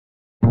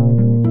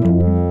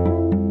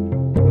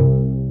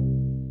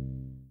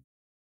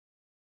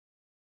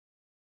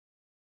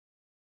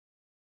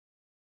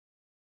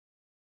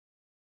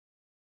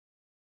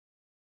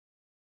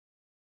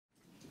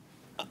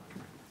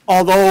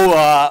although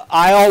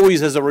I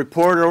always, as a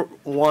reporter,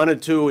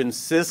 wanted to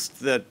insist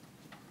that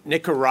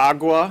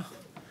Nicaragua,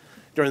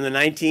 during the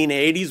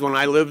 1980s, when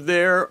I lived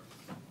there,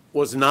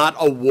 was not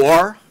a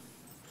war.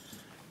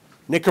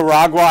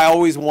 Nicaragua, I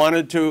always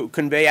wanted to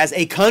convey as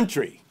a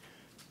country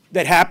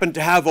that happened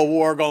to have a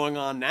war going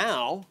on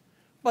now,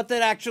 but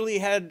that actually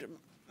had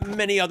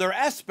many other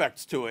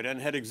aspects to it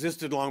and had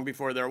existed long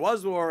before there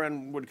was war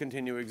and would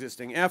continue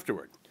existing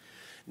afterward.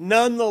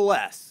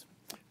 Nonetheless,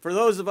 for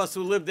those of us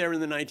who lived there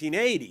in the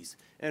 1980s,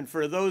 and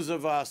for those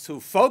of us who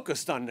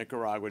focused on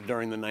Nicaragua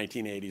during the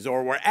 1980s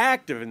or were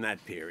active in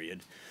that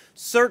period,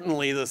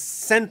 certainly the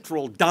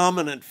central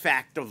dominant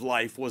fact of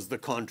life was the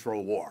Contra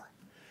War.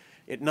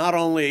 It not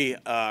only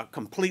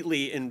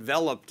completely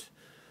enveloped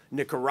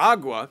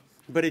Nicaragua,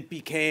 but it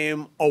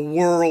became a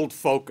world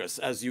focus,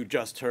 as you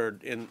just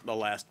heard in the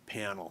last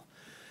panel.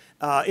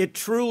 It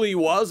truly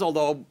was,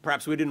 although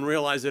perhaps we didn't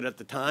realize it at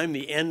the time,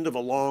 the end of a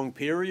long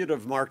period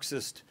of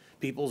Marxist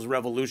people's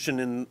revolution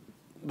in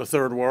the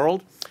Third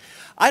World.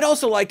 I'd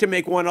also like to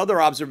make one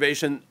other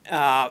observation.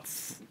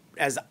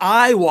 As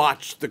I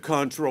watched the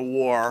Contra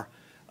War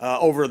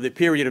over the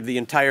period of the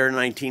entire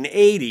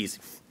 1980s,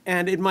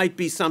 and it might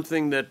be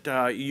something that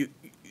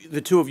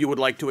the two of you would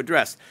like to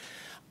address.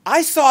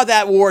 I saw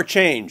that war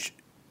change.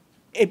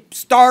 It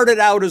started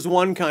out as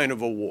one kind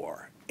of a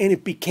war, and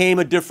it became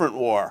a different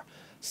war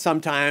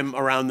sometime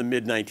around the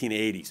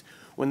mid-1980s.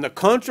 When the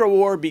Contra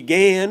War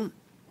began,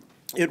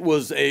 it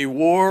was a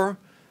war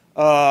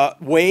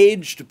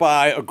waged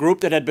by a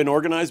group that had been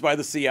organized by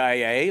the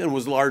CIA and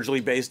was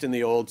largely based in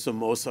the old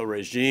Somoza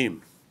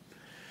regime.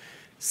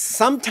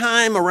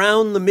 Sometime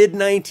around the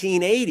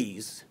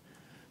mid-1980s,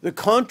 the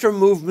Contra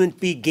movement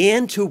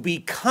began to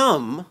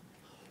become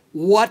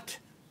what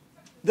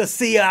the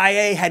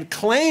CIA had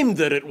claimed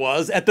that it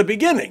was at the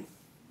beginning,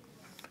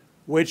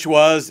 which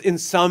was in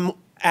some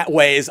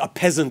ways a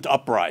peasant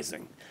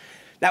uprising.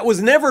 That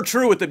was never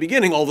true at the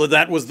beginning, although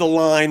that was the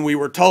line we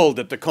were told,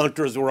 that the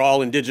Contras were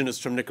all indigenous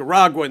from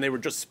Nicaragua and they were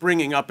just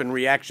springing up in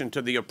reaction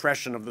to the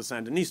oppression of the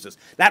Sandinistas.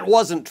 That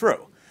wasn't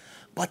true.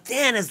 But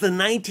then as the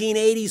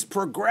 1980s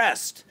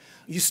progressed,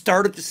 you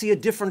started to see a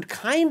different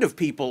kind of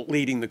people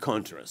leading the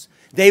Contras.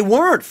 They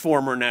weren't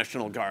former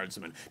National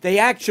Guardsmen. They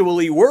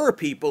actually were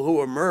people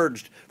who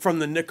emerged from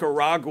the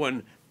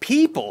Nicaraguan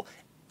people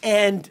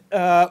and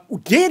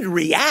did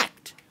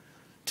react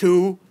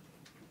to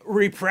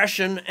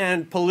repression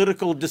and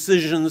political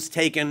decisions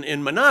taken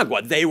in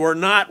Managua. They were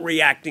not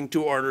reacting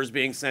to orders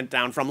being sent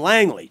down from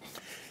Langley.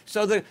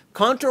 So the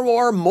Contra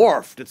War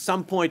morphed at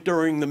some point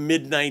during the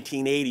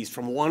mid-1980s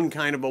from one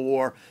kind of a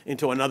war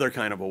into another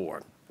kind of a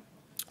war.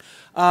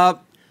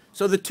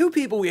 So the two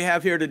people we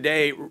have here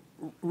today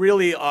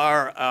really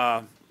are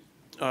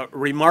a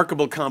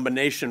remarkable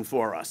combination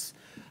for us.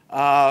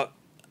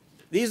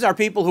 These are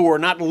people who were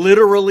not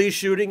literally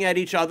shooting at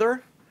each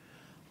other,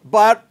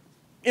 but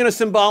in a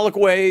symbolic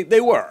way, they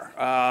were.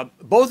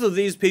 Both of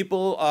these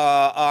people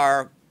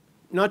are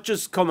not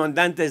just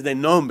comandantes de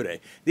nombre.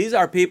 These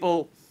are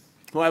people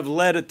who have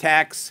led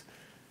attacks.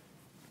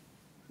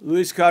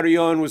 Luis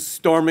Carrion was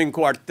storming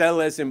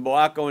cuarteles in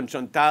Boaco and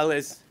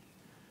Chontales.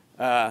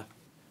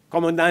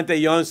 Comandante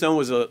Jhonson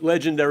was a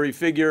legendary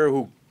figure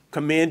who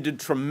commanded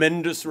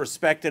tremendous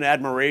respect and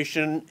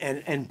admiration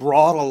and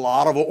brought a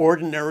lot of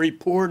ordinary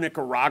poor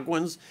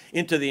Nicaraguans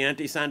into the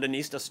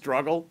anti-Sandinista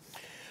struggle.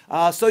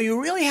 So you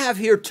really have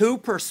here two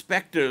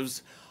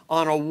perspectives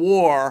on a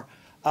war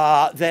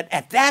that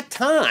at that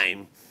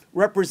time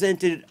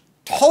represented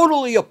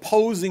totally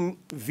opposing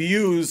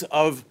views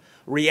of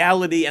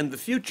reality and the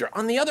future.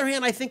 On the other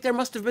hand, I think there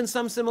must have been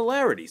some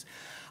similarities.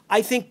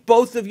 I think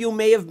both of you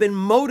may have been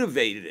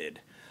motivated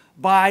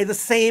by the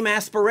same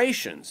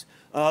aspirations,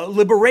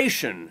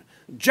 liberation,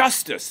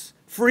 justice,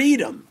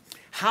 freedom,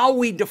 how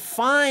we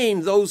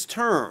define those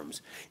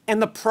terms, and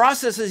the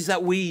processes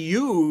that we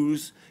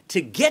use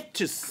to get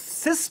to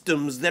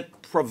systems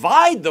that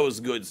provide those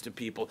goods to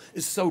people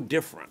is so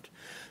different.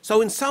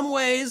 So in some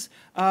ways,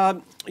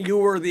 you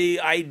were the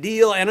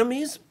ideal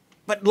enemies,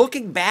 but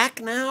looking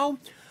back now,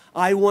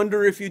 I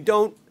wonder if you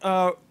don't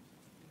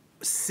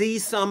see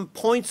some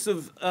points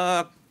of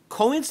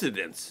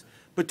coincidence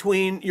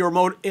between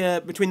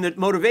between the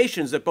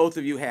motivations that both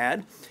of you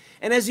had.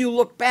 And as you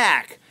look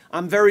back,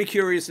 I'm very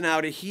curious now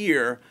to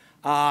hear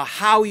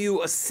how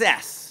you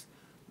assess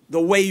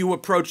the way you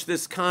approach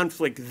this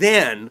conflict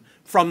then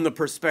from the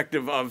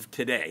perspective of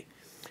today.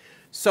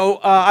 So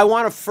I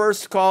want to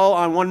first call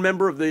on one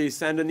member of the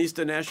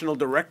Sandinista National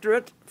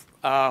Directorate,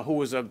 who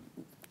was a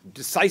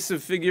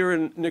decisive figure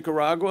in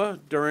Nicaragua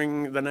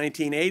during the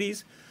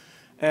 1980s.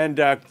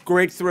 And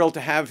great thrill to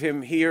have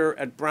him here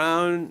at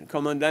Brown,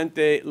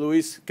 Comandante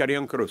Luis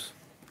Carrion Cruz.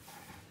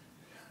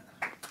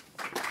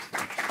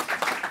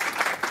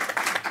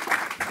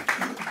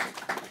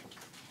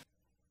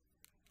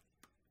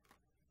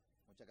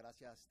 Muchas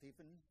gracias,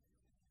 Stephen.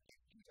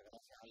 Muchas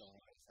gracias a los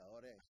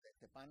organizadores de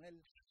este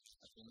panel.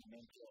 Hace un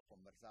momento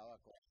conversaba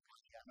con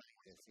Diana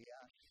y decía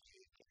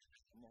que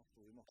tuvimos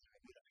que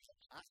venir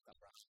hasta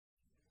Brown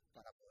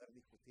para poder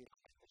discutir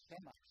estos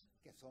temas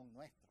que son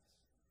nuestros.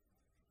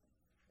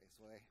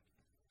 Eso es,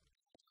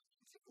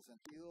 en cierto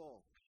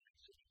sentido,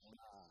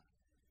 una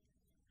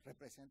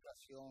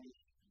representación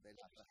de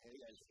la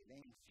tragedia del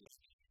silencio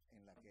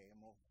en la que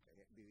hemos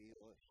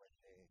vivido después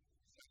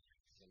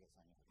de los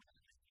años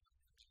 80,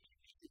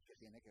 y que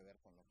tiene que ver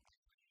con lo que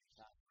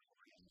está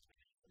ocurriendo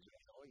el día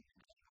de hoy en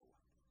Nicaragua.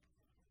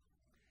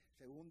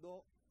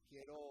 Segundo,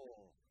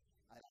 quiero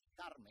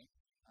adelantarme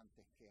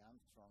antes que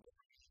Armstrong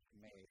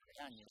me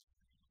regañe,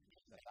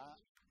 ¿verdad?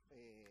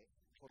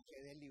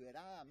 Porque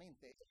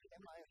deliberadamente el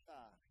tema de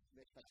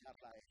esta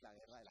charla es la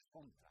guerra de las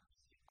contras.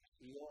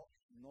 Y yo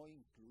no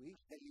incluí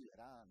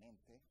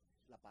deliberadamente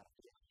la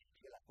parte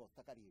de la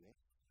costa caribe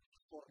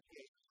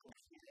porque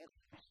considero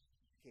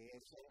que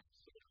eso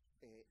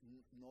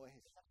no es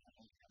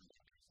exactamente la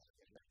misma cosa,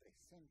 que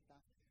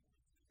representa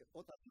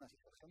una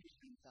situación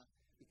distinta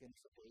y que no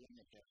se podía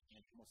meter en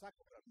el mismo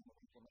saco, pero al mismo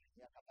tiempo no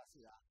tenía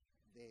capacidad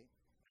de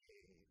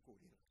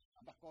cubrir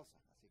ambas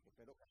cosas. Así que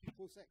espero que me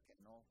excuse que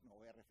no me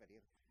voy a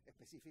referir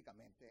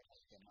específicamente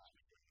al tema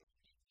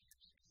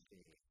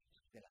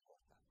de la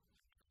costa.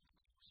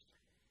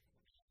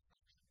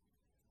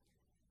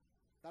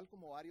 Tal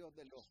como varios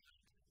de los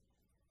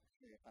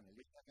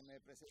panelistas que me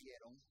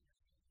precedieron,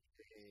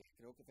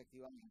 creo que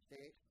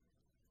efectivamente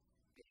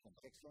el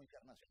contexto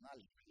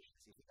internacional,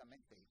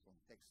 específicamente el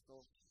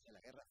contexto de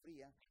la Guerra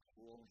Fría,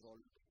 jugó un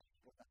rol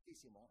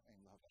importantísimo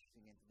en los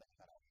acontecimientos de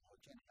Nicaragua en los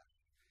 80.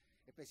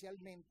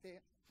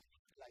 Especialmente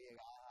la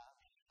llegada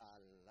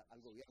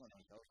al gobierno de los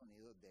Estados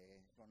Unidos de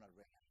Ronald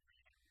Reagan,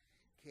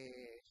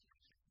 que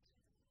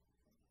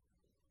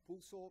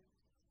puso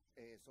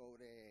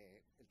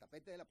sobre el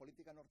tapete de la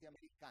política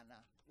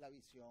norteamericana la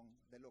visión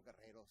de los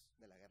guerreros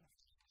de la Guerra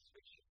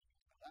Fría,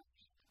 ¿verdad?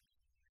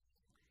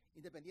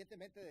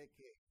 Independientemente de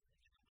que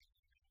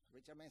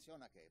Richard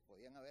menciona que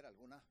podían haber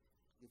algunas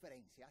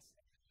diferencias,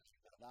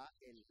 ¿verdad?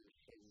 El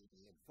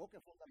enfoque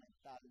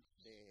fundamental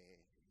del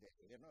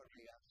gobierno de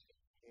Reagan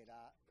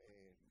era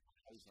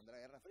la visión de la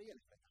Guerra Fría, el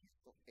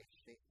enfrentamiento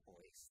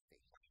este-oeste.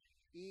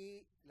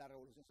 Y la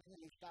revolución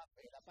sandinista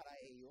era para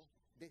ellos,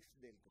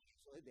 desde el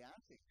comienzo, desde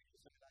antes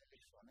de las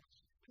elecciones,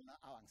 una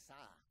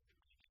avanzada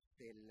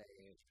de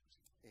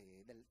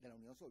la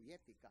Unión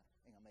Soviética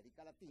en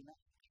América Latina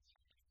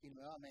y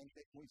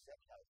nuevamente muy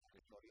cerca del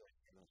territorio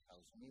de los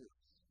Estados Unidos.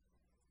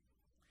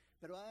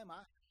 Pero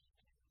además,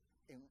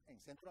 en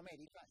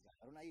Centroamérica, ya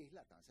era una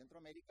isla, estaba en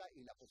Centroamérica,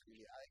 y la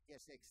posibilidad de que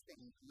se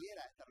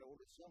extendiera esta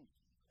revolución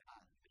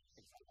a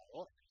El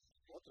Salvador,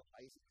 otros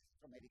países de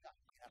Centroamérica,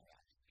 era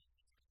real,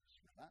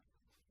 ¿verdad?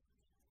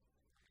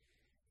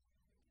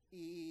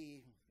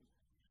 Y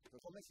estoy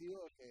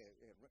convencido de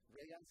que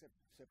Reagan se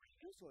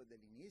propuso desde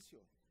el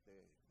inicio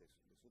de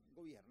su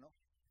gobierno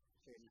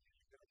el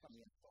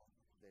derrocamiento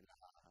del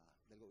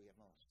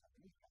gobierno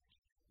sandinista,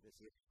 es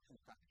decir, un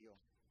cambio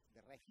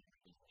de régimen,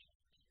 como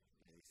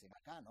le dicen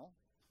acá, ¿no?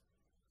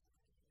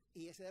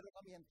 Y ese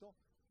derrocamiento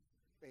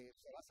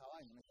se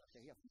basaba en una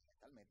estrategia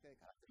fundamentalmente de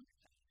carácter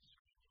militar.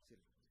 Es decir,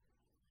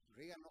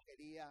 Reagan no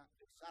quería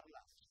usar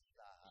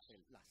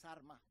las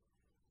armas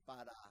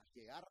para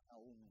llegar a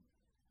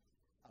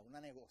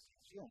una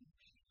negociación,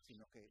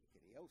 sino que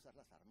quería usar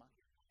las armas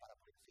para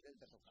producir el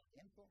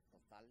derrocamiento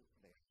total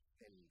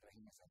del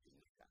régimen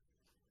sandinista.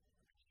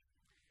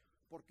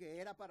 Porque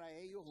era para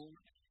ellos un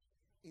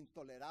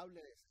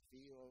intolerable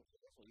desafío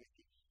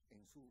soviético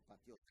en su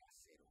patio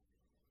trasero.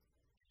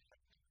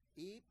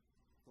 Y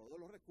todos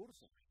los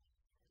recursos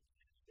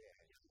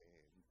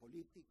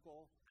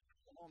políticos,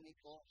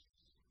 económicos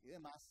y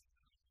demás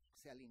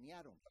se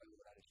alinearon para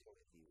lograr este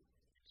objetivo.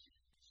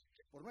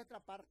 Por nuestra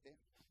parte,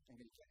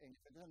 en el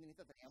Frente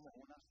Sandinista teníamos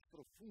una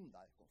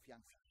profunda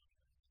desconfianza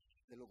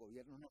de los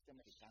gobiernos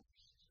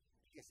norteamericanos,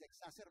 que se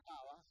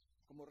exacerbaba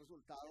como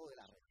resultado de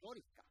la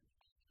retórica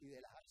y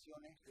de las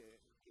acciones que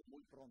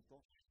muy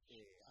pronto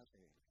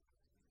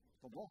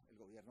tomó el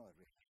gobierno de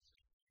Reagan.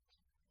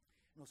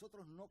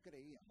 Nosotros no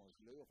creíamos,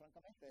 y lo digo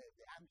francamente,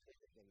 desde antes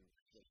de que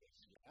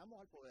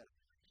llegáramos al poder,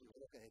 yo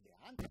creo que desde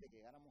antes de que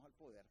llegáramos al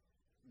poder,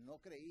 no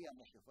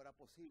creíamos que fuera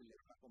posible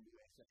una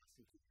convivencia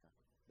pacífica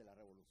de la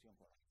revolución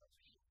con los Estados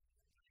Unidos,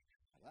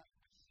 ¿verdad?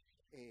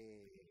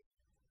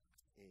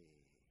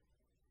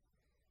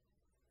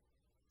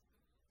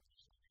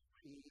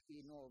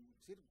 Y no,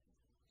 decir,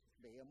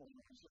 veíamos un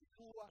ejemplo en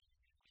Cuba,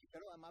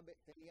 pero además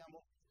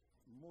teníamos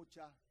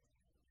muchas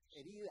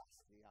heridas,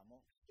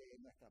 digamos, de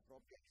nuestra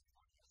propia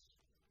historia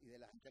y de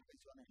las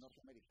intervenciones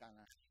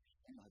norteamericanas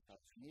en los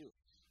Estados Unidos.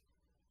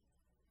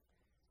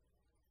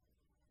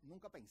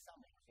 Nunca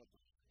pensamos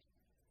nosotros,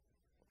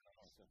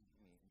 eso es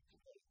mi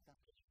punto de vista,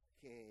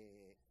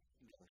 que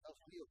los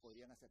Estados Unidos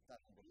podrían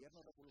aceptar un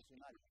gobierno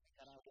revolucionario en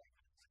Nicaragua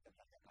sin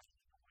tratar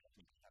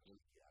de intentarlo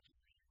liquidar.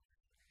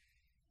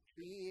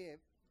 Y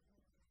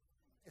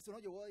eso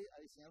nos llevó a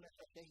diseñar una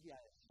estrategia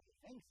de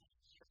defensa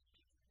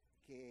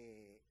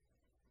que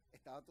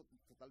estaba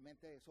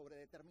totalmente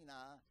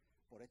sobredeterminada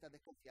por estas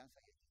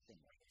desconfianzas y estos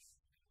temores.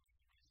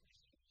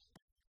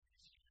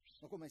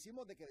 Nos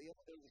convencimos de que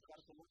debíamos de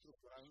buscar cómo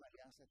estructurar una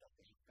alianza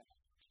estratégica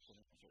con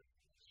los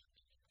soviéticos,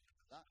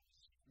 ¿verdad?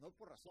 No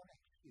por razones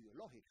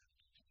ideológicas,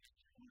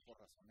 sino por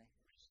razones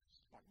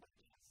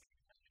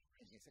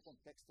en ese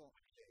contexto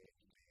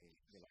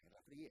de la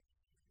Guerra Fría.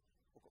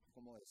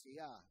 Como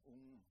decía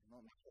un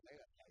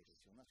colega de la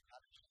Dirección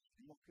Nacional,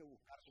 tenemos que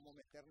buscar cómo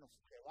meternos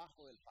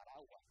debajo del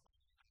paraguas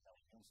de la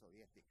Unión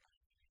Soviética,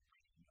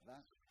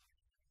 ¿verdad?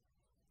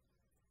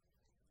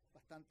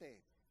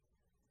 Bastante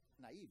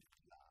naïve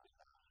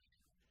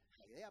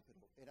la idea, pero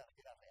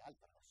era real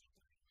para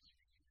nosotros.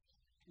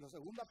 La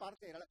segunda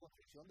parte era la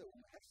construcción de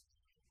un ejército,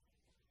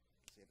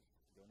 es decir,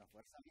 de una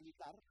fuerza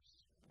militar,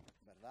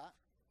 ¿verdad?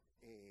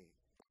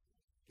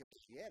 Que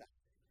pudiera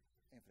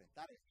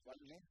enfrentar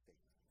eventualmente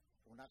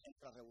una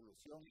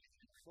contrarrevolución.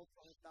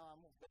 Nosotros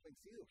estábamos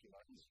convencidos que iba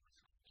a venir,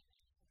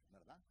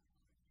 ¿verdad?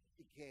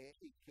 Y que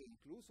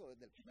incluso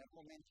desde el primer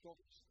momento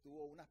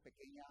tuvo unas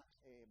pequeñas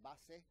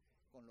bases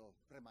con los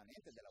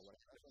remanentes de la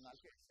Guardia Nacional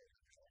que se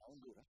regresaron a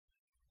Honduras.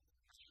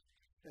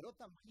 Pero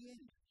también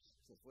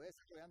se fue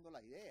desarrollando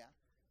la idea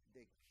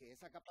de que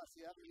esa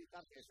capacidad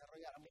militar que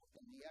desarrolláramos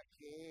tenía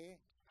que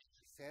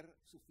ser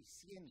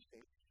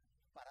suficiente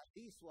para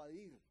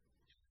disuadir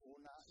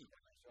una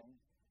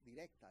intervención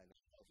directa de los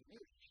Estados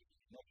Unidos.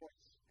 No por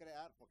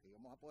crear, porque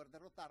íbamos a poder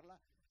derrotarla,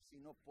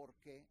 sino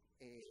porque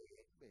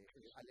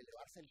al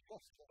elevarse el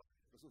costo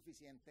lo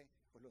suficiente,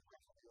 pues los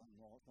Estados Unidos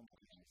no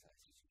tomarían esa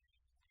decisión.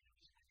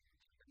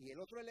 Y el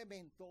otro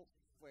elemento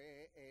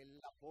fue el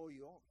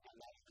apoyo a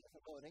las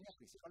salvadoreñas,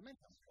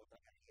 principalmente a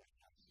nuestras guerrillas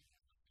también.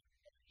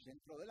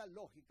 Dentro de la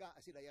lógica, es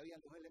decir, ahí había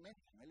dos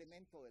elementos, un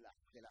elemento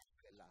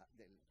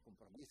del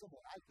compromiso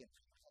moral que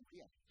nosotros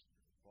sentíamos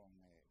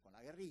con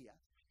la guerrilla,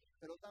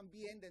 pero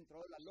también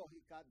dentro de la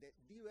lógica de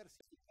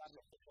diversificar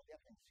los focos de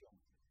atención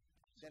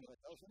de los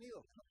Estados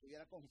Unidos, que no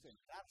pudiera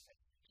concentrarse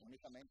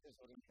únicamente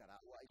sobre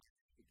Nicaragua y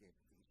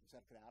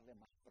crearle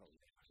más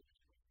problemas,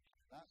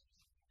 ¿verdad?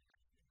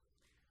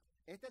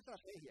 Esta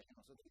estrategia que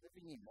nosotros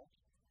definimos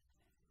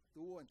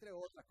tuvo, entre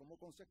otras, como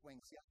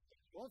consecuencia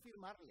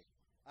confirmarle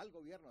al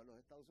gobierno de los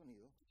Estados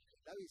Unidos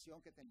la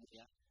visión que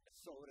tenía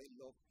sobre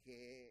lo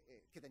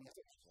que tenía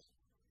sobre nosotros,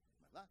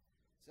 ¿verdad?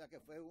 O sea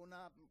que fue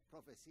una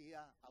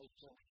profecía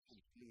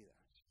autocumplida,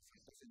 en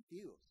cierto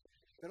sentido.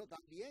 Pero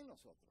también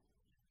nosotros,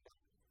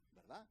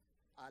 ¿verdad?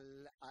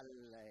 Al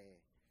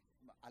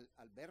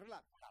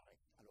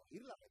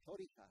oír la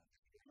retórica del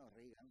gobierno de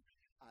Reagan,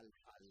 al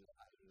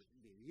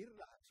vivir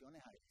las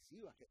acciones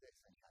agresivas que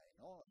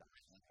desencadenó, las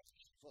acciones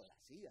de la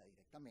CIA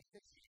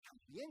directamente,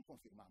 también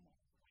confirmamos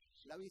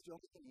la visión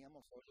que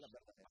teníamos sobre las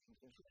verdaderas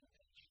intenciones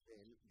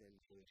del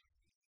gobierno.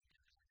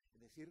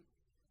 Es decir,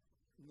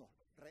 nos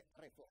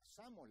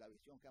reforzamos la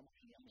visión que ambos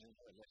teníamos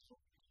uno del otro.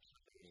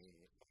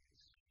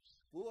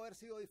 ¿Pudo haber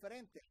sido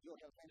diferente? Yo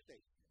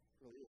realmente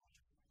lo digo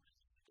mucho.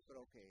 Yo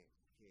creo que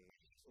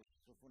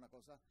eso fue una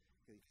cosa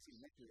que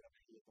difícilmente hubiera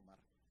podido tomar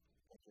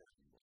otro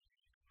rumbo.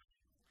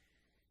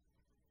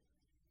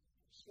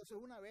 Entonces,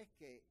 una vez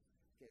que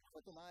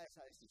fue tomada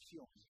esa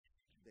decisión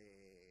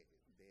de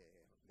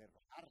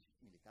derrotar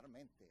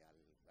militarmente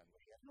al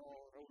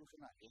gobierno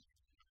revolucionario,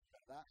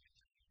 ¿verdad?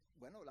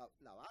 Bueno,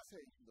 la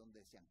base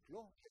donde se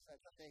ancló esa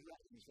estrategia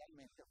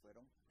inicialmente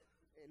fueron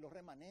los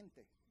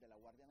remanentes de la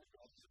Guardia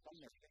Nacional,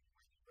 principalmente,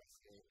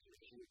 que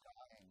se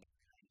ubicaban en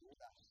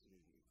Honduras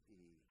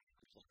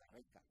y Costa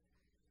Rica.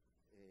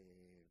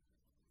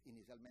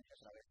 Inicialmente a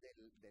través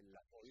del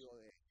apoyo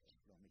de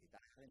los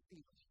militares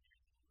argentinos,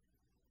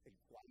 el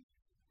cual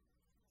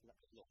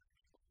los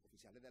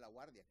oficiales de la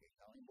Guardia que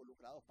estaban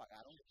involucrados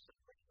pagaron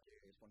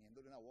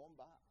poniéndole una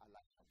bomba a la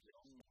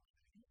estación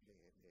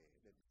de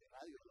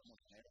radio de los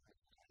montoneros de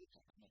Costa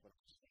Rica. No, pero,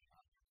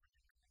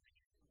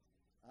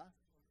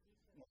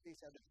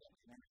 noticias del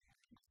continente.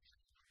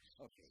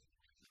 Ok.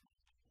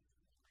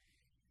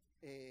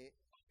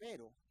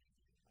 Pero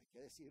hay que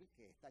decir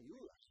que esta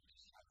ayuda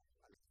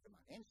a los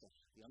remanentes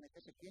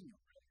relativamente pequeños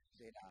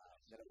de la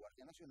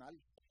Guardia Nacional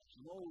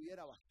no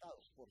hubiera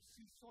bastado por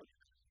sí sola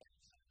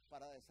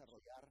para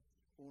desarrollar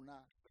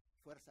una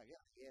fuerza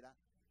guerrillera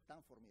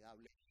tan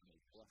formidable como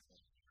llegó a ser.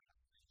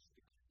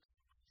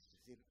 Es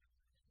decir,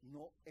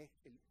 no es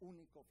el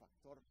único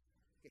factor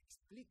que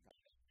explica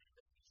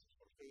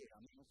por qué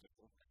llegamos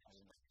nosotros a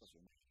una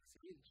situación de guerra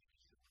civil.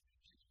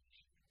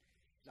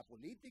 La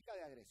política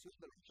de agresión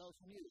de los Estados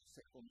Unidos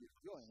se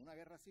convirtió en una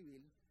guerra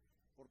civil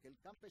porque el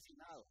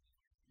campesinado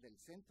del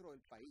centro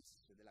del país,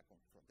 desde la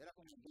frontera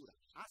con Honduras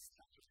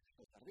hasta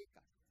Costa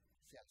Rica,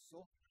 se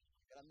alzó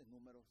en grandes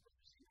números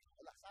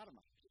con las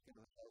armas que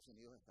los Estados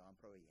Unidos estaban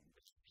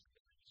proveyendo.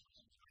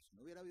 Si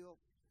no hubiera habido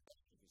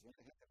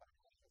suficiente gente para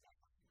comprar esas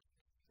armas,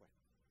 bueno,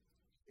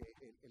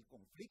 el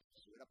conflicto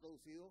se hubiera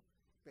producido,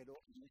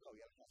 pero nunca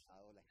había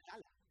alcanzado la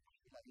escala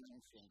y la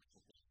dimensión que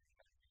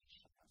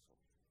alcanzó.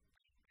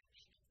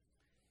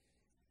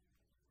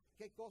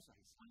 ¿Qué cosas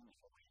hicimos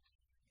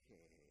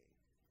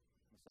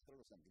nosotros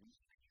los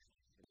sandinistas,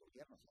 el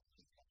gobierno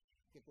sandinista,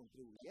 que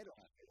contribuyeron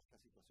a que esta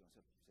situación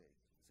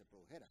se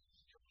produjera?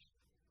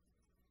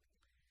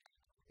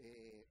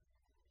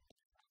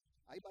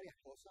 Hay varias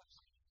cosas.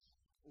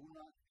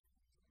 Una,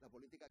 la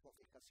política de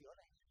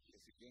confiscaciones, que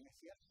si bien es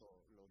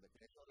cierto, los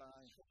decretos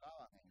la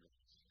enfocaban en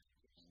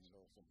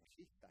los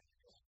somocistas,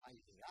 los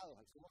allegados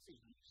al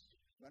somocismo,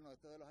 bueno,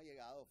 esto de los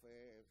allegados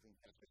se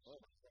interpretó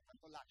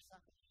tanto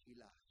laxa y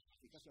las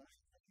confiscaciones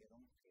se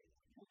entendieron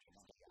mucho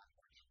más allá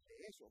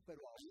de eso,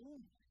 pero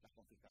aún las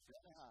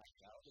confiscaciones a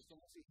allegados del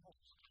somocismo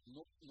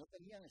no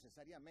tenían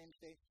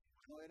necesariamente,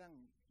 no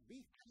eran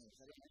vistas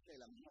necesariamente de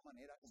la misma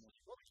manera como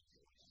nosotros,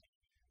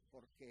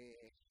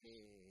 porque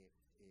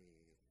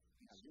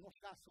en algunos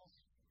casos,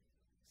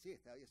 sí,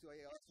 había sido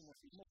allegado al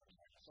somocismo, pero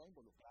no estaba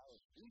involucrado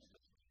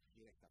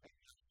directamente.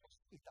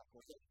 Y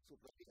tampoco su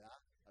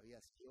propiedad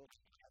había sido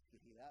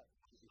adquirida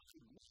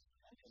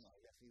ilegítimamente, no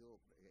había sido,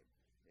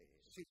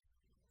 sí,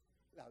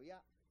 la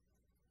había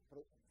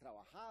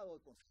trabajado,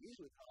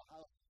 conseguido y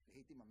trabajado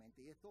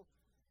legítimamente. Y esas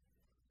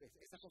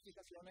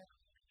confiscaciones,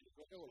 yo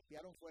creo que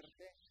golpearon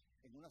fuerte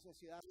en una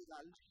sociedad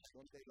rural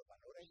donde los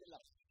valores de la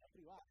sociedad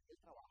privada y el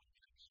trabajo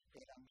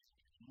eran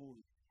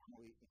muy,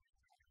 muy importantes.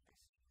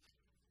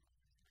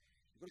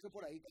 Yo creo que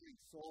por ahí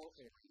comenzó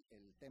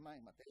el tema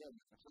en materia de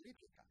nuestra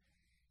política.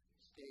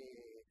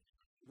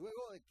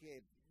 Luego de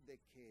que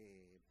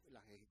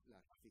las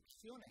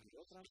ficciones y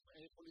otras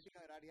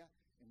políticas agrarias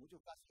en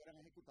muchos casos eran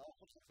ejecutadas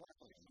por personas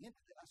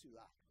provenientes de la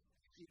ciudad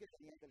y que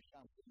tenían del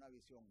campo una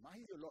visión más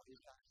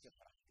ideológica que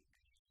práctica,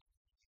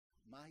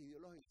 más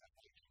ideológica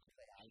que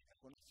real, que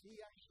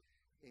conocían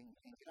en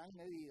gran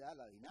medida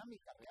la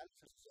dinámica real de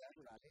esas sociedades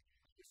rurales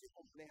y su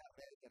compleja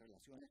red de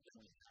relaciones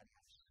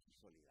comunitarias y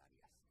solidarias.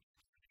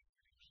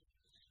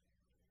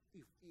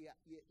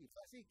 Y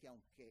fue así que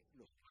aunque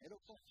los primeros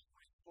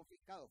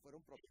confiscados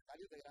fueron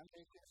propietarios de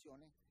grandes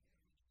extensiones,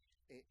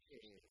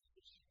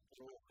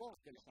 provocó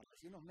que los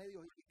campesinos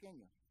medios y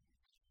pequeños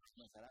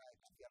comenzaran a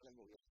desconfiar del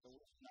gobierno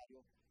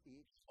revolucionario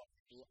y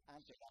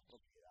ante la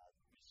propiedad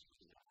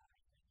ciudadana.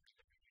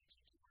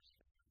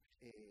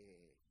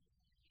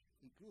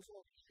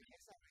 Incluso en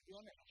esas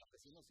regiones los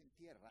campesinos sin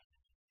tierra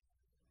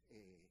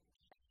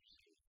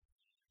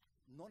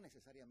no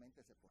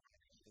necesariamente se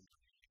ponían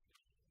contentos,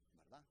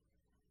 ¿verdad?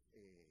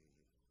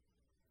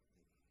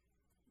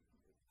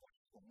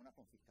 Con una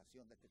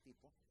confiscación de este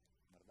tipo,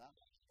 ¿verdad?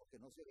 Porque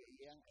no se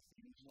veían a sí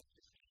mismos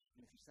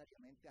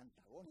necesariamente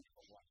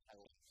antagónicos o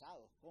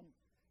antagonizados con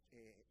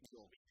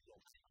los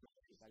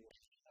propietarios.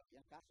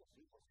 Habían casos,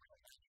 sí, por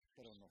supuesto,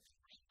 pero no.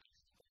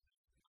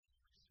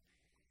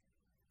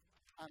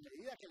 A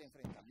medida que el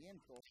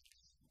enfrentamiento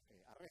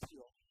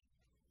arreció,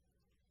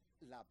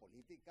 la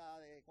política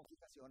de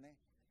confiscaciones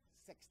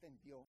se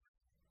extendió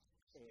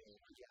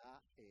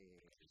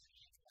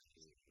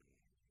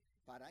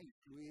para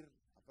incluir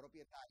a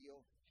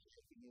propietarios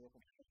definidos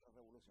como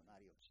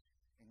contrarrevolucionarios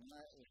en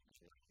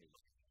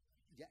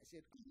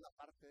una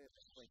parte de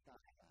respuesta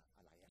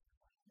a la guerra,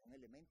 un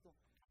elemento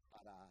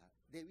para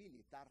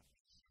debilitar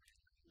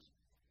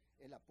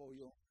el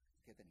apoyo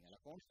que tenía la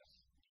contra.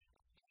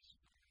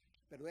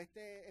 Pero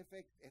este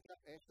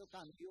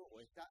cambio o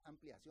esta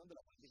ampliación de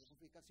la política de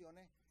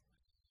confiscaciones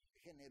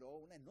generó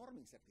una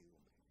enorme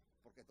incertidumbre,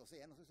 porque entonces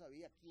ya no se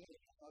sabía quién,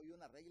 no había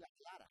una regla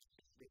clara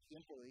de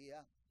quién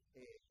podía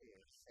ser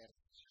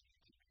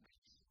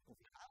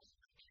confiscado,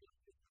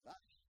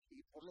 ¿verdad?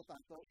 Y por lo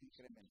tanto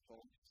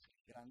incrementó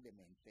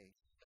grandemente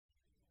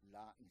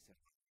la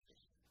incertidumbre.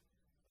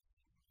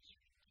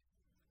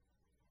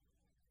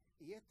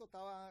 Y esto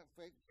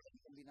fue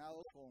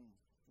combinado con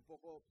un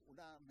poco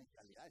una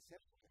mentalidad de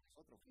ser que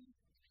nosotros fuimos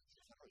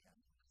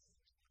desarrollando,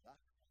 ¿verdad?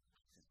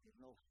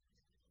 Sentirnos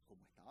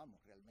como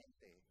estábamos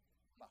realmente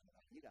bajo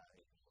la mira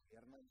del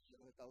gobierno de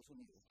los Estados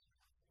Unidos,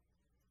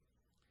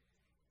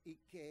 y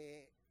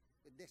que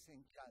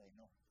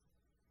desencadenó,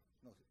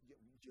 nos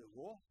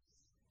llevó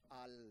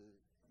al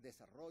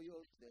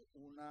desarrollo de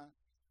una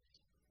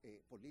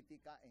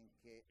política en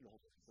que los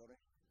opositores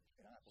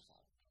eran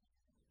acosados,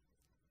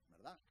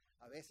 ¿verdad?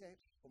 A veces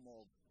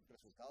como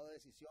resultado de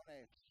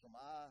decisiones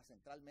tomadas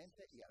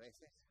centralmente y a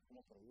veces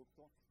como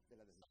producto de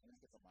las decisiones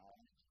que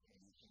tomaban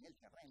en el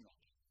terreno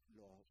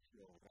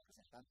los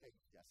representantes,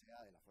 ya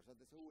sea de las fuerzas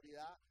de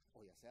seguridad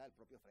o ya sea del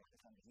propio Frente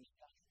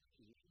Sandinista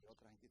y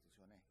otras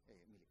instituciones,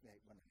 el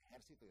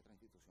ejército y otras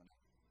instituciones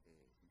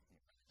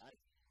militares,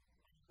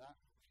 ¿verdad?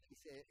 Y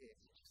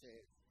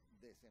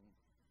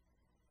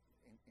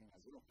en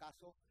algunos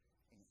casos,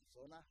 en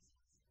zonas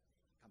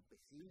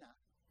campesinas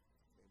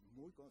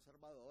muy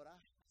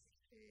conservadoras,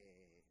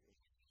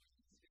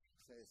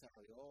 se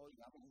desarrolló,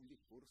 digamos, un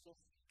discurso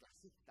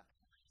clasista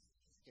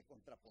que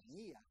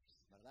contraponía,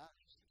 ¿verdad?,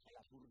 a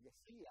la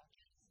burguesía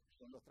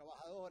con los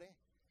trabajadores,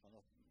 con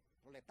los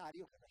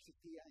proletarios que no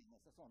existían en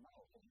esa zona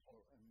o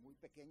en muy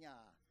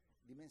pequeña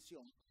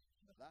dimensión,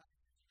 ¿verdad?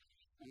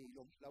 Y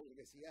la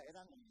burguesía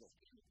eran los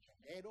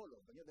tenderos,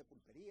 los dueños de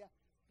pulpería,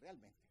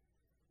 realmente,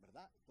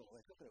 ¿verdad? Todo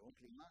esto creó un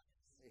clima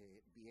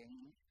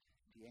bien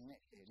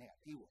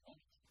negativo, ¿no?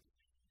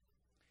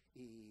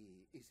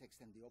 Y se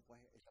extendió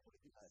pues esta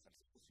política de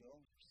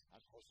persecución,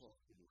 acoso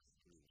y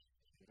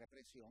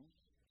represión,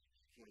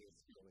 que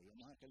lo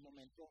veíamos en aquel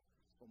momento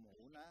como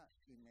una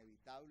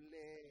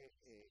inevitable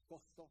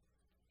costo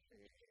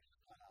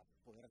para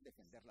poder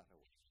defender la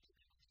revolución.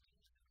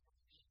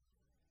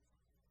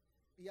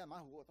 Y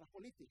además hubo otras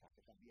políticas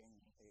que también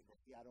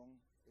golpearon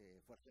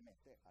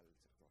fuertemente al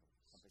sector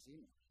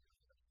campesino.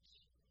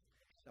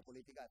 la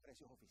política de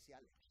precios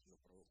oficiales, los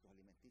productos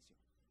alimenticios,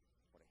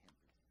 por ejemplo.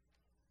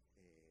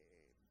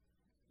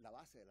 La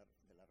base de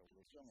la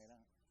revolución era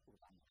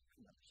urbana,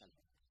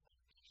 fundamentalmente.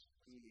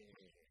 Y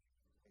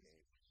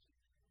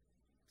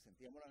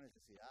sentíamos la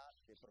necesidad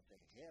de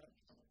proteger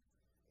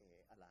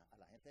a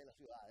la gente de las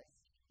ciudades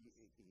y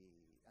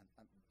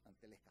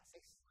ante la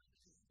escasez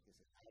que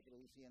se estaba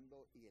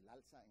produciendo y el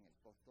alza en el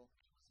costo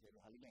de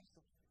los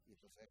alimentos. Y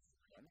entonces,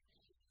 bueno,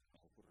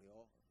 nos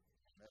ocurrió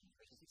un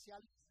precio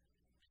oficial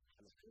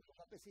a los productos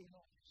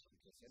campesinos, y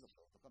entonces los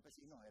productos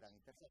campesinos eran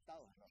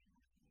interceptados en el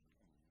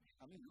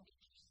camino,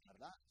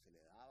 ¿verdad? Se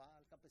le daba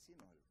al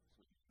campesino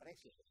su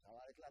precio que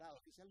estaba declarado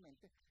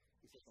oficialmente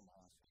y se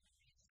tomaban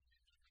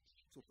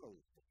su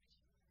producto.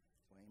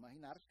 Pueden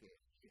imaginar que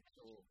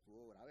esto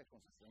tuvo graves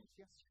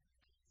consecuencias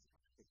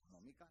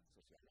económicas,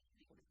 sociales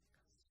y políticas,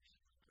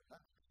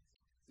 ¿verdad?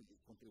 Y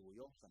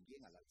contribuyó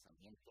también al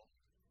alzamiento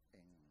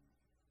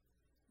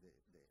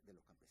de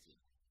los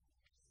campesinos.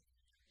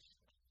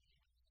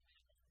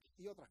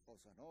 Y otras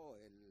cosas, ¿no?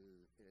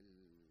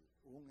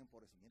 Hubo un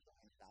empobrecimiento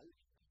mental.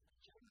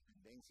 La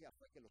tendencia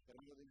fue que los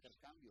términos de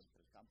intercambio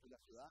entre el campo y la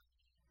ciudad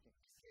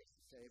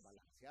se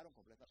desbalancearon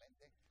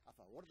completamente a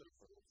favor de los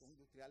productos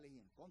industriales y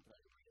en contra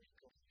de los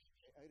productos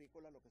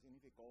agrícolas, lo que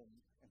significó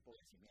un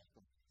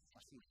empobrecimiento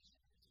masivo,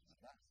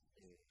 ¿verdad?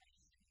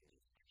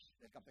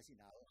 Del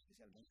campesinado,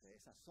 especialmente de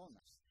esas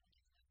zonas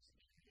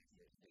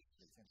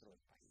del centro del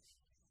país.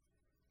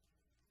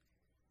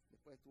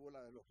 Después estuvo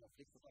los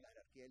conflictos con la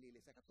jerarquía de la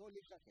Iglesia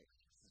Católica, que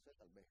no sé,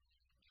 tal vez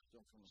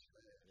Jhonson nos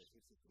puede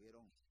decir si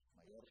tuvieron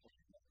mayor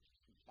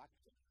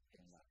impacto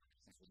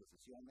en sus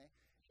decisiones,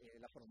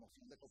 la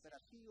promoción de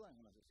cooperativas en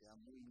una sociedad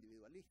muy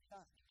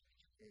individualista,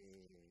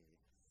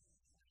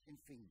 en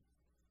fin.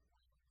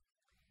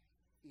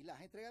 Y las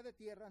entregas de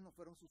tierras no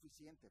fueron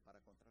suficientes para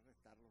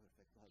contrarrestar los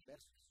efectos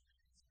adversos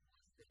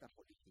de esta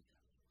política.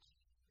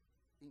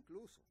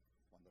 Incluso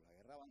cuando la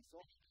guerra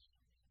avanzó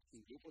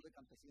y grupos de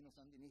campesinos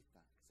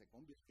sandinistas se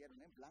convirtieron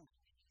en blanco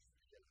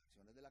de las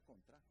acciones de la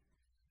Contra,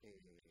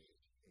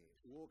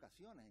 hubo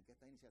ocasiones en que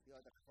estas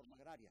iniciativas de reforma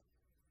agraria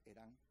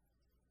eran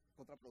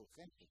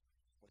contraproducentes,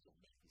 pues los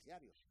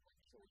beneficiarios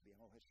se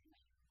volvían objetivos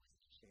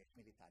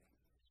militares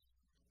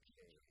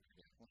de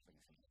la Contra en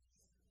ese momento.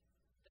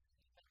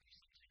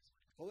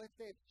 Toda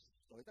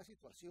esta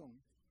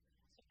situación,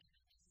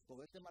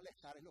 todo este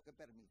malestar es lo que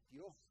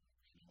permitió, a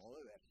mi modo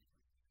de ver,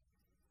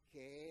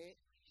 que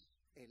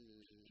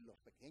los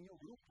pequeños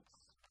grupos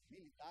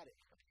militares,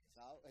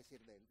 es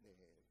decir, de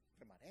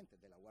remanentes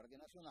de la Guardia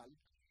Nacional,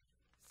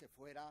 se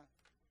fuera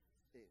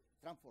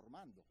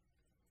transformando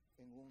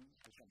en un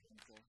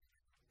alzamiento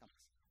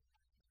campesino.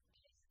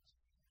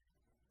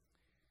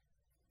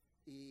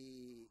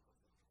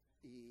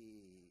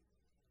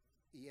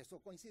 Y eso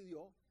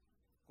coincidió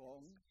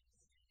con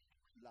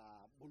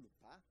la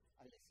voluntad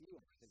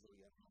agresiva del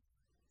gobierno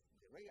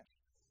de Reagan.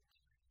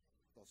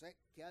 Entonces,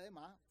 que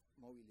además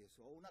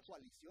movilizó una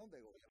coalición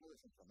de gobiernos de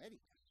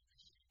Centroamérica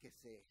que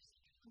se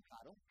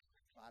juntaron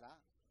para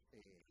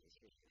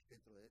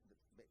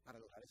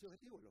lograr ese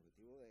objetivo, el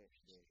objetivo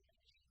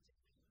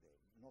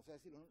no sé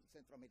si los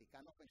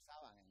centroamericanos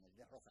pensaban en el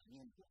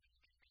derrocamiento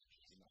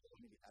de los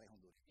militares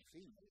hondureños,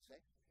 sí, no lo sé,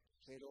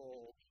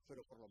 pero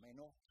por lo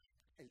menos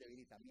el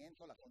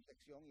debilitamiento, la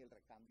contención y el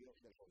recambio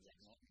del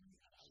gobierno en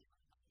Nicaragua.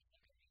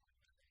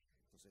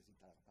 Entonces se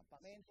instalaron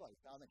campamentos, ahí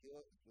estaba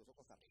metido incluso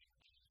Costa Rica,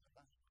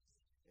 ¿verdad?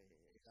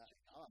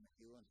 Estaba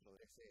metido dentro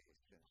de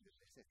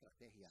esa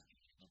estrategia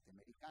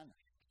norteamericana.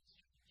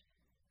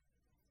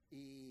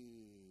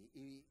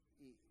 Y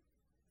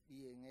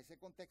en ese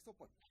contexto,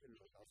 pues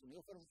los Estados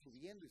Unidos fueron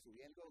subiendo y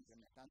subiendo,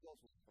 incrementando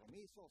sus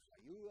compromisos, su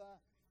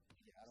ayuda.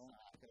 Llegaron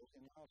creo que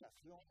en una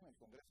ocasión el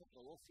Congreso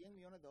aprobó $100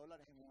 millones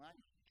en un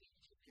año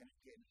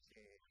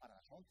que para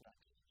la Contra,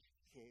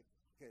 que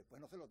después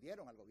no se los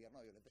dieron al gobierno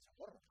de Violeta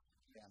Chamorro,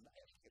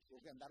 que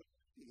tuvo que andar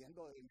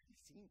pidiendo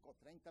 $25,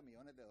 $30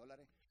 millones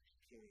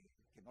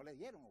que no le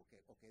dieron o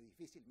que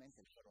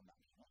difícilmente le fueron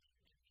dados, ¿no?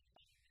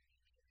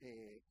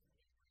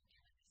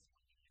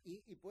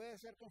 Y puede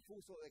ser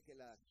confuso de que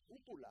la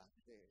cúpula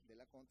de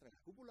la Contra, en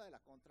la cúpula de la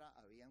Contra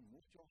habían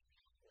muchos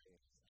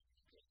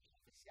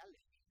oficiales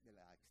de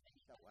la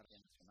extinta Guardia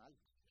Nacional,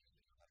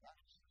 ¿verdad?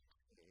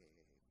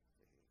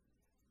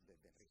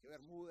 Desde Enrique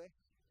Bermúdez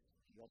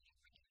y otros.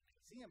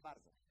 Sin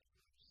embargo,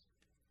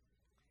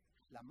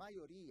 la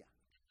mayoría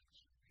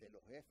de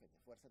los jefes de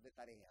fuerzas de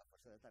tarea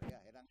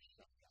eran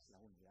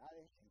las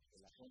unidades en que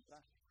la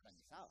Contra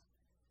organizaba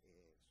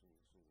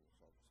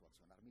su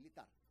accionar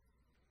militar.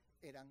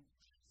 Eran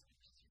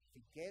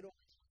finqueros,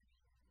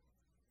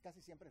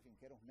 casi siempre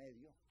finqueros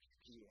medios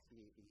y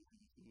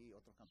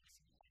otros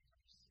campesinos.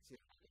 Sí,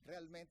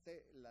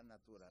 realmente la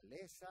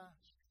naturaleza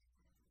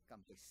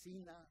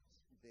campesina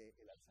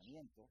del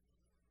alzamiento,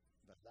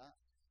 ¿verdad?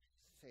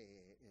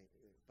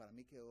 Para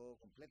mí quedó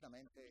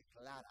completamente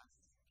clara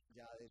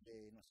ya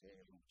desde, no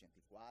sé,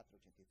 84,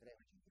 83,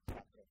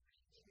 84,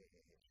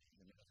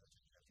 de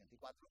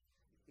 1984,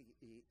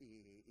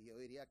 y yo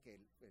diría que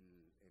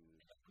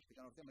la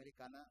política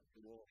norteamericana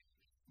tuvo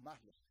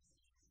más las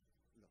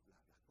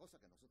cosa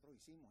que nosotros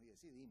hicimos y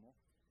decidimos,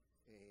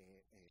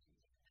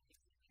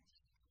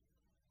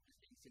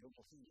 hicieron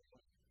posible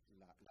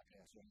la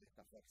creación de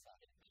esta fuerza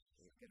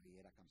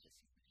guerrillera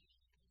campesina.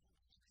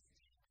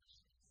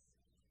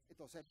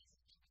 Entonces,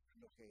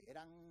 lo que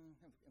eran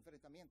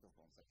enfrentamientos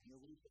con pequeños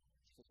grupos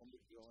se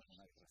convirtió en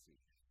una guerra civil,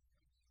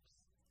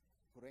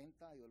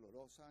 cruenta y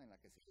dolorosa, en la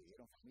que se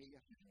dividieron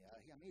familias,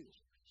 comunidades y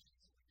amigos.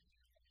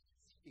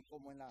 Y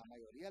como en la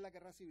mayoría de las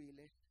guerras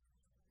civiles,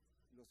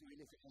 los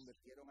civiles se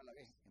convirtieron a la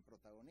vez en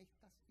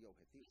protagonistas y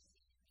objetivos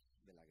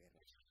de la guerra.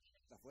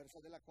 Las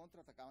fuerzas de la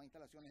Contra atacaban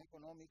instalaciones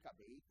económicas,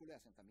 vehículos y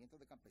asentamientos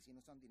de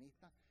campesinos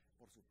sandinistas.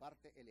 Por su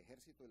parte, el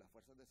ejército y las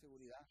fuerzas de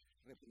seguridad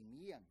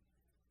reprimían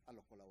a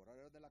los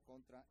colaboradores de la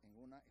Contra en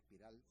una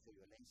espiral de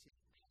violencia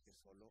que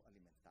solo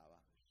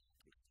alimentaba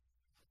víctimas.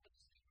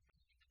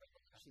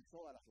 Casi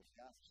toda la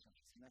sociedad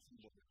campesina se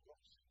involucró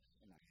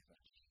en la guerra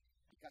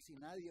y casi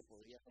nadie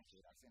podría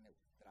considerarse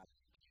neutral.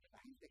 La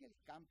gente en el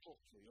campo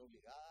se vio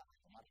obligada a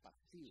tomar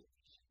partido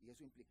y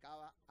eso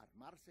implicaba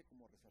armarse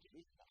como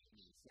reservistas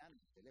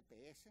milicianos del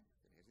EPS,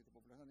 del Ejército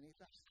Popular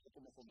Sandinista, o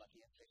como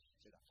combatientes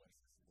de las fuerzas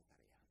de tarea.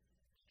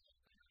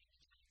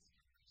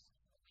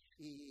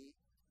 Y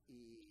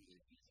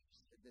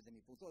desde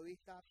mi punto de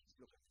vista,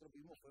 lo que nosotros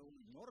vimos fue un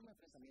enorme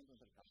enfrentamiento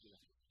entre el campo y la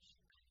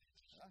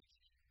ciudad.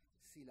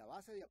 Si la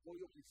base de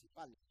apoyo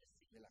principal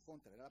de la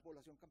Contra era la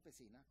población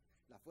campesina,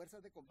 las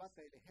fuerzas de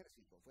combate del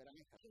ejército, fueran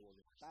estas de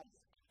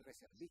voluntarios,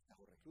 reservistas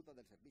o reclutas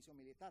del servicio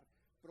militar,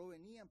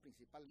 provenían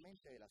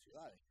principalmente de las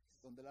ciudades,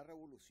 donde la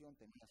revolución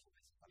tenía su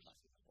principal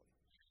base de apoyo.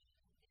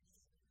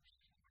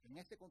 En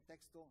este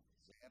contexto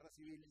de guerra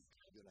civil,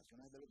 las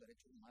violaciones de los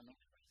derechos humanos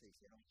se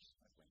hicieron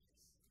frecuentes.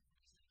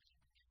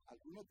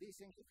 Algunos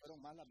dicen que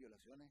fueron más las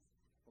violaciones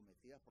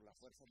cometidas por las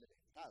fuerzas del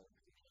Estado,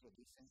 otros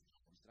dicen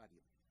lo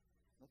contrario.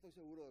 No estoy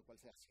seguro de cuál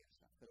sea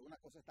cierta, pero una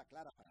cosa está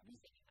clara para mí,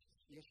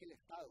 y es que el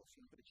Estado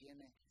siempre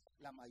tiene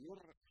una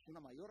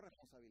mayor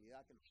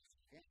responsabilidad que los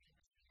sujetos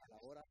a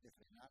la hora de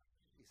frenar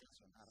y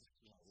sancionar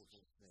los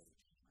abusos de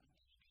derechos humanos.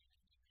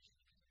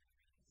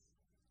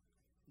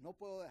 No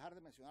puedo dejar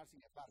de mencionar,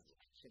 sin embargo,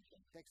 que el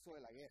contexto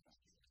de la guerra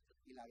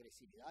y la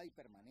agresividad y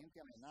permanente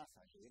amenaza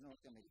del gobierno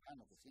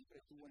norteamericano, que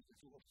siempre tuvo entre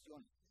sus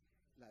opciones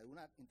la de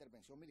una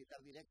intervención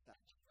militar directa,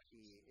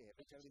 y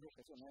Richard dijo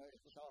que eso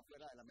estaba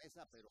fuera de la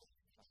mesa, pero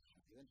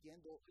yo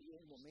entiendo, hubo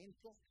un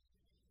momento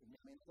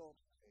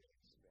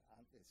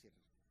antes, decir,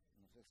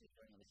 no sé si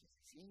fue en el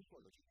 85 o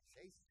el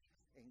 86,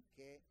 en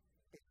que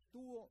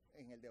estuvo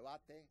en el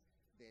debate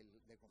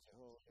del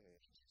Consejo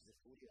de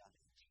Seguridad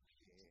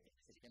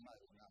el tema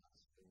de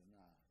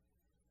una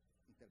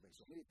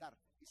intervención militar,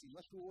 y si no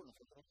estuvo,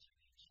 nosotros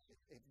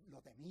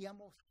lo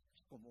temíamos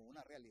como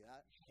una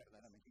realidad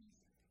verdaderamente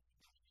inminente.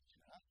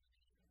 ¿Verdad?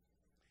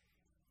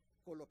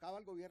 Colocaba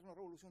al gobierno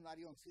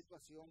revolucionario en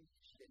situación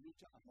de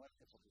lucha a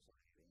muerte por su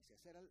sobrevivencia.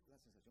 Esa era la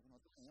sensación que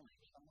nosotros teníamos.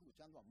 Estamos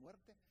luchando a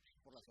muerte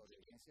por la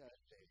sobrevivencia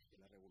de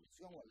la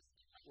revolución,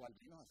 o al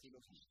menos así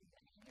lo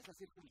sentíamos. En esa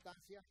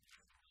circunstancia,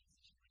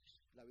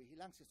 la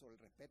vigilancia sobre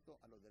el respeto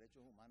a los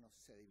derechos humanos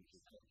se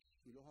debilitó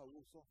y los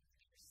abusos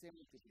se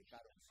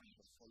multiplicaron,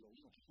 siendo solo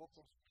unos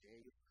pocos de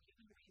ellos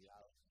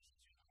investigados y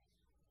sancionados.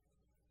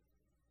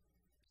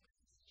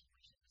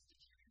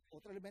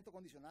 Otro elemento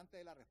condicionante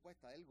de la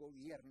respuesta del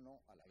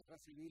gobierno a la guerra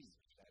civil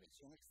y la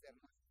agresión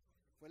externa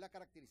fue la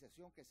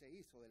caracterización que se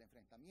hizo del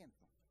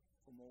enfrentamiento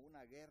como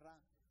una guerra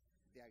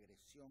de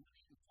agresión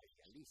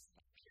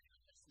imperialista,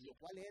 lo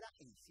cual era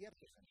en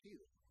cierto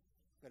sentido,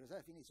 pero esa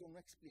definición no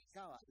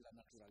explicaba la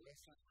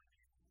naturaleza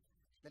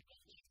del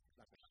conflicto,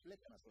 la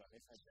completa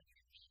naturaleza del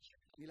conflicto,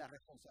 ni las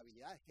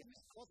responsabilidades que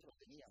nosotros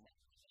teníamos.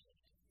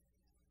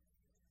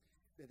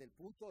 Desde el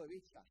punto de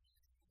vista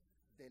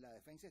de la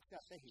defensa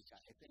estratégica,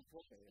 este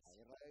enfoque de la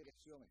guerra de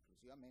agresión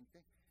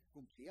exclusivamente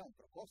cumplía un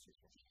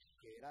propósito,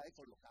 que era de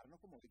colocarnos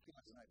como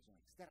víctimas de una agresión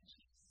externa,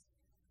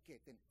 que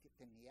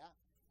tenía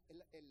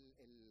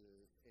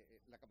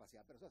la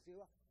capacidad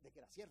persuasiva de que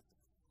era cierto,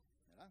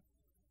 ¿verdad?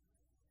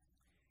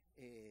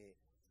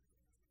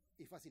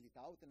 Y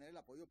facilitaba obtener el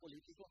apoyo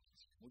político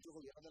de muchos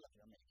gobiernos de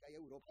Latinoamérica y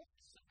Europa,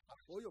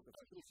 apoyo que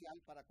fue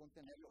crucial para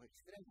contener los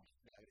extremos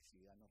de la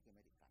agresividad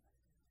norteamericana.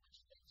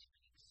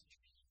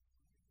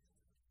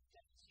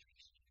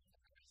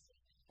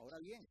 Ahora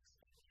bien,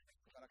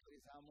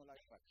 caracterizábamos la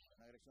guerra como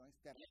una agresión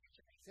externa,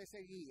 se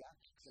seguía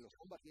que los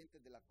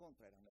combatientes de la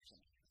Contra eran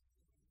mercenarios.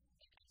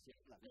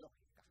 La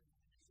lógica,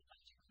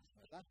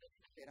 ¿verdad?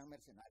 Eran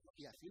mercenarios,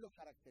 y así los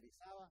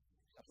caracterizaba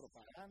la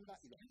propaganda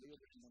y los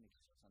medios de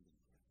comunicación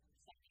sandinistas.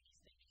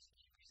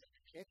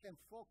 Este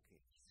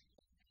enfoque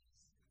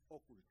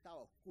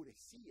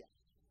oscurecía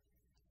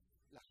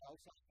las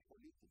causas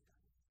políticas,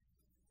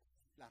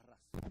 las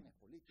razones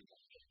políticas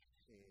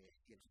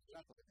y el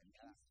sustrato que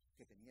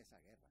tenía esa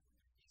guerra,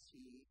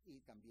 y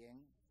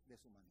también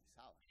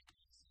deshumanizaba,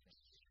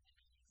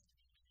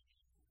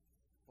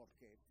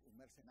 porque un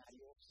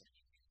mercenario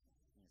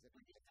en ese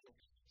contexto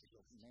es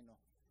lo menos,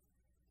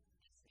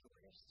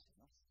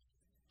 ¿no?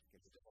 Que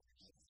tú te pones.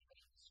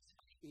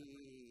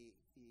 Y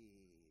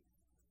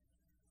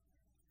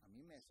a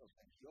mí me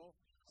sorprendió,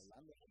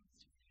 hablando con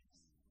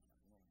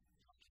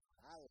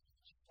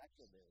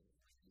de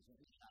servicio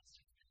militar,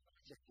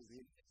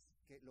 descubrir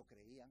que lo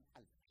creían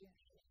al pie,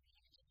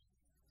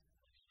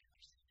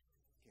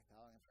 que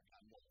estaban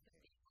enfrentando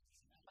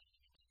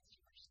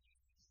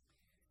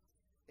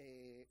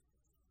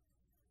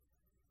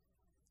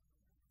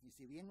y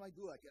si bien no hay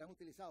duda que eran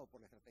utilizados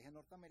por la estrategia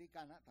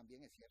norteamericana,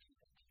 también es cierto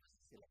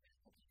que el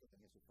conflicto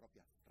tenía sus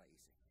propias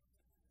raíces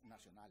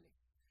nacionales.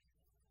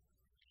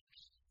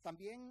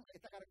 También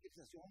esta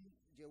caracterización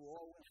llevó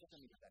a un enfoque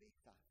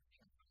militarista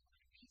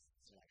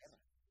de la guerra,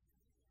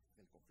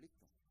 del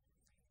conflicto,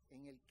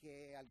 en el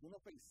que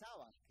algunos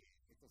pensaban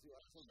que esto se iba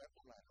a resolver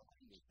por la derrota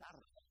militar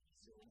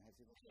de un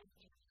ejército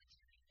soviético.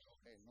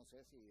 No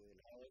sé si del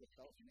lado de los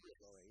Estados Unidos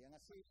lo veían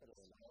así, pero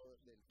del lado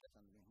del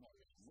sandinismo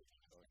había muchos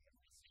que lo veían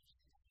así,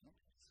 ¿no?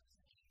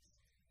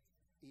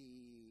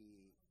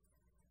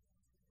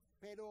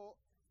 Pero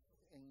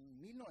en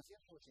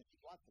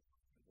 1984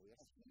 el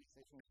gobierno sandinista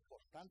hizo un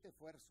importante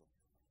esfuerzo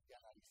de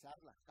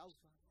analizar las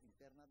causas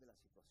internas de la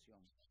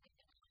situación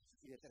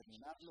y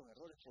determinar los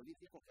errores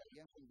políticos que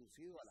habían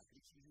conducido a la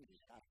crisis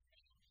militar,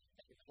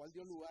 el cual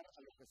dio lugar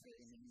a lo que se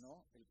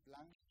denominó el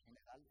Plan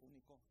General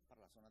Único para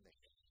las Zonas de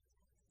Guerra.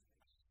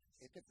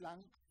 Este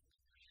plan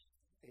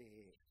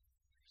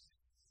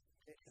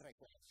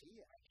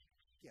reconocía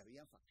que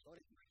habían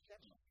factores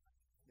internos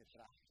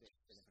detrás del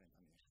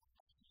enfrentamiento.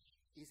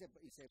 Y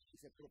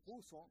se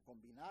propuso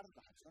combinar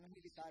las acciones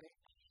militares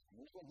con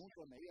un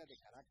conjunto de medidas de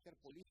carácter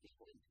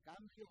político y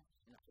cambio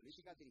en las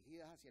políticas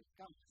dirigidas hacia el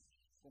campo,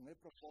 con el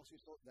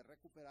propósito de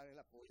recuperar el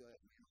apoyo de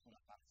al menos una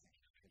parte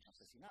del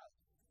campesinado.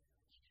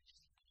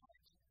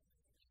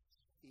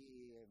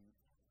 Y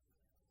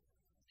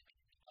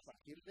a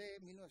partir de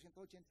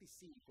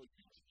 1985, y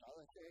como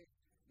resultado de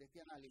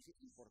este análisis,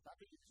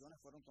 importantes decisiones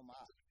fueron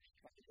tomadas,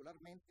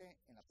 particularmente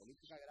en la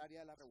política agraria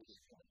de la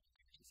Revolución,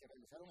 y se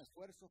realizaron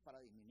esfuerzos para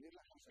disminuir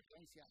las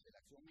consecuencias de la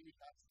acción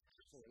militar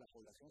sobre la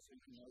población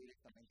civil no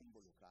directamente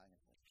involucrada en el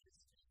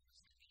conflicto.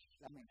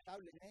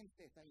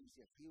 Lamentablemente, estas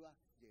iniciativas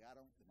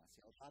llegaron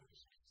demasiado tarde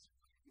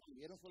y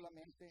tuvieron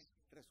solamente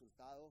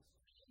resultados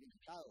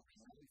limitados que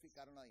no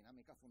modificaron la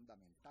dinámica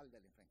fundamental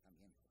del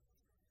enfrentamiento.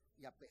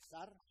 Y a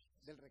pesar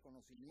del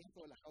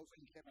reconocimiento de las causas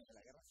internas de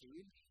la guerra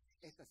civil,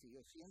 esta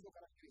siguió siendo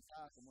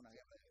caracterizada como una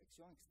guerra de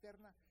dirección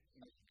externa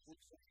en el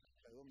discurso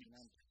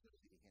predominante de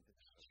los dirigentes de la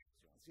revolución,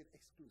 es decir,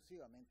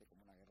 exclusivamente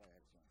como una guerra de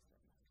dirección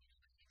externa.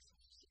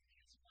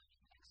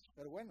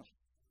 Pero bueno,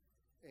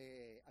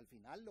 al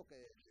final lo que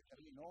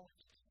determinó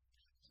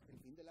el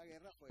fin de la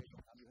guerra fue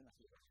los cambios en la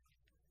situación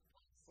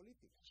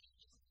política.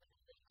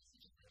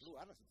 En primer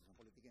lugar, la situación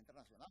política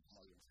internacional,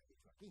 como bien se ha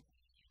dicho aquí,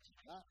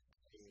 ¿verdad?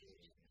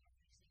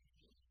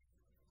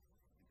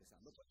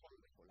 Empezando pues, por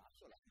el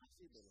colapso, la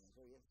crisis de la Unión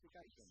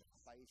Soviética y de los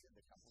países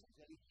del campo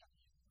socialista,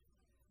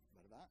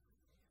 ¿verdad?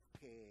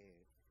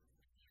 Que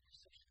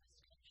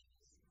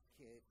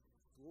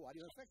tuvo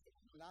varios efectos.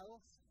 Por un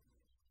lado,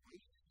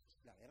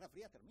 la Guerra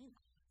Fría termina.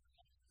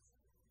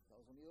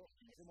 Estados Unidos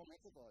en ese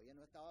momento todavía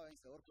no estaba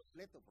vencedor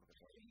completo, porque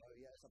todavía no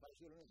había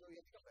desaparecido la Unión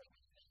Soviética,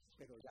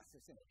 pero ya se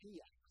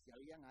sentía que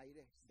habían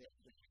aires de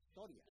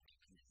victoria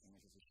en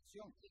esa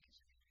situación.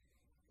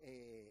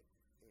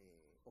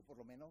 O por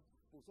lo menos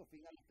puso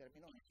fin a los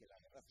términos en que la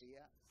Guerra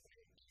Fría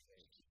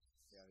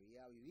se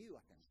había vivido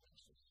hasta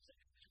entonces.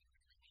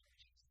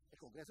 El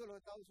Congreso de los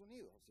Estados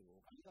Unidos se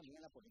equivocó también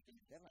en la política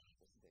interna.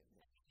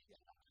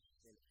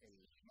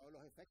 Uno de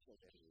los efectos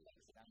del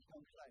plan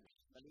Contra, de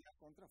la Liga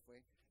Contra,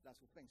 fue la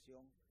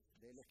suspensión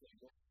de los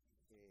fondos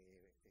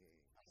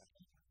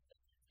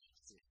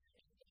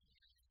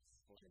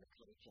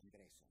por el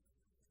Congreso.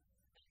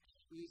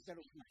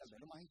 Pero tal vez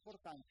lo más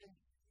importante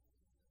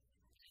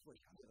fue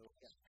el cambio de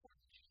gobierno.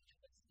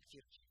 Es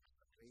decir,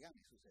 Reagan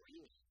es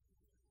sucedido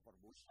por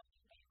Bush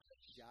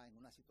ya en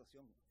una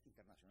situación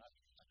internacional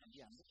que está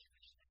cambiando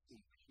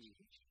y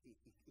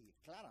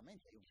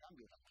claramente hay un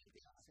cambio en la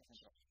política hacia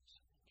Centroamérica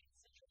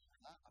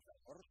a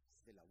favor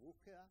de la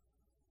búsqueda,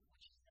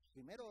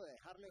 primero de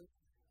dejarle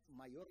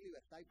mayor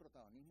libertad y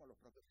protagonismo a los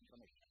propios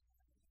centroamericanos,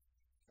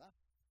 ¿verdad?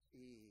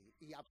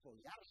 Y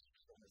apoyar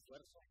los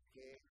esfuerzos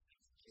que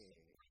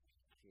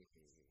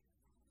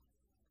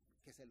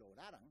se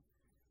lograran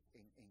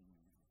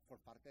por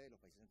parte de los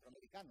países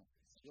centroamericanos.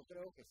 Yo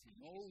creo que si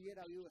no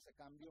hubiera habido ese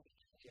cambio,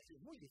 habría sido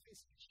muy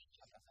difícil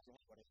alcanzar los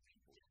acuerdos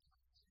públicos,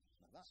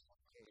 ¿verdad?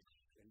 Porque el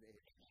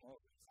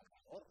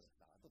Salvador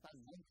estaba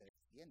totalmente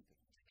dependiente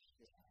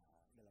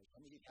de la ayuda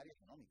militar y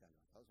económica de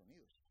los Estados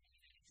Unidos,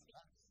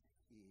 ¿verdad?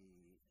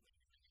 Y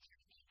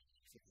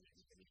el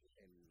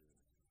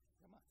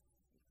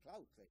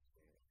clout,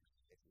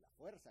 la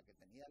fuerza que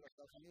tenía los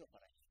Estados Unidos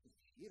para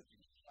influir en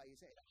estos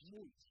países era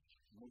muy,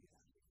 muy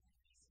grande.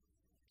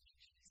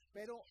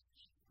 Pero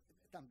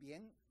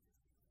también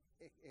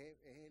es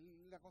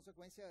la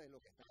consecuencia de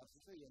lo que estaba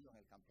sucediendo en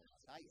el campo de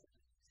batalla.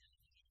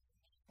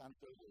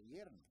 Tanto el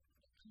gobierno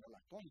como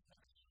la contra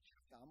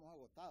estábamos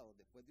agotados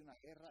después de una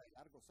guerra de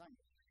largos años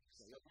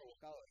que había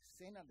provocado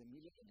decenas de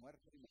miles de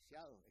muertos y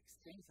lisiados,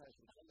 extensa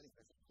destrucción de la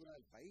infraestructura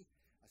del país,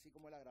 así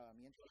como el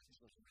agravamiento de la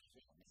situación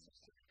socioeconómica.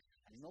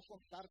 Al no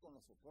contar con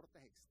los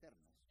soportes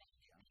externos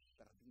que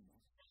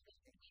perdimos,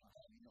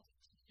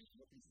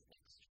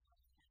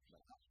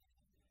 ¿verdad?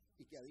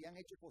 Y que habían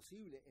hecho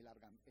posible el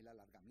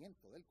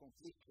alargamiento del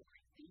conflicto,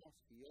 unos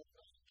y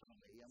otros nos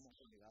veíamos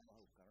obligados a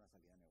buscar una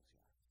salida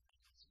negociada.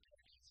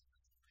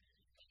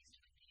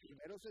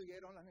 Primero se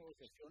dieron las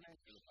negociaciones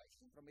entre los países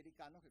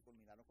centroamericanos que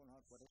culminaron con los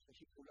acuerdos de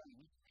Chipula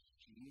en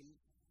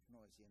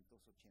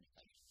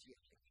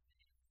 1987.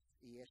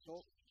 Y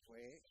esto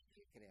fue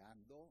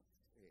creando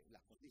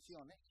las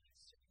condiciones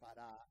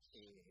para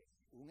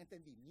un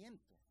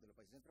entendimiento de los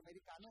países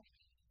centroamericanos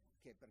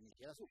que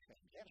permitiera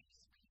suspender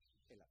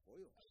el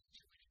apoyo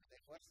de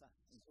fuerza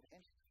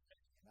insurgente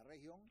en la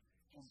región,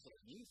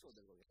 compromisos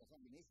del gobierno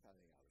sandinista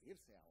de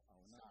abrirse a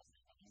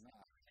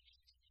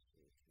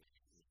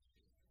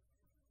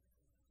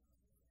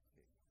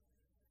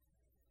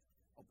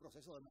un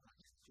proceso de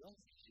democratización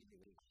y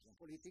liberalización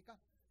política,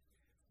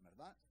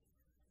 ¿verdad?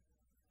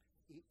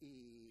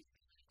 Y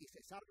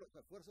cesar los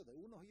esfuerzos de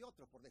unos y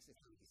otros por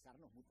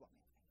desestabilizarnos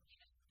mutuamente,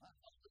 ¿verdad?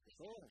 Porque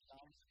todos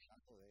estábamos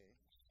tratando de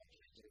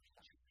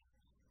evitar.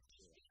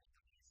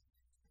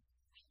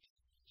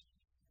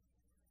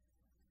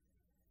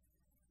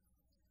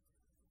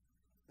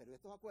 Pero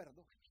estos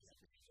acuerdos, la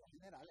situación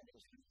general,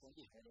 entonces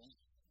condujeron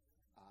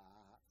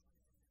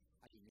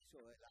al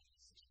inicio de las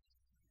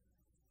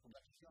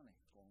conversaciones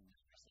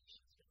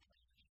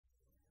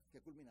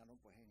que culminaron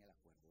pues en el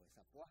acuerdo de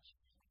Zapua,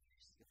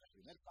 que fue el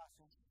primer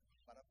paso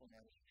para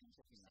poner un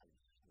punto final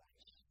a la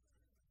guerra.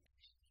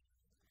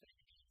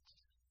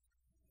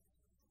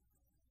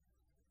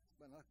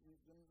 Bueno, yo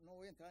no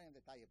voy a entrar en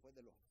detalle pues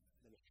de la guerra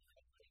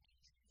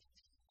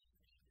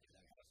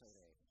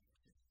sobre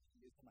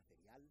el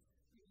material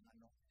y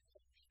humano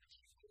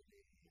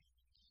sobre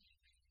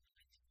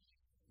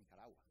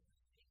Nicaragua,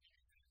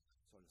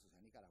 sobre la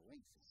sociedad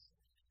nicaragüense,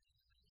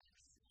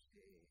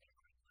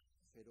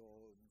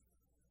 pero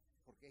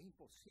porque es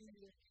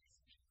imposible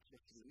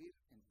describir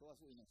en toda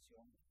su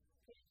dimensión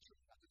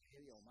la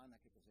tragedia humana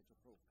que estos hechos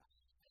provocaron,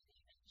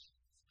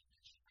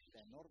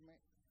 la enorme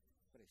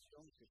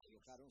presión que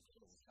colocaron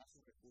sobre los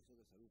escasos recursos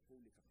de salud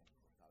pública con los que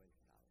contaba el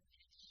Estado.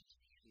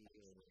 Y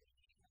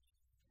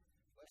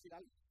voy a decir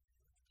algo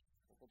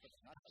un poco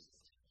personal,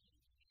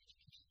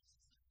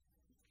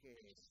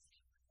 que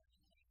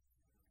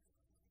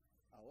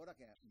ahora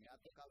que me ha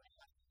tocado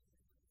estar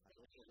al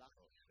otro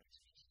lado,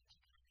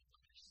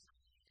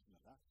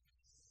 ¿verdad?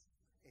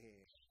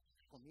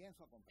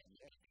 Comienzo a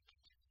comprender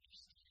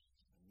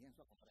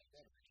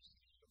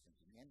los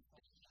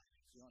sentimientos,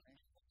 las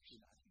acciones y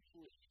las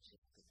actitudes de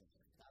los que se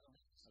enfrentaron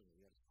al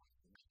gobierno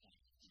en esta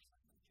lucha,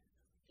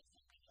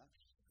 ¿verdad?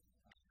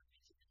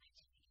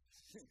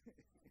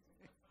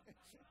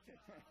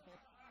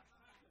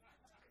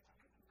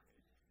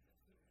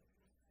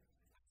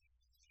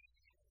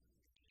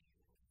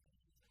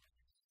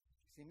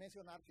 Sin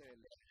mencionar que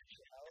el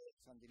legado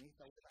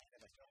sandinista de la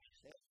generación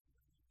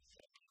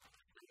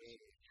que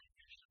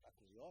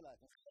acudió a la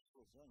defensa de la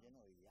revolución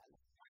lleno de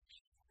ideales,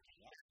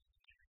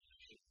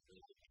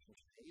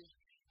 muchos de ellos,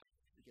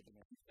 y que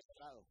también fue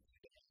cerrado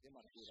de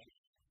amargura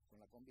con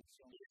la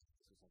convicción de que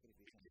su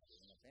sacrificio no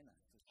valió la pena.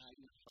 Entonces hay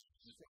un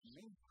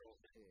segmento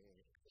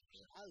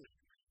real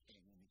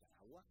en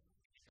Nicaragua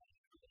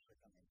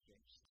completamente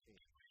de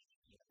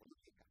la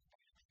política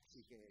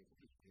y que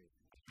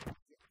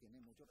tiene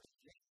mucho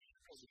respeto,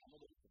 digamos,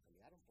 de los que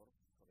pelearon por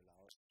el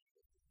lado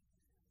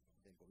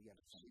del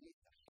gobierno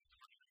sandinista.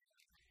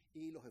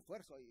 Y los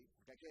esfuerzos,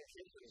 porque hay que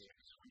decir que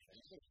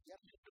diferentes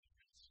gobiernos,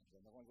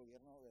 empezando con el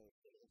gobierno de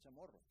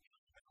Chamorro,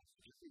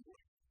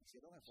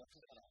 hicieron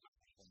esfuerzos para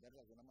responder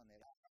de alguna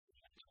manera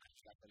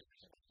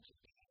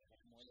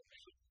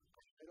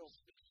pero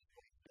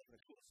el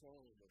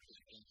recurso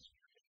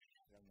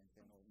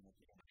realmente no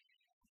tiene.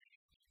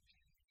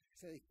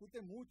 Se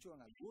discute mucho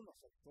en algunos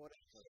sectores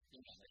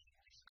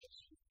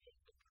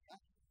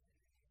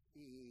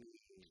y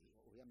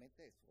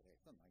obviamente sobre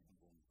esto no hay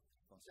ningún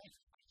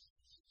consenso.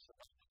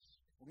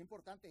 Un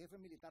importante jefe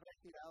militar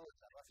retirado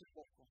declaró hace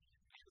poco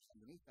que los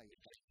sandinistas y el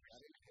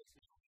particular del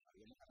ejército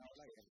habíamos ganado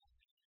la guerra,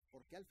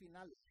 porque al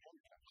final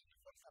contra la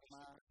Fuerza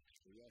Armada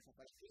había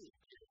desaparecido,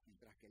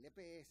 mientras que el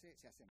EPS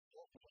se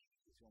asentó como la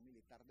institución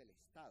militar del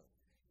Estado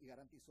y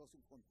garantizó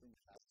su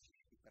continuidad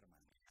y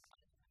permanencia,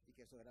 y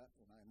que eso era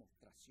una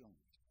demostración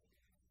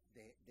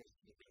de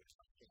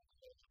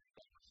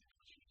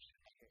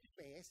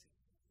EPS,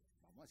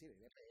 vamos a decir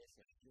el EPS,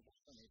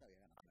 había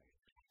ganado la guerra.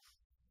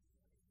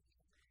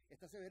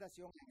 Esta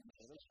aseveración, en el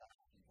mejor de los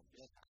casos,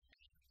 incompleta.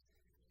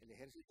 El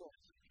ejército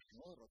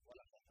no derrotó a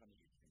la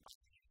contramilitar.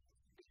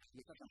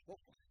 Y esta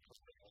tampoco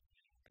derrotó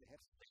al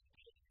ejército.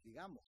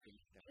 Digamos que en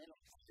el terreno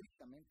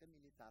estrictamente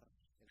militar,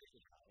 el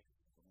resultado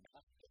fue un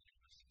empate.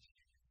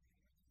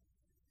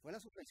 Fue la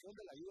suspensión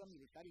de la ayuda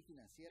militar y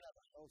financiera de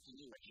los Estados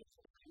Unidos y los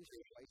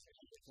países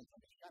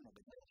centroamericanos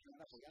de nuevo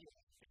están apoyando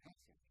la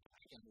insurgencia,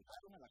 que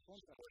anularon a la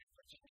contra por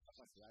fuerza con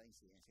capacidad de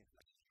incidencia.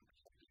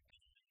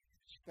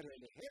 Pero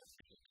el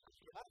ejército,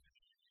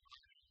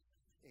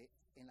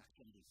 en las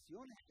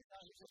condiciones que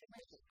estaban en ese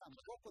momento,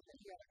 tampoco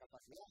tenía la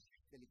capacidad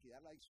de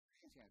liquidar la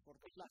insurgencia en el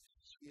corto plazo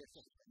y de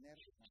sostener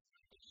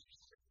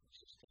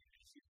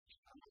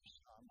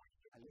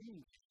al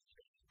límite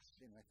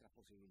nuestras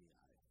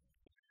posibilidades.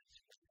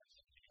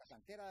 La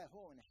cantera de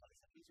jóvenes para el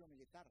servicio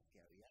militar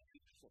que había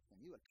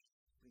sostenido el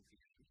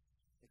principio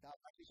estaba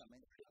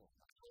prácticamente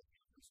agotada.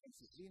 Su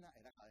disciplina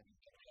era cada vez más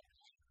peor.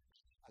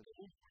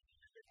 Algunos,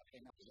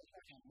 apenas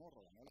Julián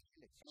Morro ganó las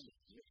elecciones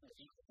en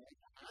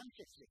 1990,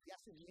 antes de que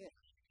asumiera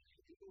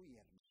el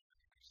gobierno,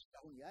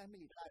 las unidades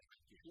militares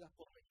constituidas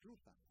por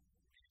reclutas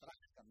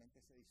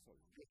prácticamente se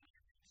disolvieron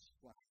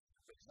cuando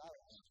los soldados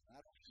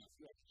abandonaron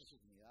nacionalmente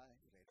sus unidades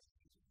y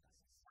regresaron a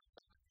sus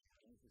casas.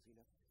 Los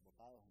fusiles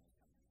botados en el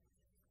camino.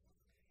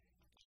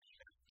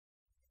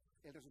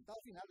 El resultado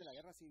final de la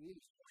guerra civil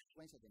y sus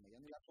consecuencias de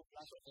mediano y largo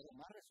plazo fueron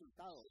más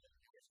resultado de la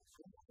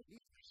negociación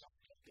política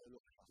que de lo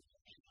que pasó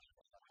en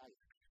la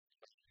batalla.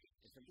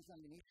 El Frente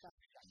Sandinista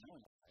ganó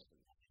en la batalla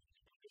política.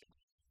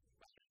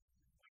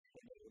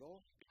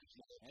 Logró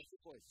mantener su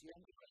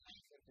cohesión y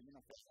permanecer como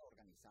una fuerza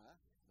organizada,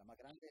 la más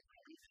grande del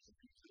país, con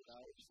posibilidad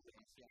de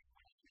incidencia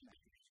en las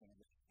instituciones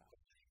del Estado.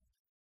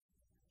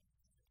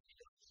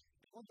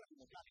 Contra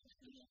War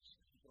tenía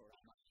un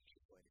programa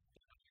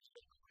coherente.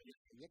 El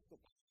proyecto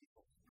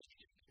político,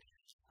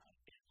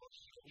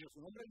 como su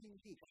nombre lo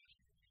indica,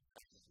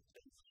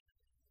 resistencia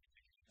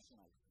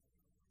nacional.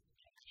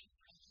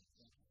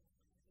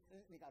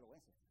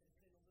 Nicaragüiense.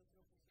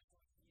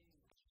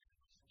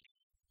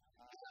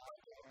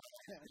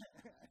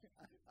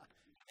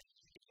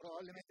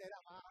 Probablemente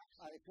era más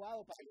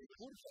adecuado para el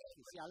discurso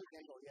oficial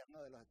del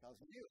gobierno de los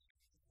Estados Unidos.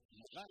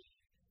 ¿Verdad?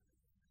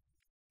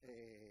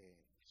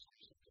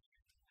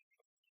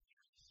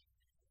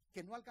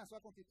 Que no alcanzó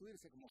a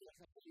constituirse como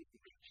fuerza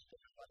política de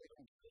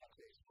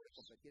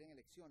competir en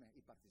elecciones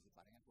y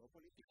participar en el juego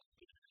político.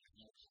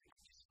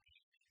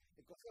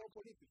 El Consejo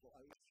Político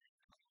había sido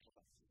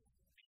vacío.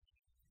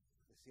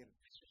 Es decir,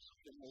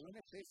 como una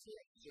especie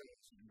de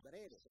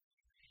sombrero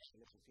que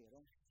le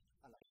pusieron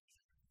a la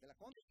de la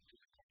Contra,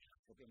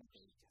 propiamente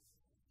dichas,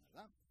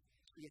 ¿verdad?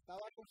 Y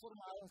estaba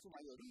conformado en su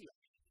mayoría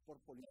por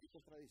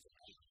políticos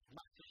tradicionales,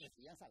 más que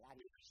recibían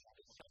salario,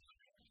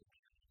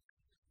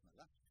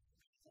 ¿verdad?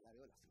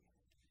 Salario de la CIA.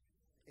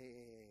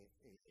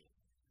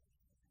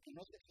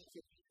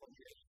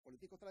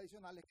 Políticos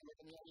tradicionales que no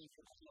tenían una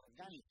inserción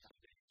orgánica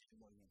en el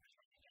movimiento.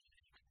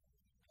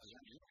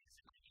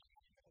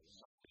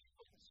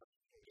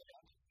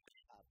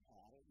 A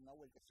dar una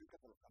vueltecita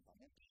por los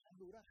campamentos de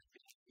Honduras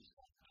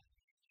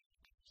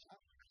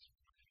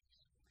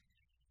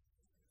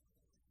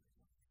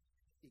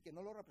y que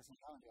no lo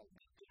representaban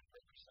realmente.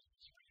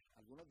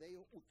 Algunos de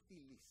ellos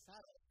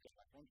utilizaron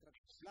la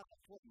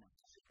contraplataforma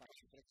para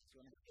sus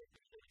pretensiones.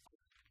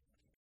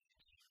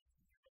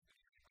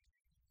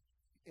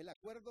 El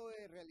acuerdo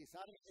de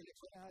realizar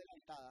elecciones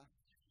adelantadas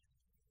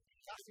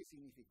casi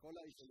significó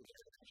la disolución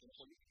de la acción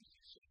política.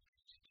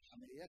 A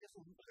medida que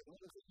algunos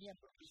de sus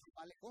miembros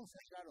principales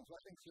concentraron su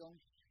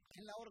atención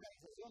en la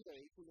organización de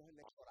vehículos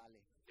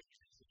electorales.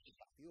 El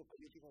partido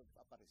político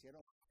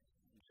aparecieron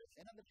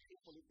decenas de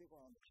partidos políticos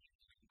donde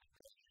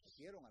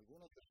metieron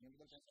algunos de los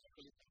miembros del Consejo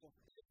Político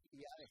y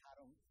ya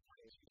dejaron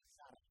de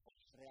pensar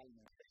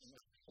realmente en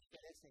los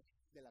intereses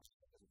de las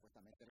que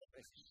supuestamente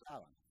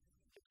representaban.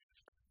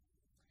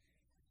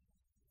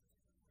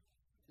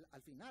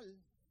 Al final,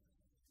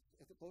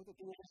 todo esto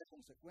tuvo como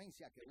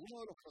consecuencia que uno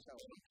de los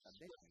protagonistas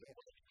de la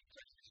guerra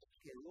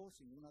quedó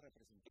sin una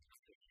representación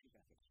política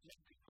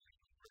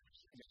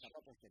en la etapa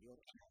posterior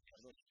al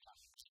acuerdo de paz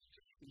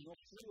y no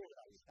pudo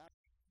gravitar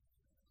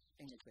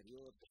en el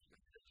periodo de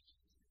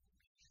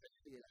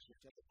y de la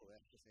lucha de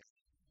poder que se dio.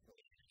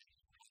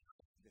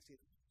 Es decir,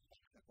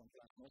 la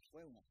Contra no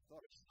fue un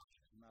actor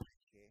una vez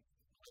que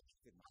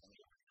firmaron la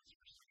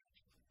paz.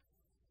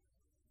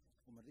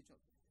 Como he dicho,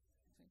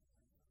 ¿sí?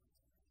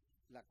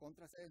 La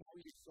Contra se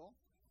desmovilizó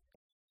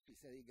y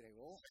se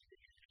disgregó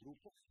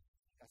grupos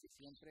casi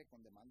siempre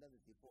con demandas de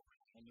tipo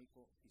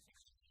económico y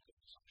social.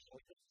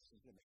 Otros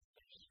simplemente.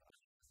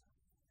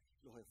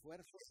 Los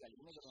esfuerzos de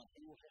algunos de los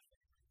antiguos jefes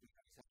de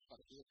organizar el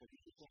partido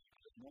político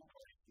no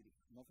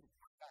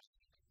fructificaron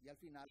y al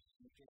final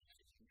muchos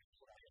se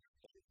incorporaron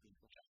por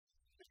distintos planes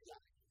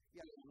y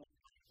algunos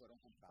fueron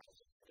comprados.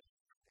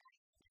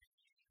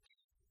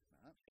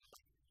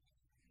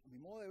 A mi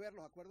modo de ver,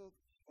 los acuerdos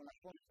con la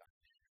Contra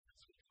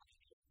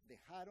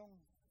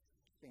dejaron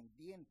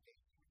pendiente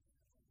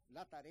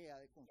la tarea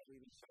de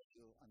construir un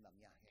sólido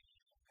andamiaje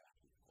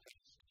democrático,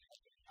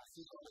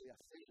 así como de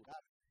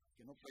asegurar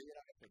que no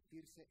pudiera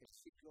repetirse el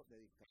ciclo de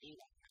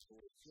dictaduras y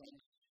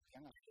revoluciones que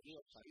han afectado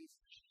al país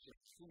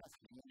desde su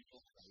nacimiento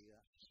a la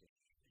vida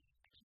de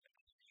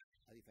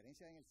a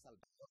diferencia de en El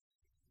Salvador,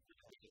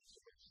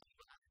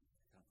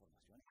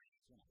 transformaciones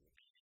nacionales.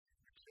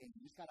 En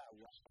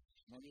Nicaragua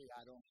no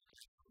llegaron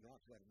los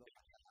acuerdos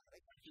hasta la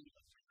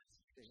reconfiguración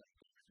de la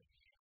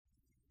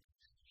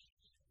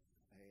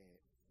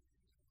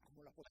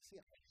como la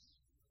policía.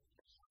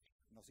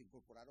 No se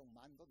incorporaron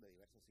mandos de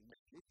diversos signos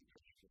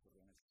políticos, se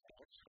ocurrió en El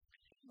Salvador.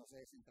 No se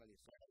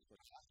descentralizó la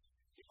autoridad,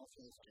 no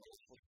se desarrolló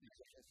un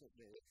proceso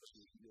de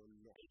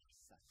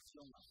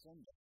desideologización a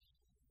fondo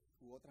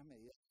u otras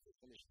medidas que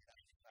fortalecieran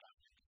su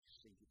carácter de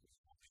institución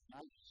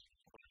nacional.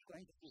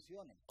 nuestras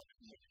instituciones,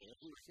 el Poder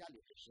Judicial y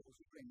el Consejo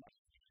Supremo,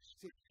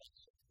 sí,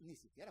 ni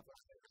siquiera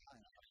fueron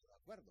de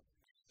acuerdo.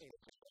 El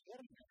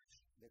gobierno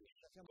de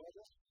Democracia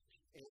Nueva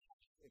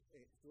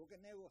tuvo que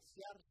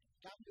negociar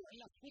cambios en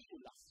las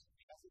cúpulas,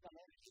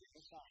 básicamente, de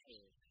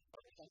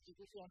estas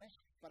instituciones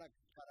para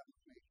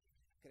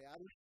crear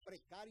un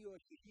precario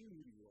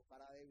equilibrio,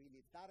 para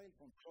debilitar el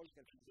control que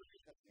el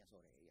Consejo tenía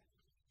sobre ellas.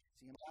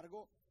 Sin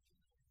embargo,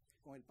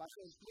 con el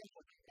paso del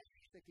tiempo,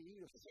 este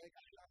equilibrio se puede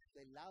cambiar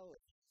del lado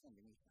del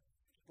Sandinista,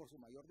 por su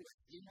mayor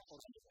disciplina,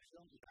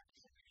 organización y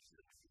práctica.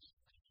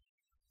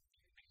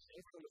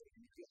 Esto lo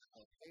permitió a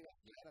Ortega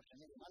llegar a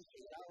tener un alto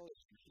grado de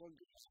control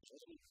del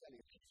Poder Judicial y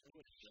del Consejo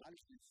Electoral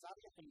y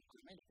usarlo como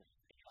instrumento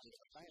para el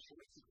chantaje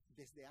político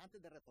desde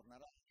antes de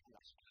retornar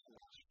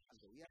al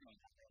gobierno.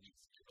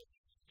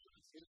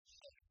 Es decir,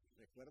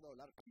 recuerdo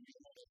hablar con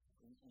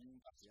un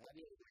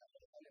partidario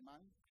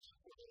alemán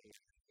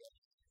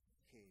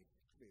que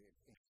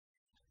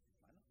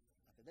bueno,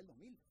 antes del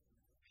 2000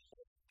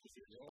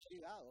 se vio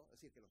obligado, es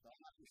decir, que lo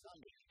estaban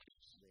acusando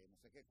de no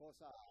sé qué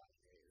cosa,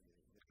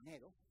 de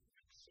dinero,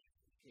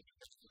 que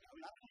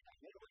hablar con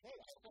Daniel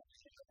Ortega,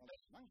 con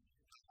alemán,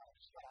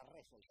 para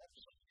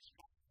resolverse.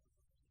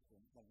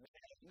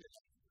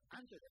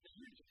 Antes del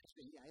 2000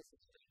 tenía ese.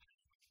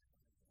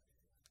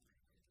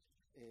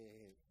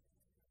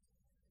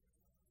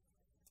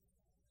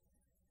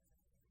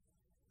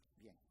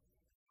 Bien.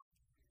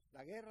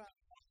 La guerra,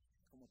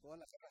 como todas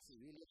las guerras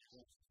civiles, fue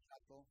un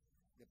sustrato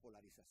de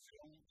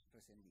polarización,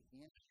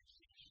 resentimiento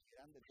y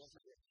grandes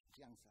dosis de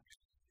desconfianza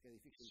que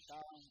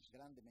dificultaban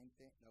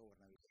grandemente la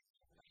gobernabilidad.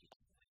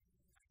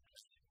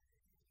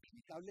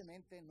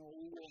 Inevitablemente no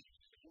hubo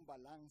un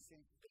balance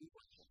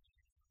crítico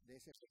de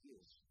ese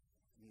periodo,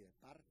 ni de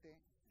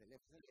parte del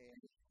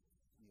FLN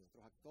ni de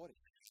otros actores,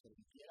 que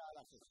permitiera a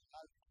la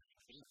sociedad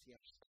hacer un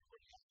cierre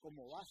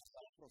como base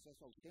para un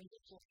proceso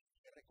auténtico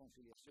de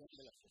reconciliación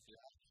de la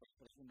sociedad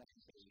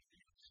profundamente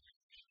dividida.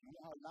 No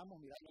nos hablamos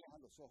mirándonos a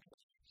los ojos,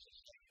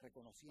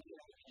 reconociendo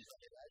las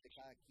responsabilidades de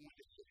cada quien,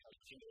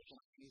 estableciendo el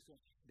compromiso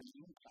de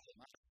nunca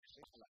jamás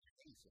a la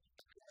violencia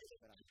y la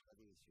desesperanza de la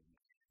división.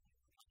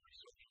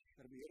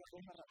 Pervivieron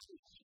dos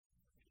narrativas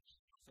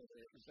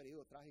sobre un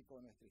periodo trágico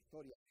de nuestra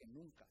historia que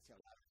nunca se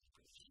hablaron.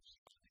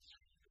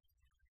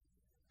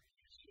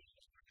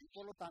 Y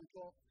por lo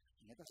tanto,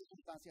 en estas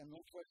circunstancias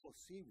no fue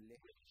posible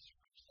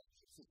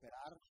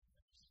superar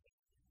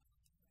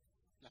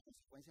las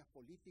consecuencias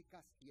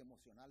políticas y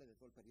emocionales de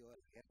todo el periodo de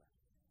la guerra.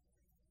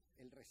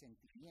 El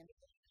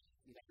resentimiento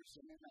y las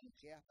visiones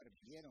maniqueas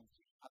pervivieron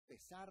a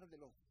pesar de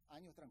los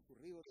años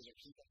transcurridos desde el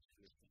fin del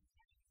conflicto.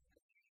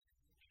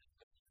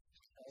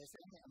 A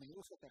veces a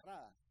menudo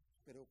soterrada,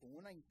 pero con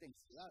una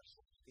intensidad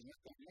que en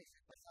estos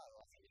meses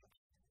pasados ha salido.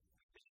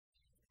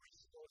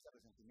 Todo ese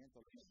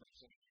resentimiento lo hemos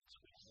visto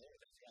en las redes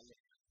sociales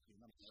de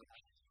una manera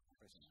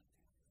impresionante.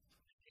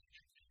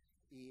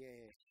 Y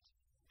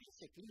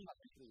este clima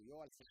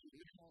contribuyó al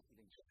secularismo y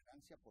la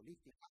intolerancia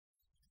política.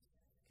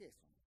 ¿Qué es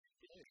eso?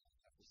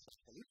 La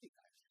cultura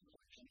política.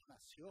 Esto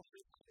nació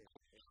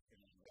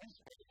en los 90,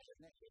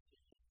 no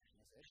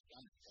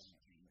sé,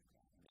 en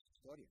nuestra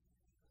historia.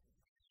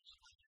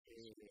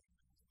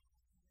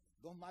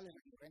 Dos males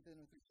recurrentes de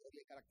nuestra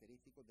historia y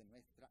característicos de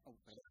nuestra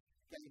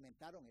que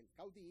alimentaron el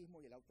caudillismo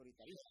y el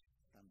autoritarismo,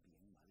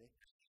 también males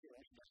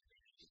recurrentes de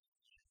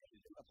la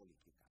cultura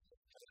política.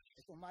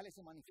 Estos males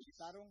se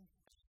manifestaron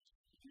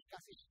en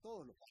casi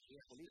todos los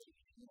partidos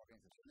políticos y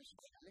organizaciones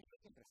sociales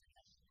que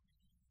presentaron.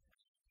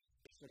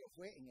 Pero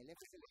fue en el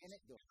FLN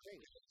de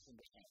Ortega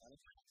donde alcanzaron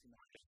su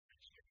máxima.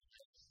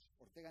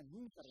 Ortega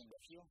nunca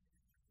renunció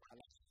a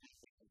la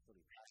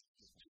autoridad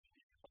de San Luis,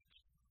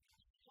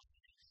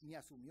 ni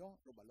asumió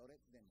los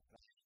valores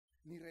democráticos,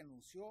 ni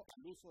renunció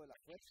al uso de la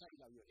fuerza y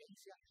la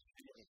violencia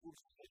y los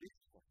recursos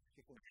políticos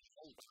que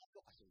continuó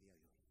usando hasta el día de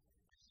hoy.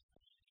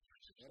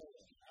 Primero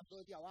gobernando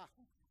desde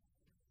abajo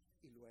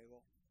y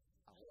luego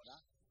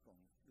ahora con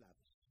la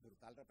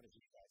brutal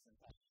represividad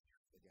central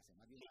desde hace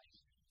más de un año.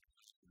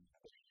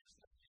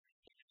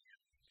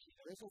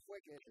 Por eso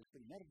fue que el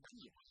primer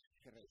día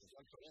que regresó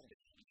al poder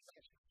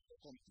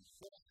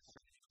comenzó a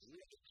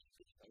construir su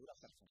dictadura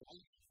personal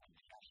y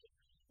familiar,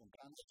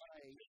 comprando para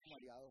ellos como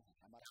aliados a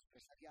cámaras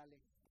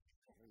empresariales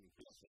o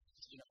religiosas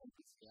y la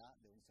complicidad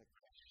de un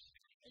sector,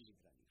 el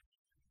liberalismo.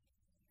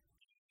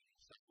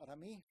 Para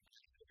mí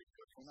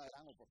fue una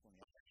gran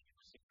oportunidad.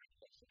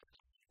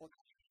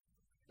 Otra,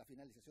 la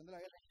finalización de la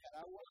guerra en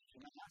Nicaragua fue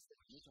una más de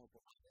muchas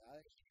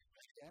oportunidades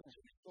que tenemos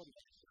en la historia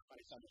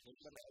para establecer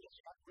un verdadero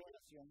pacto de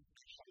nación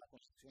para la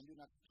construcción de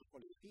una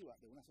colectiva,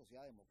 de una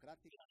sociedad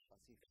democrática,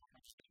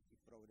 pacífica y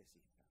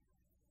progresista.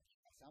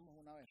 Pasamos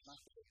una vez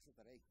más por esa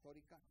tarea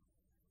histórica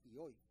y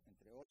hoy,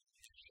 entre otros,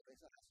 por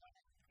esas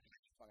razones,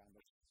 estamos pagando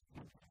el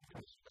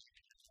precio.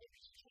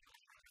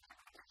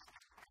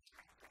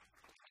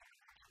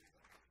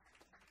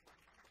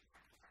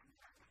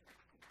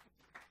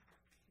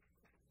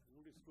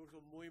 Un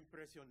discurso muy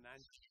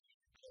impresionante,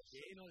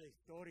 lleno de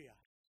historia.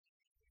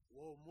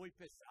 Wow, muy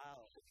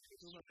pesado,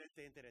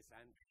 sumamente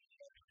interesante.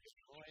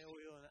 No he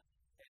oído eso.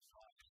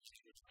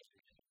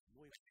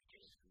 Muy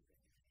interesante.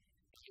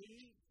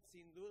 Y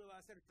sin duda va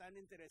a ser tan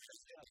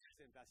interesante la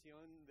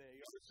presentación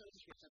de Jhonson,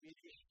 que también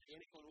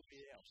viene con un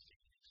video.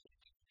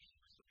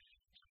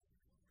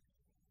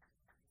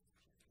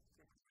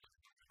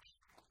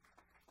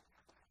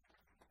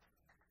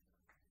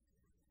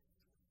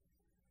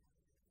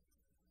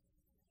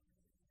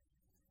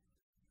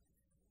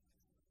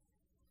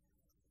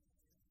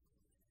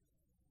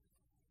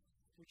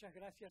 Muchas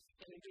gracias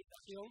por la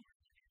invitación.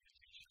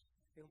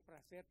 Es un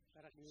placer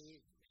para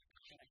mí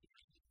estar aquí,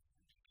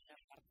 en la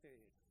parte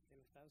de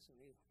los Estados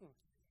Unidos,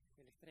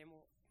 el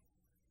extremo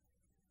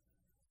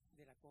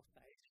de la costa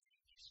este.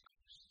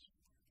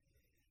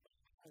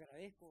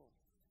 Agradezco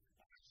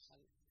al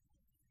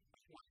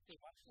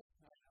Watson,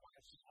 a la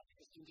universidad,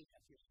 por su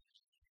invitación,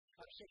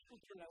 para que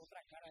escuchen la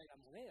otra cara de la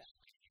moneda.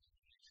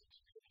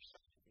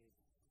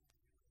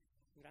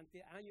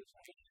 Durante años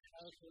he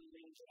escuchado sobre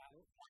el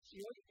Estado,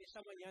 y hoy,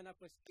 esta mañana,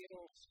 pues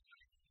quiero,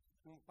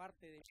 como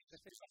parte de mi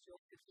presentación,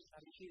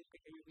 presentar un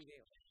pequeño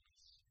video.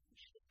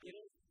 Quiero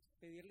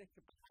pedirles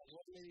que por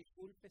favor me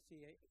disculpe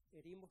si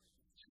herimos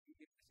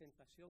mi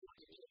presentación,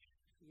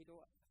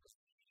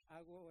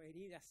 hago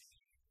heridas.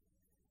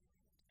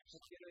 No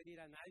quiero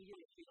herir a nadie,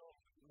 no quiero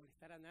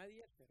molestar a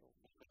nadie, pero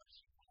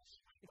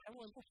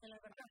estamos en busca de la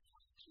verdad.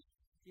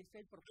 Y ese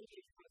es el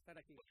propósito de estar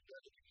aquí.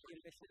 Y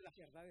el decir las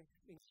verdades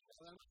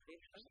incomodan,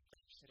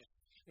 pero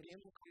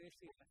tenemos que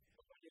decirlas.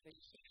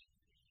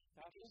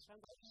 Estaba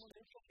pensando en un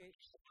momento que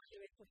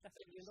esto está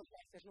sirviendo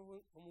para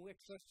hacernos como un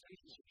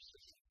exorcismo,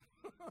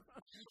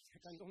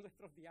 sacando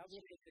nuestros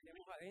diablos que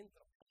tenemos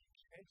adentro,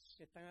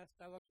 que han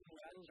estado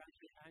acumulados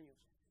durante años.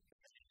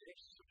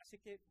 Así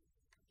que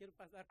quiero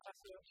dar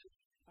paso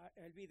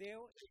al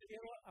video y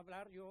quiero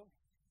hablar yo.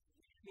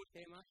 Mi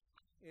tema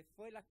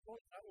fue la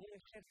contra un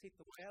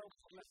ejército creado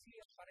por la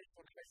CIA para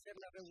entorpecer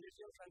la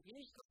revolución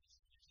sandinista.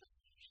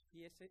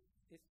 Y ese es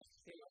el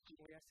tema que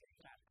voy a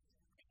centrar.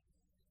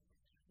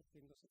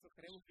 Porque nosotros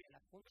creemos que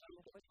la contra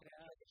no fue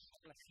creada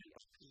por la CIA,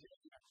 sino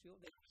nació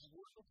del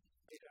abuso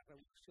de la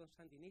revolución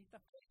sandinista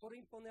por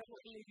imponernos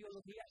una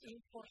ideología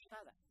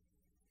importada.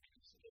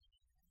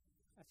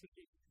 Así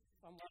que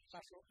vamos a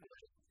paso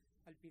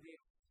al video.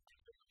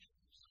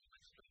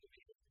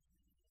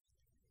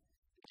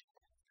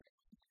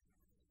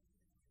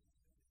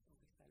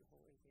 ¿Dónde está el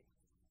joven que? El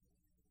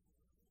Fley.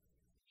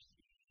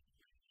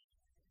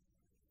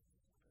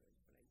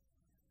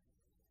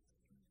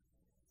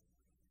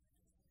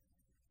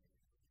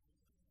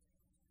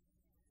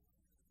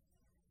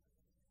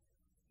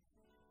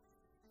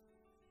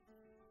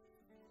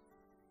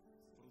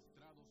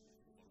 Frustrados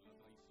por la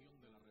traición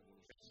de la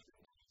revolución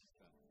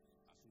sandinista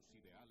a sus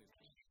ideales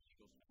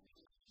políticos,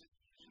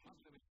 más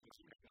de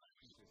 20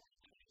 nicaragienses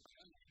se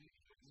han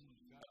visto en un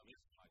cada vez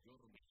mayor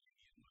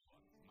movimiento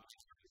armado.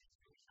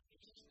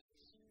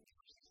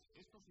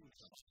 Estos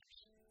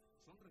luchadores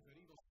son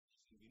referidos a los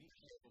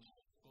sandinistas como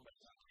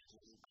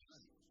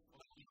contrarrevolucionarios o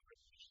Kinzer,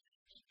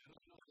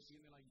 término que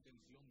tiene la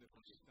intención de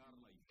proyectar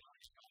la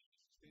imagen de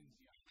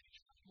la resistencia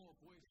como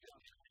opuesta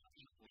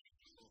al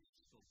político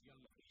social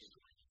y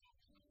económico,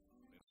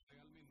 pero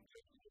realmente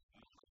los líderes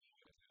de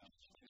la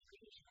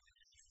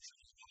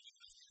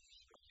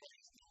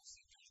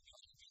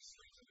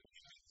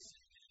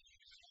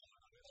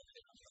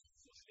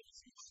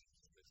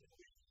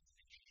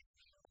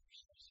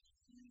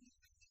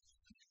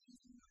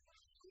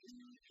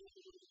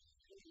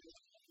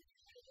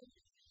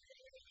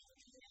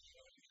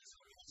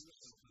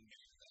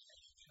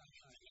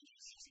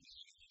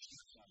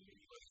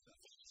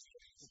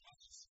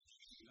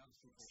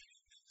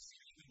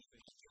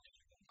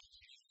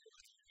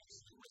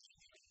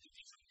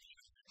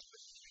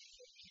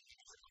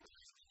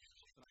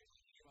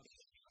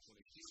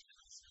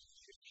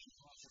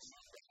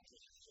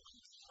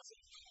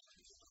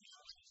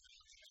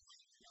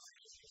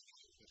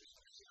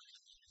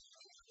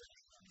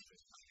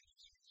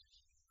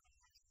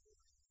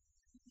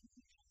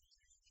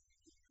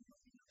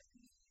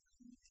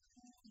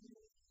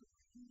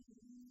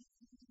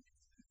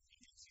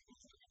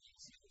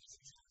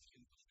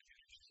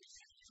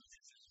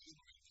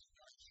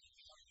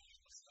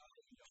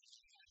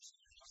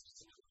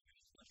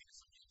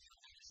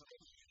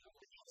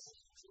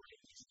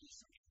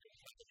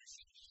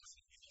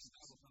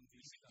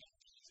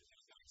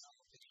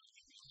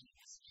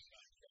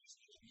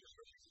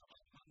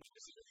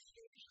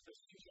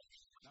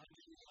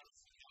resistencia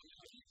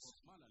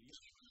formal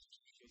alianza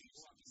que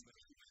llegó a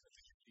convertirse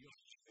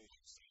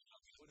definitivamente en la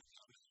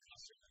fuerza de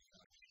la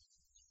Nicaragua.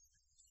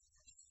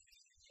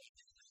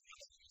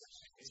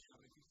 Esta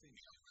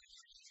resistencia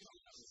es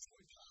una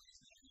respuesta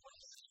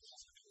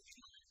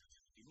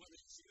y no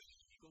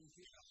y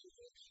considera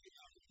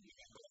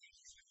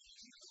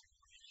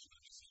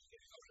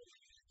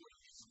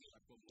la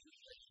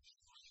comunidad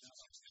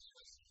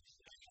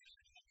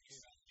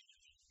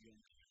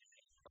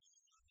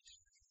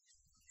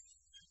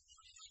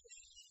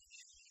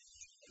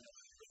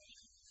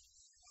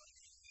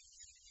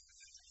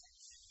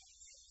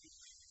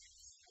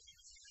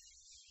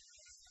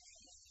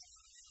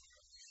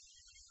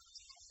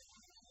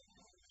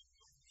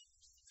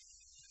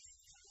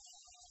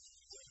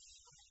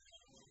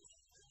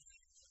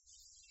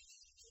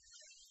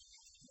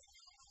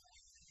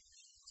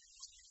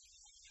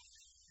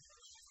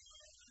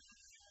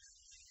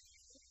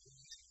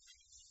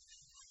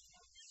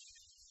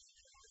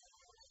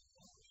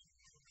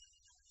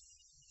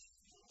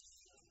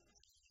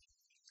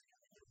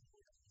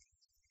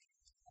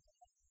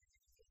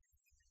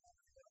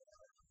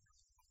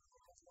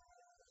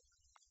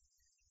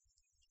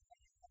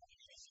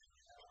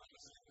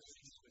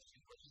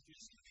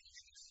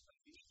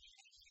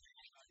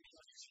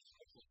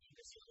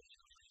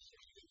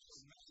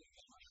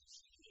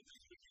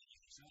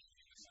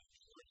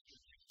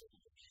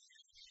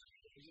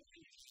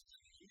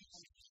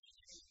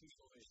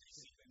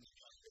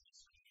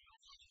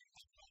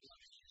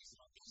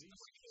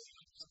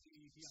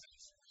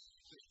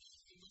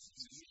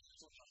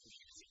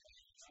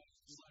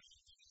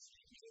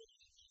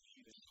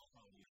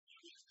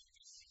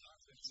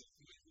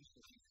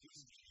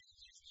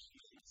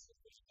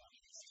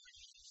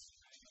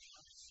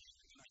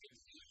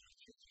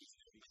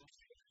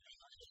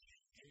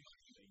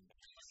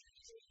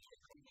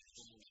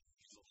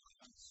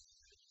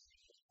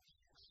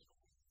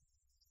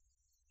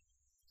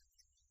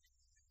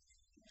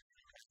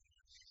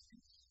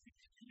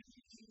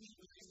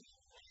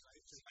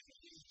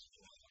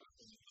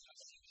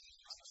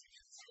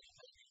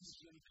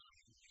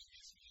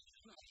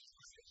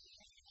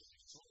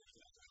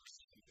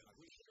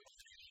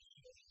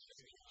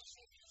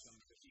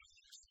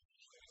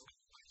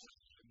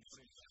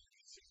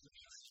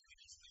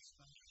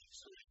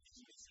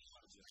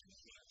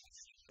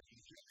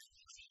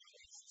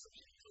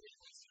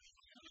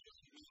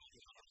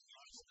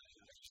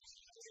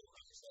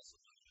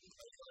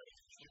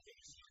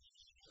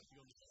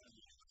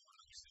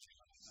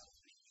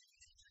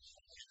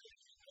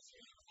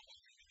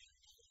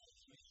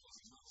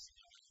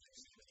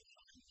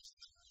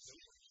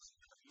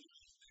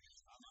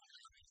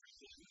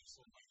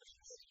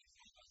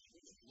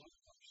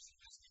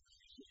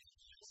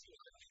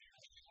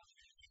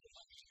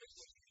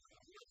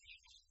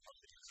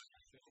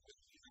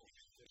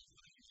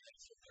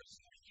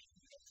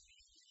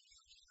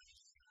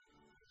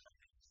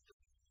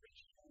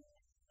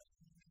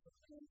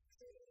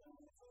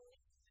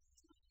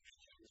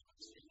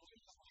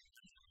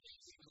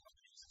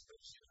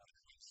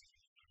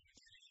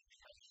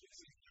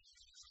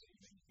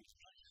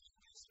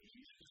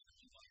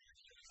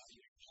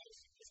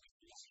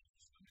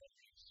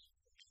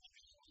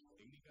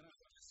En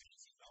Nicaragua,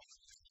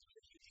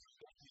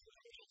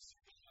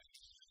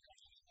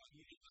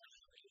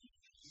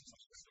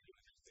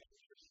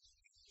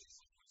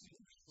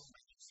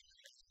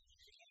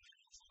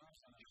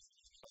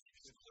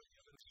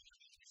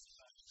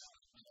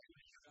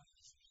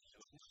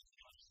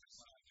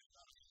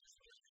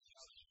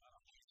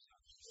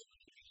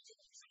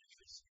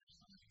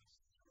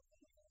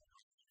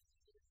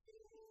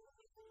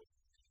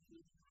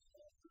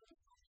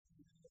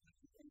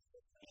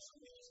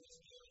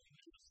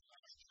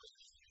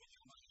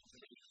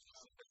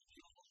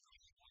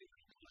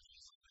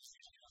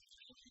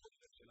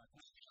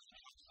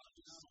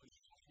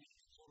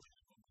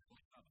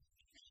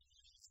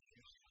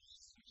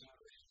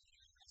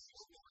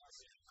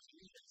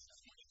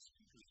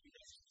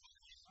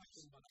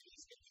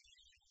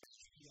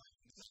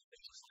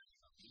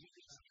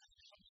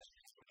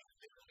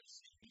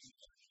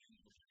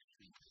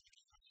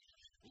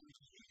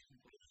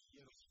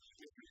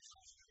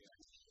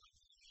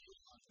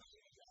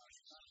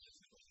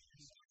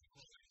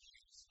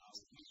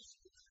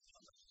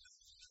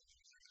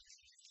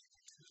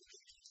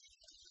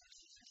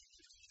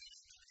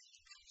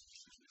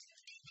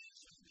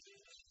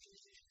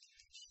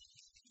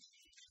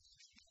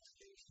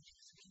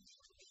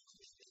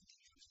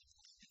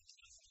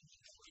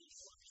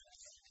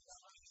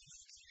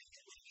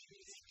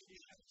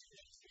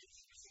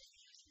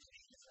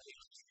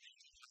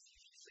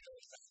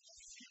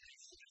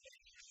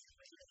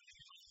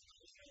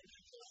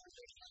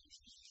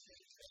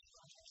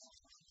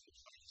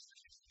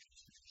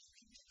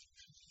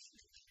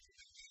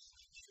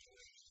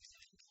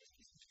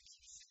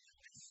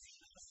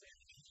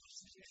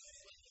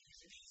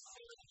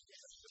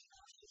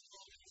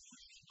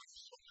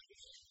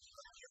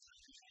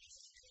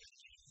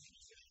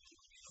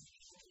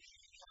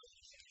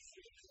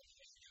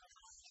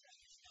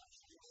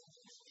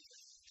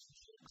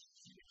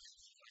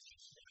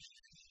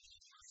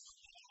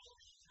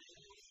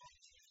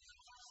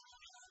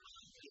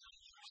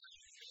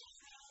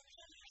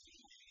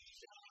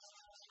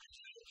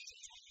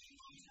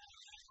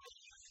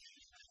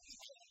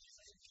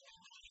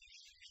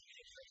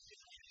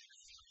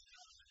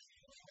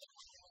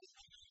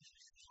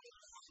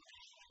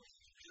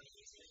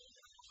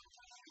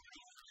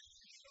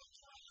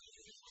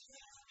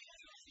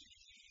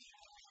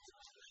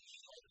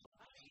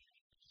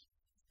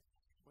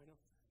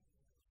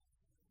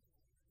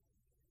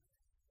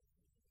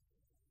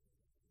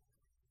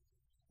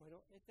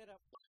 Bueno, este era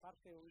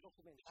parte de un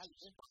documental,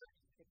 ¿eh?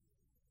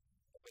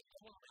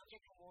 Que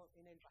como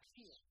en el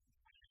vacío.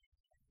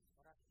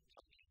 Ahora,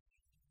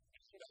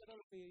 eso era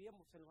lo que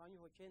vivíamos en los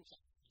años 80.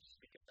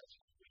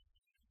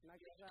 Una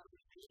guerra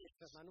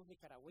entre hermanos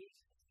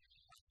nicaragüenses.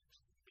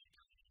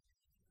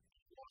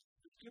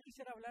 Yo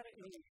quisiera hablar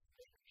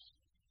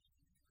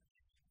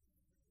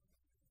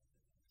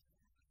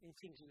en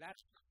singular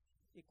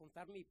y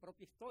contar mi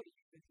propia historia,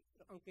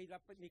 aunque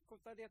mi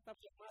historia está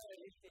formada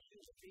en este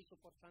libro escrito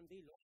por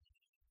Sandilo,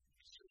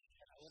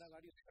 ahora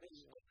varios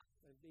premios,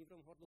 el libro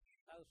mejor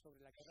documentado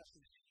sobre la guerra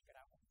civil de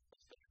Nicaragua.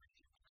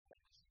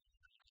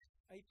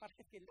 Hay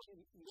partes que no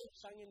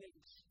están en el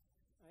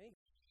ahí.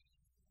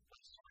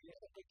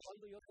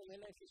 Cuando yo tomé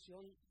la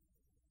decisión,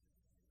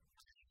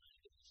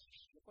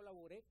 yo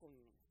colaboré con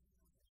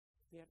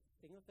Mira,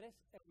 tengo 3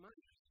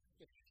 hermanos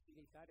que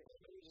militares,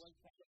 igual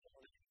que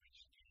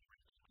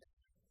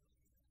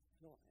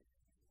no,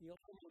 yo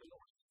como yo,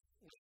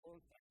 en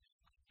contra,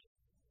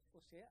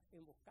 o sea,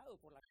 emboscado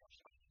por la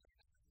cosa.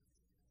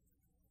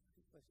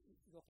 Pues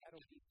lo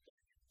dejaron.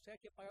 O sea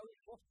que pagaba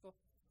un costo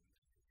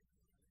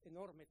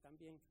enorme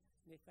también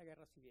de esta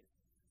guerra civil,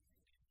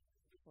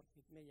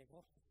 porque me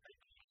llegó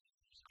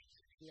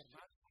mi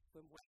hermano,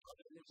 fue muerto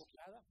de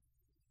emboscada,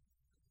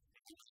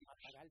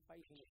 matará al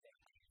país entero.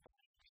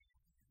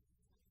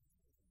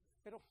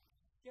 Pero,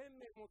 ¿qué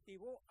me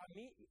motivó a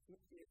mí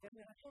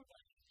meterme en la contra?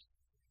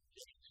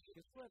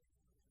 Yo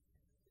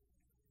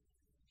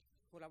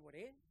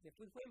colaboré,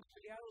 después fui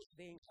empleado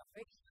de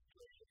Encafé,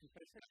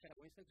 empresa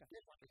nicaragüense del café.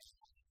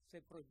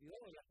 Se prohibió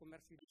la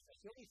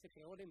comercialización y se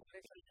creó la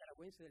empresa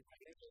nicaragüense del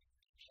café.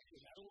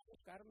 Llegaron a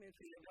buscarme el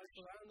señor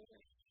Altorano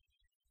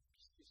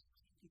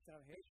y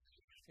trabajé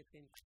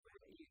 79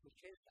 y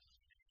 80.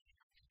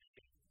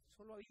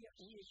 Solo había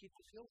una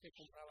institución que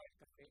compraba el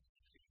café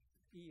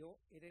y yo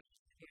era el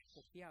que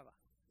copiaba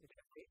el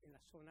café en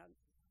la zona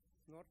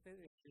norte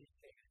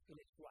del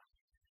Ecuador.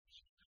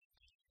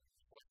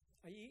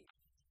 Allí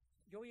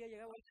yo había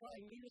llegado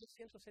en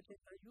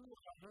 1971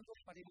 trabajando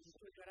para el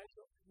Instituto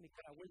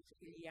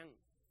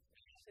Nicaragiiense,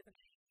 ese era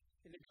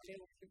el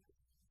empleo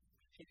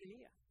que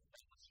tenía.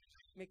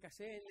 Me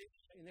casé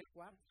en el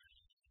Ecuador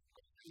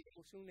y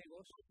puse un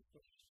negocio.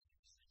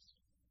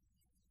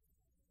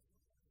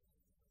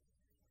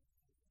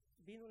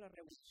 Vino la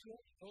revolución,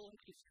 todo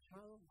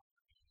entusiasmado,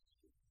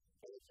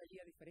 todo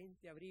salía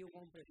diferente, abrí un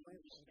hombre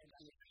nuevo, era la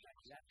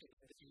nacionalidad que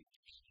recibí.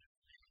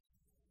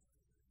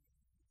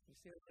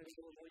 Ese hombre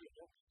nuevo no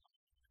llegó.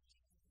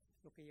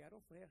 Lo que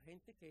llegaron fue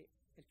gente que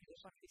el que no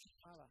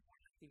participaba en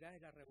la actividad de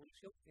la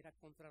revolución era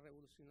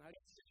contrarrevolucionario,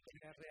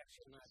 era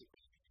reaccionario.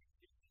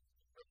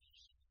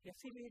 Y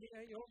así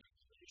veía yo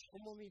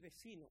como mi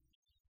vecino,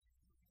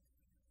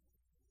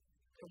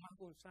 Tomás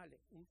González,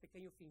 un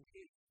pequeño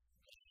finquero,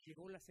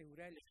 llegó la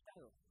seguridad del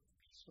Estado,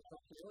 lo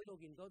torturó y lo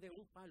guindó de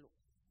un palo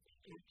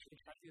en el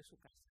patio de su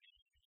casa.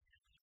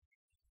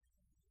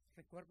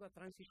 Recuerdo a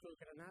Tránsito de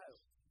Granado,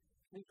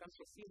 un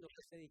campesino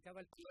que se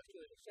dedicaba al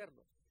comercio de los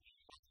cerdos.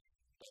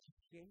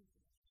 Bien,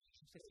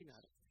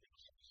 asesinaron.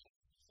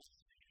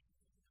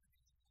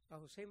 A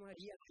José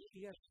María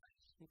Gutiérrez,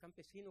 un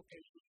campesino que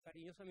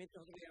cariñosamente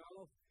nosotros le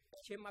llamamos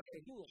Chema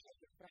Peludo,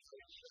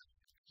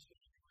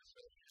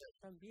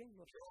 también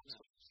lo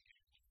asesinaron.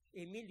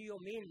 Emilio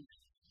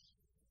Méndez,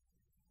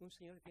 un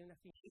señor que tiene una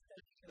finquita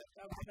que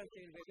estaba delante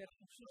del beber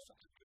Susa,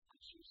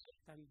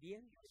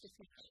 también lo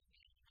asesinaron.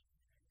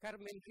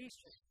 Carmen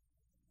Rizo,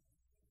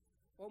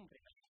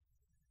 hombre,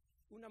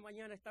 una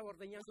mañana estaba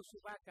ordeñando su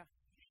vaca,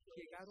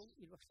 llegaron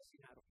y lo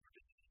asesinaron.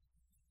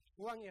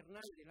 Juan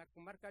Hernández, de la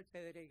comarca del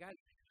Pedregal,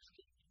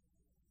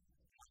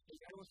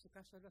 llegaron a su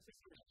casa y lo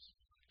asesinaron.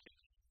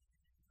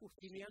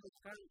 Justiniano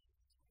Can,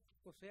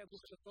 José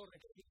Augusto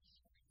Torres,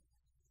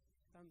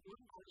 también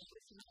lo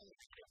asesinaron en la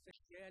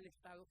Secretaría del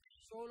Estado,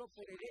 solo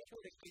por el hecho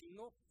de que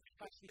no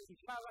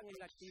participaban en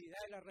la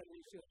actividad de la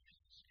revolución.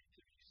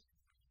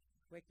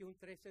 Fue que un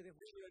 13 de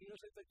julio de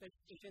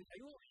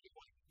 1981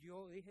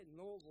 yo dije,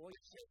 no voy a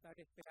estar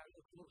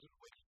esperando turno,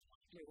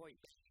 me voy.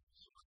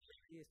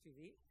 Y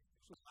decidí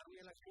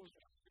sumarme a la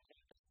contra.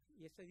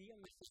 Y ese día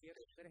me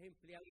sirvieron 3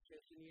 empleados que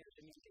tenía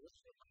de mi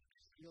negocio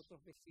y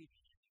otros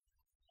vecinos.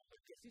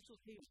 Porque así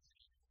sufrimos.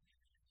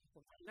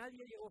 Porque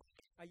nadie llegó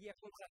allí a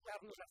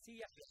contratarnos así,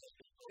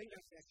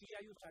 vénganse, aquí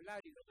hay un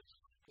salario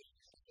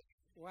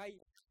o hay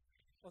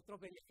otros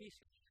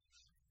beneficios.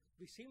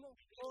 Lo hicimos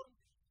por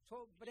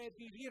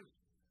sobrevivir,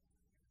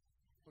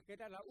 porque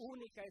era la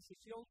única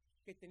decisión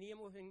que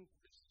teníamos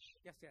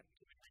que hacer.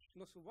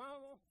 Nos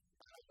subamos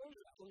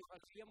o nos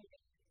hacíamos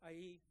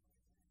ahí.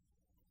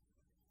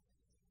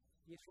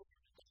 Y eso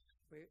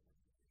fue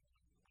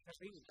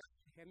terrible.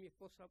 Dejé a mi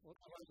esposa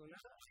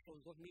abandonada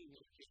con 2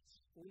 niños,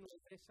 uno de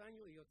 3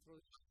 años y otro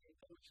de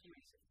 8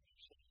 meses.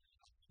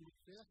 Y me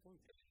fui a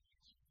contra.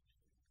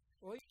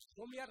 Hoy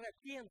no me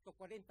arrepiento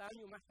 40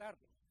 años más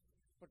tarde,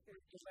 porque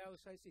he tomado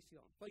esa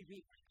decisión. Estoy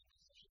vivo.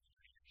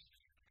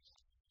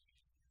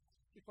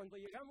 Y cuando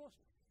llegamos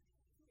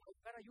a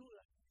buscar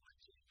ayuda,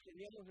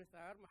 teníamos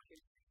nuestras armas, que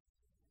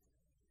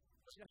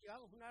las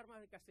llevábamos unas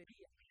armas de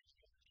cacería.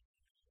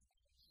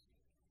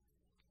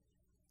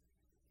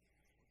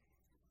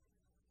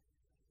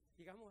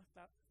 Llegamos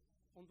hasta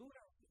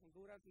Honduras.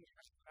 Honduras nos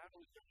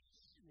capturaron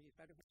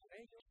militares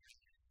hondureños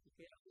y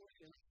que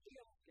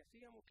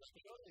hacíamos,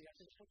 ya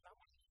se nos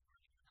contamos.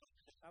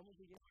 Estábamos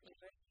viviendo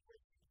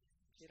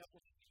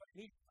éramos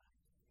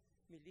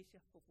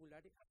milicias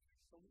populares,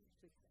 son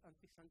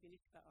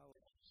antisandinistas ahora.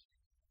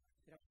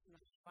 Eran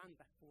unas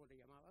bandas, como le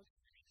llamaban,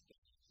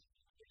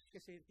 que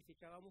se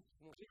identificábamos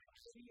como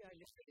CIA,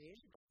 el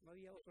SDN, no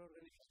había otra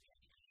organización.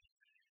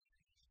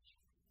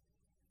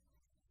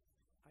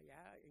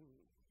 Allá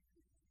en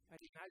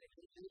Arenales,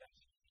 Honduras,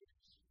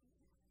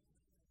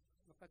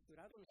 nos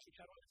capturaron, nos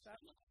quitaron las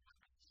armas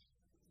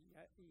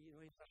y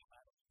nos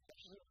encerraron.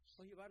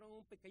 Nos llevaron a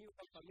un pequeño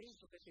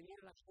campamento que tenía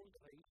la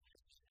contra ahí.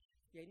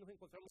 y ahí nos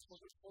encontramos con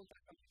otros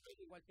contracampesinos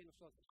igual que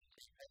nosotros.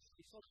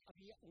 Y solo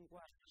había un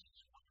guardia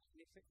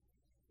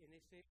en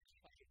ese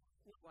país,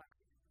 un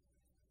guardia.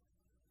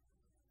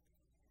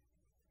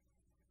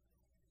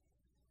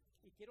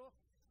 Y quiero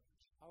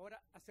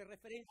ahora hacer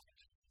referencia,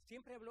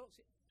 siempre habló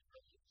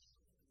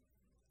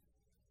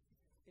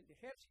el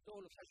ejército,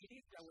 o los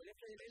sandinistas, o el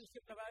FDL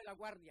siempre hablaba de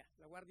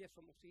la guardia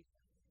somocista.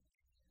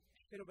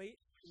 Pero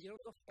vieron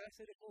dos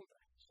clases de contra.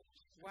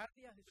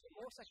 Guardias de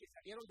Somoza que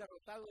salieron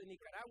derrotados de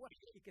Nicaragua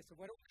y que se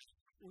fueron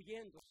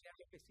huyendo hacia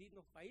los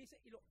vecinos países,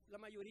 y la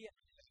mayoría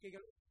que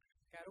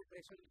quedaron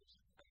presos en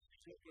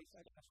lo que es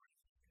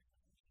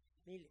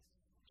miles.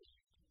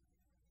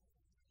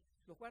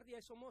 Los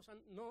guardias de Somoza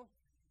no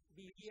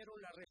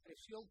vivieron la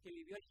represión que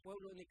vivió el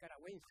pueblo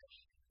nicaragüense.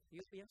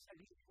 Ellos podían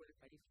salir por el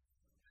país.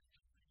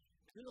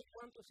 Y unos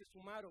cuantos se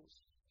sumaron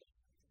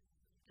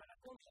a la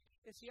contra,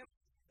 es cierto,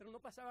 pero no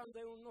pasaban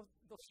de unos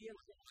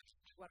 200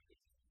 guardias.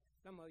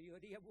 La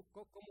mayoría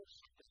buscó cómo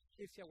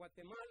irse a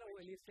Guatemala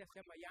o irse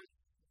hacia Miami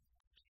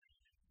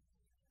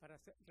para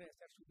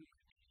rehacer su vida.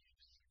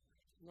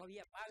 No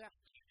había paga,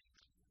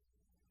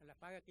 a la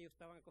paga que ellos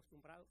estaban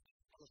acostumbrados.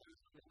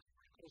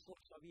 Por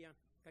costo había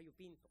callo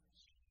pinto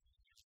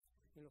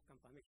en los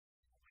campamentos.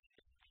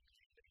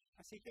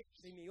 Así que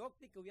de mi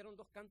óptica hubieron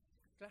dos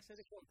clases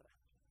de contras.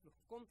 Los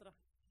contras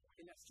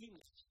que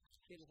nacimos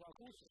de los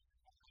abusos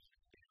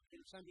de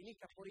los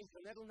sandinistas por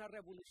imponer una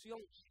revolución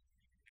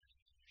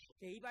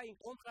que iba en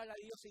contra de la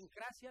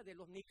idiosincrasia de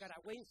los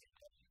nicaragüenses.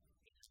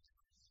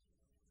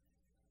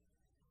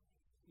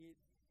 Y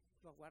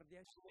los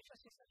guardias somos.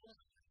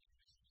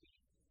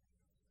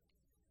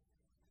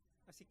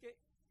 Así que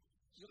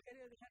yo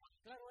quería dejar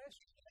claro eso,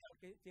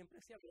 porque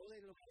siempre se habló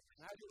de los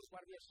mercenarios, los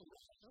guardias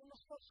somos, pero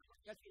unos pocos,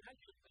 y al final,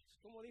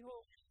 como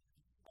dijo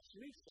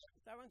Luis,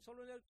 estaban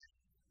solo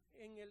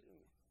en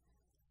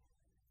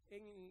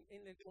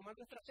el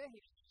comando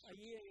estratégico,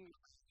 allí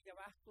de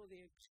abasto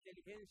de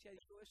inteligencia y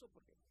todo eso,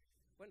 porque,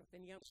 bueno,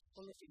 tenían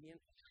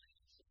conocimiento,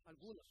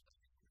 algunos.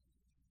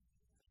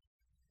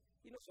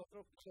 Y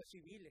nosotros, los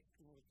civiles,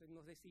 como usted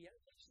nos decía,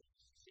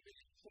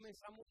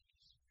 comenzamos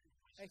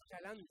a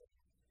escalando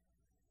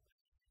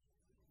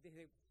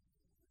desde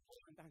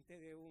comandante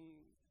de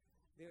un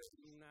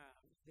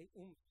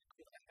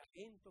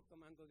destacamento,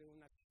 comando de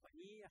una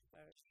compañía,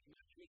 hasta en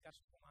mi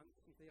caso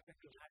comando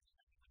regional,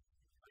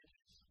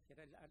 que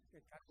era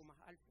el cargo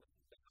más alto.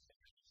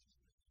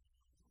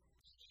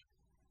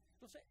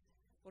 Entonces,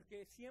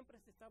 porque siempre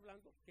se está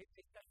hablando que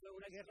esta fue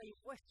una guerra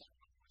impuesta.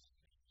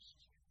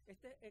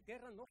 Esta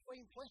guerra no fue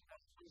impuesta,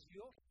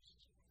 surgió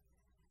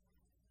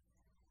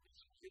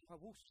de los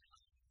abusos,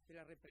 de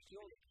la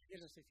represión, de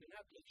los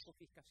asesinatos, de las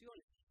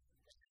confiscaciones.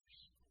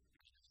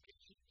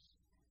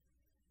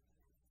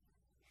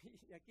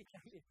 Y aquí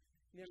está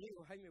mi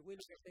amigo Jaime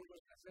Willo, que tengo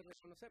el placer de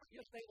conocer.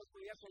 Yo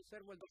todavía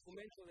conservo el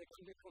documento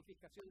de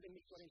confiscación de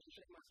mis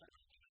 43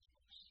 manzanas.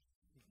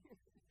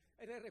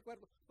 Ahí le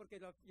recuerdo, porque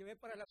lo llevé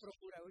para la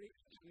Procuraduría,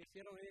 me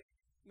hicieron, me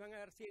van a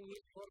dar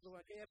 100.000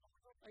 Córdoba,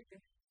 ahí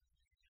te,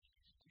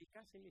 mi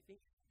casa y mi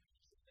finca.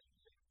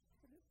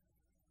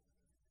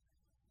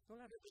 No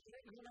la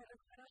recuperé, no la he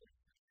recuperado.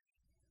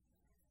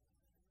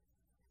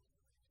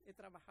 He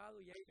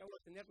trabajado y ahí voy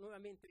a tener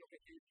nuevamente lo que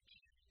tengo,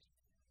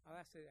 a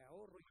base de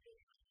ahorro.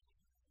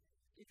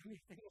 Y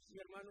también tengo a mi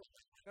hermano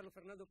Carlos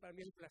Fernando, para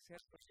mí es un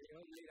placer, porque yo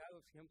he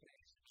mirado siempre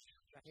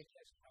la gente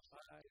de su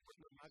papá, de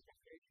su mamá, que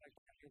fue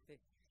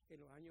prácticamente en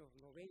los años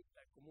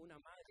 90 como una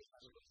madre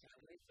para los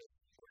nicaragüenses,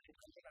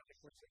 buscando la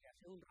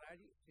reconciliación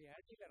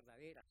real y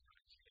verdadera.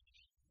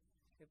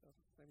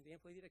 También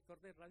fue director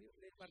de radio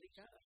de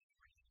Barricada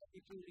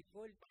y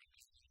publicó el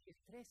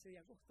 13 de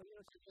agosto de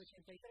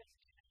 1983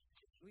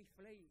 Luis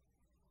Fley,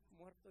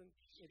 muerto,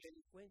 el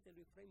delincuente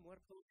Luis Fley,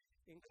 muerto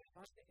en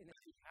combate en el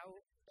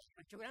Chicago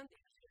Rancho Grande,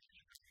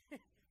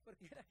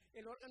 porque era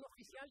el órgano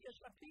oficial del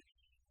partido.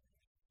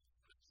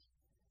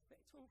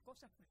 Son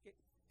cosas pues, que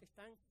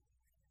están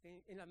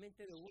en la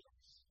mente de uno,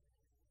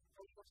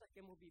 son cosas que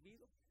hemos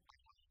vivido,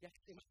 ya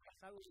que hemos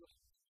pasado unos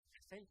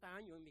 60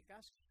 años en mi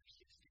caso,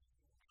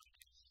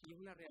 y es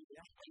una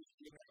realidad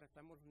que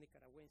tratamos los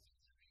nicaragüenses.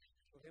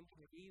 Nos hemos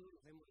herido,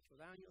 nos hemos hecho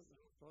daño, nos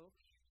hemos todo,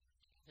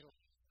 pero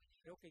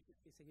creo que hay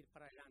que seguir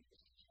para adelante.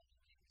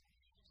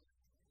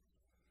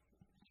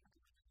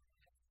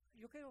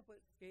 Yo creo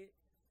pues, que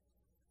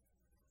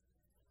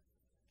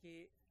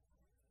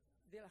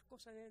de las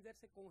cosas deben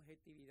verse con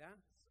objetividad,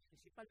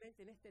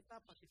 principalmente en esta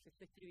etapa que se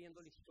está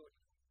escribiendo la historia.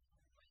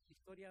 La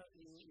historia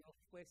no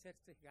puede ser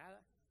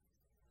sesgada,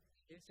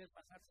 debe ser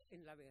basarse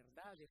en la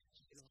verdad de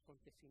los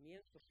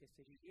acontecimientos que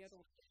se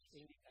vivieron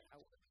en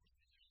Nicaragua.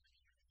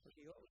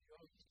 Porque yo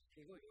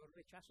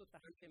rechazo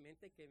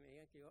tajantemente que me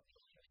digan que yo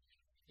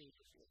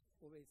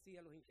obedecía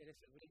a los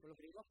intereses gringos. Los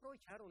gringos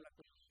aprovecharon la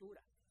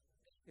coyuntura,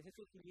 ese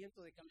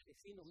surgimiento de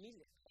campesinos,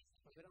 miles,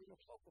 cuando eran unos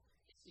pocos.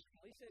 Y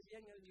como dice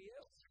bien en el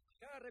video,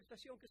 cada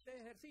represión que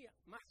ustedes ejercían,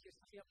 más que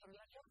se hacía para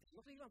la gente,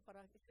 no se iban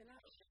para este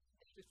lado,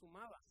 se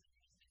sumaban.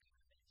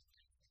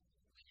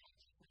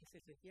 Porque se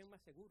sentían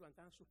más seguros,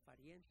 andaban sus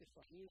parientes, sus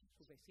amigos,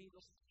 sus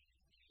vecinos,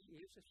 y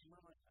ellos se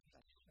sumaban a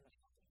la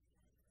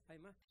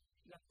Además,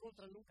 la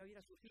Contra nunca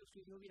hubiera surgido si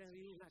no hubiera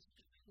habido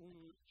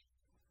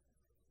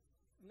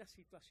una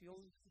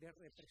situación de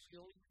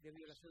represión, de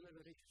violación de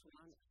los derechos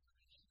humanos.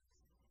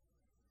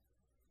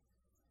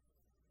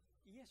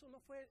 Y eso no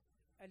fue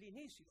al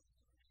inicio,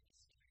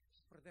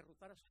 por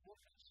derrotar a su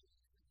esposa.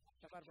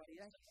 La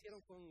barbaridad que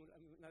hicieron con la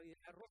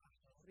Navidad Roja,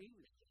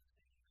 horrible.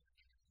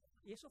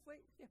 Y eso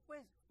fue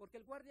después, porque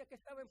el guardia que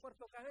estaba en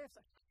Puerto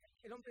Cabeza,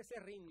 el hombre se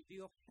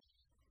rindió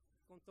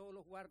con todos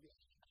los guardias,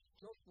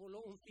 no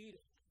voló un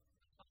tiro,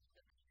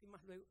 y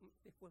más luego,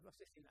 después lo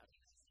asesinaron.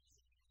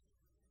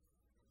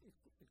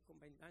 El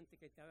comandante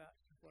que estaba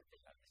en Puerto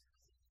Cabeza.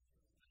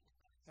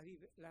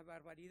 Las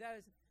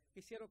barbaridades que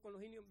hicieron con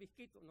los indios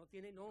Bisquitos no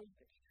tienen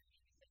nombre.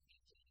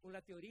 Con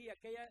la teoría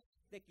aquella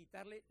de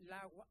quitarle el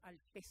agua al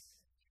pez.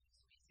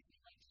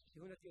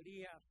 Es una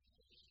teoría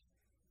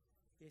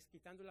que es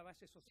quitando la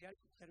base social,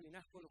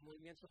 terminar con los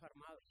movimientos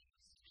armados.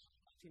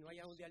 Si no hay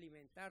a donde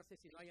alimentarse,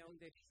 si no hay a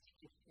donde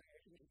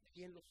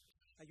quien los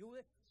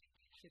ayude,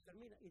 se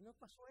termina. Y no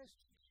pasó eso.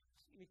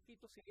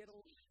 Misquitos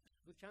siguieron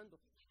luchando,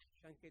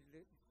 aunque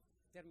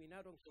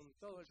terminaron con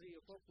todo el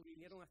río Coco,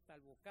 vinieron hasta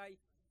el Bocay,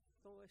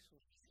 todo eso,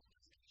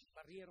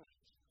 barrieron,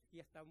 y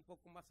hasta un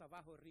poco más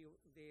abajo el río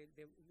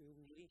de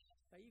Umurí.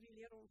 Ahí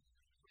vinieron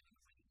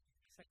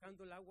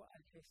sacando el agua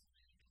al pez.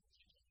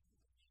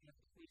 El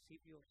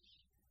principio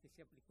que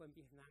se aplicó en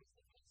Vietnam.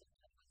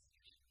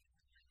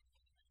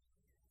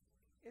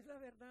 Es la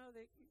verdad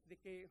de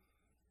que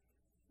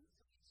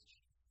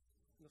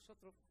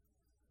nosotros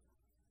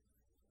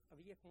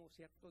había como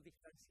cierto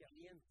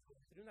distanciamiento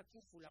entre una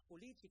cúpula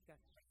política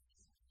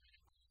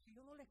y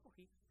yo no la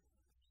escogí.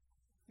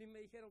 Ni me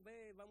dijeron,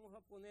 ve, vamos a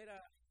poner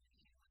a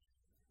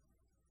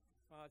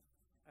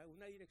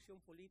una dirección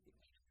política.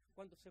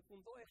 Cuando se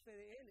fundó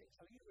FDN,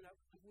 había una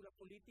cúpula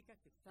política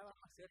que estaba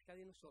más cerca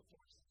de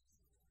nosotros.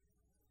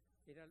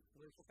 Era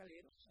Rodolfo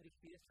Calero,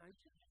 Aristides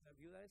Sánchez, la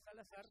viuda de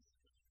Salazar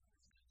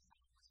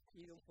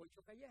y don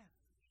Poncho Calleja.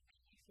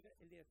 Ese era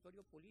el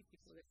directorio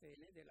político de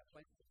FDN, de la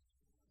cual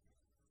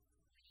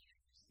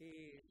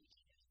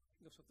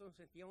nosotros nos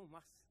sentíamos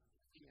más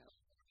dañados.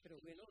 Pero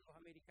bueno, los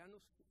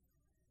americanos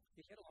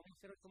dijeron, vamos a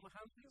hacer esto más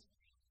amplio,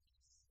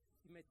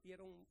 y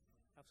metieron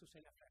a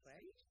Susana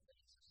Ferrey,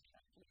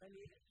 con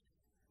Daniel,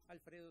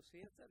 Alfredo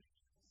César,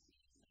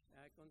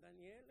 con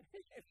Daniel,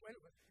 bueno,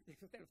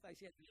 eso te lo está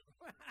diciendo.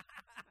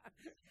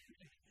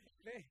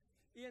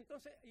 y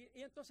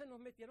entonces nos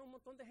metieron un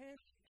montón de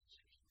gente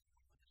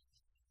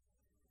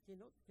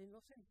que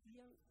no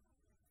sentían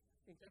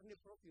en carne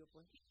propia,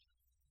 pues,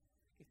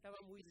 que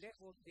estaba muy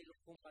lejos de los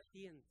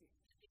combatientes.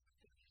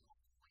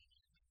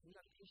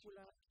 Una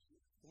cúpula,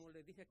 como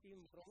les dije aquí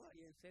en broma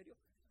y en serio,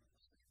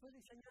 fue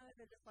diseñada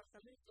en el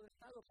Departamento de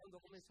Estado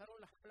cuando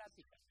comenzaron las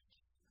pláticas.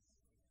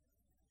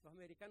 Los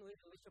americanos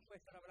dicen, no se puede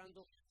estar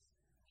hablando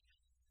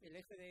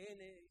el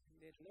FDN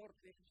del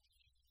norte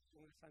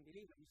con el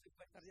sandinismo, no se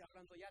puede estar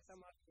hablando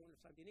Yatama con el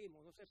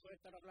sandinismo, no se puede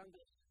estar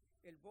hablando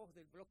el voz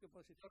del bloque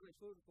opositor del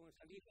sur con el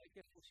sandinismo, hay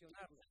que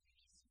fusionarlo.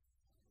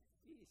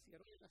 Y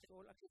hicieron una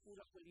sola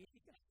cúpula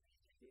política,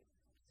 ¿sí?,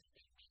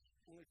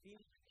 con el fin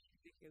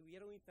de que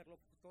hubiera un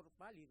interlocutor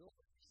válido,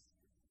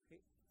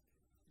 ¿sí?,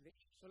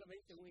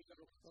 solamente un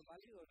interlocutor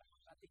válido de las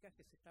pláticas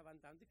que se estaban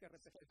dando y que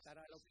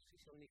representara a la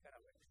oposición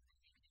nicaragüense.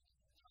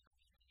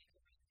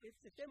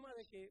 Este tema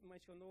de que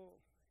mencionó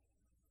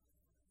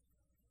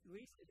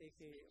Luis, de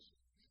que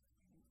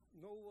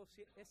no hubo,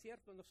 es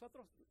cierto,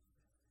 nosotros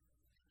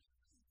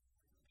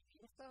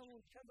no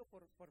estábamos luchando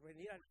por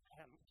venir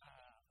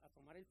a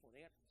tomar el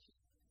poder.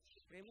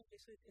 Creemos que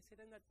esa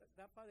era una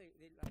etapa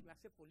de la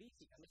clase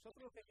política.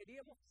 Nosotros lo que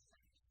queríamos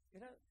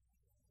era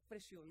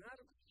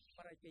presionar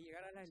para que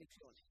llegara a las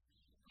elecciones.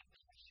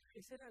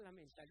 Esa era la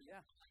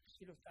mentalidad.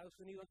 Si los Estados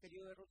Unidos han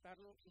querido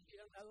derrotarlo, nos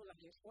hubieran dado las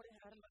mejores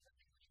armas,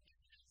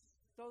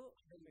 todo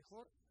lo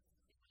mejor,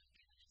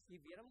 y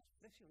hubiéramos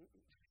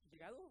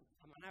llegado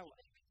a Managua,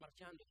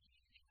 marchando.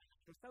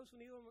 Los Estados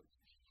Unidos,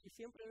 y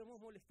siempre lo hemos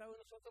molestado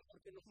nosotros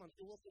porque nos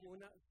mantuvo como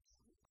una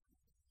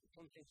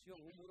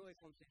contención, un muro de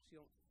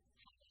contención,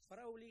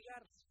 para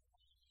obligar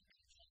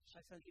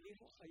al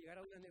sandinismo a llegar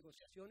a unas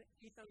negociaciones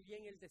y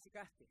también el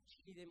desgaste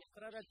y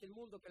demostrar ante el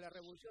mundo que la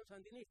revolución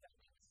sandinista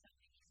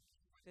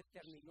se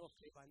terminó,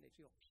 se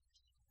desvaneció.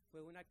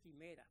 Fue una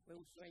quimera, fue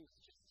un sueño.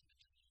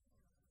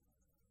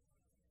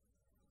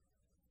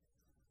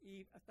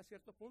 Y hasta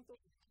cierto punto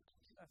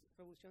la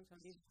revolución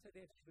sandinista se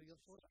destruyó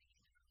sola.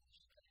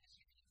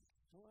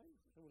 No hay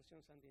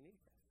revolución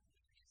sandinista.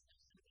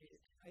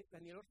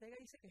 Daniel Ortega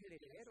dice que es el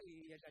heredero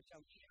y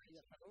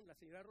la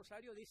señora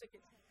Rosario dice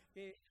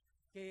que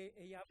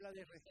ella habla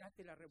de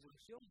rescate de la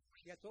revolución,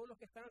 y a todos los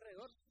que están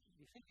alrededor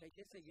dicen que hay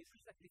que seguirse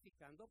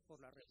sacrificando por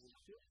la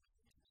revolución.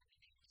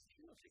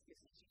 No sé si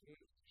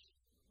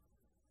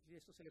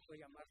eso se le puede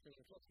llamar,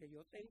 pero lo que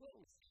yo tengo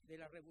de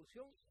la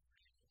revolución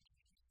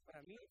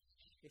para mí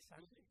es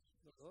sangre,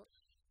 dolor,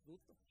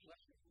 luto,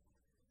 muerte,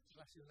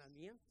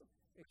 racionamiento,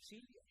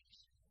 exilio.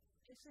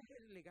 Ese es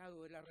el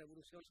legado de la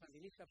revolución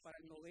sandinista para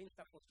el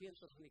 90%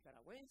 de los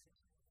nicaragüenses.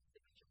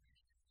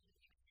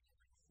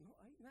 No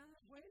hay nada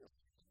bueno.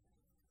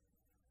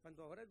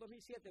 Cuando ahora en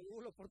 2007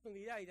 hubo la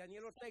oportunidad y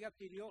Daniel Ortega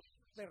pidió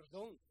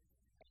perdón,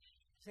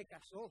 se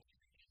casó,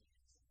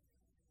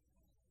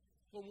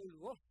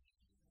 comulgó,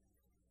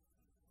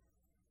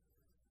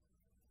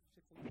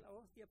 se comió la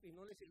hostia y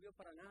no le sirvió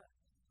para nada.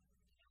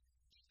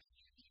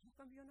 No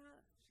cambió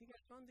nada, sigue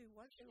actuando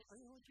igual que en los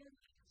años 80.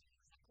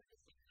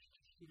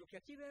 Y lo que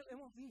aquí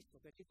hemos visto,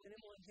 que aquí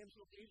tenemos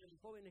ejemplos de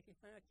jóvenes que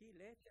están aquí,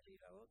 Lester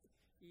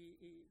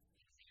y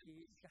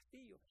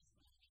Castillo,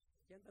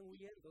 que andan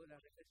huyendo de la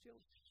represión.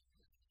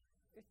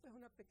 Esta es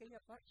una pequeña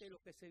parte de lo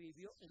que se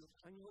vivió en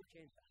los años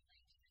 80.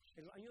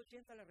 En los años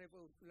 80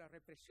 la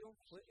represión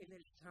fue en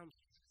el campo.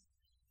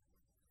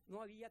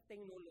 No había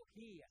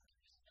tecnología.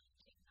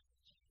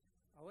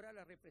 Ahora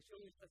la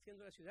represión está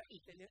haciendo la ciudad y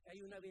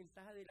hay una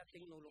ventaja de la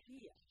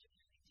tecnología.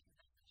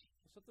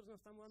 Nosotros nos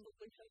estamos dando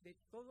cuenta de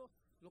todo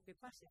lo que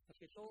pasa,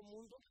 porque todo el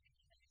mundo,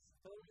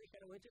 todos los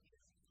nicaragüenses,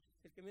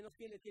 el que menos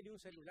tiene un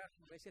celular,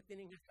 a veces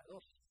tienen hasta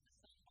dos.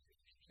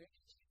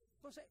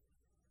 Entonces,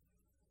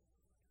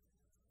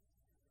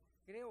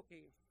 creo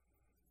que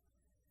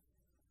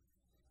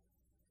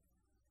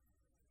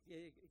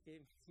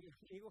mi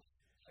amigo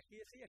aquí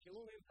decía que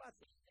hubo un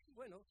empate.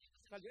 Bueno,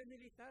 tal vez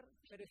militar,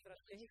 pero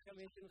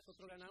estratégicamente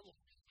nosotros ganamos.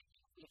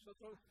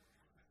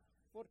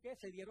 Porque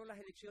se dieron las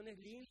elecciones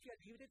limpias,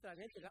 libres y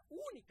transparentes, la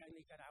única en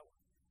Nicaragua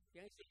que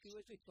han existido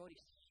en su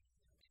historia.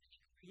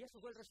 Y eso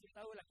fue el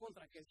resultado de la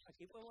contra, que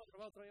aquí podemos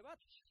aprobar otro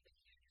debate.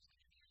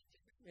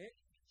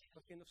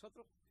 Porque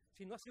nosotros,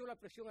 si no ha sido la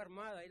presión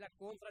armada y la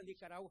contra en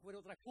Nicaragua, fuera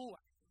otra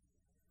Cuba.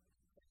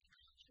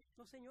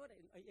 No, señores,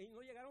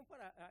 no llegaron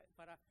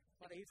para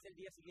irse el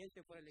día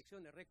siguiente por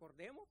elecciones.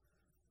 Recordemos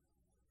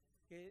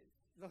que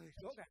los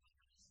eslogan,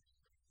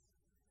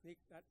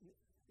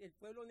 el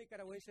pueblo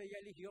nicaragüense ya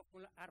eligió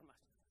con las armas.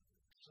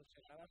 No se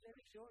acaban de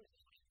elecciones.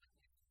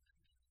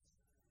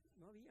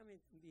 No había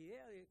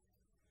idea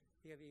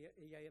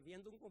y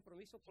habiendo un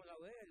compromiso con la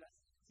OEA,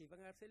 que iban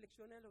a darse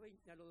elecciones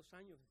a los 2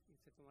 años y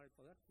se tomara el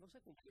poder. No se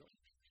cumplió.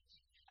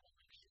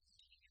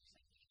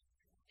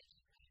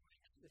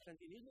 El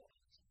sandinismo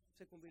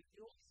se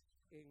convirtió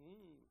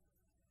en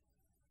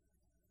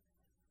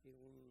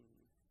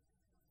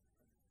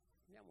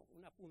digamos,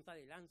 una punta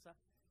de lanza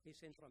en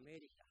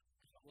Centroamérica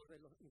a favor de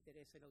los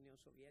intereses de la Unión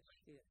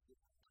Soviética.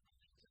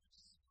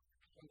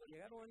 Cuando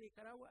llegaron a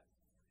Nicaragua,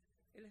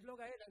 el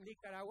eslogan era: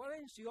 Nicaragua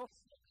venció,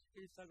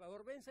 El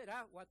Salvador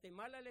vencerá,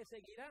 Guatemala le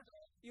seguirá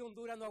y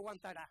Honduras no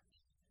aguantará.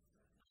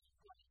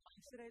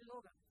 Ese era el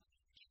eslogan.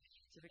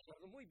 Se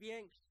recuerdo muy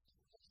bien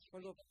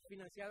cuando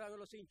financiaban a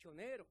los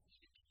hinchoneros.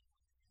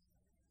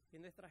 Y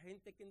nuestra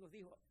gente que nos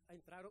dijo,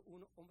 entraron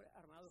unos hombres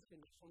armados que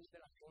no son de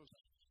la contra.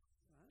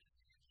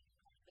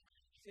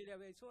 Se le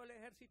avisó al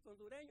ejército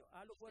hondureño,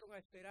 lo fueron a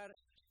esperar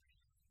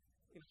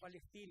en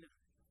Palestina,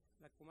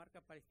 la comarca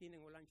palestina,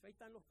 en Olancho. Ahí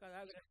están los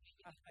cadáveres,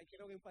 hasta ahí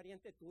creo que un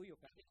pariente tuyo,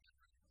 Carrion.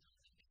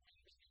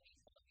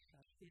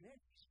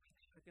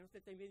 Porque no te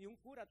está viendo, y un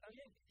cura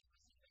también.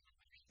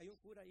 Hay un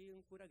cura ahí,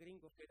 un cura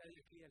gringo que era de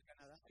aquí del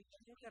Canadá. Ahí está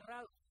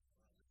enterrado.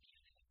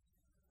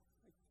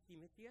 Y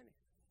me tiene.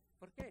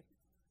 ¿Por qué?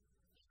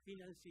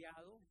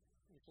 Financiado,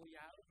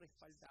 apoyado,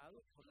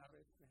 respaldado por la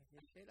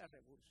gente de la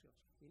Revolución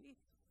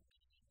Sandinista.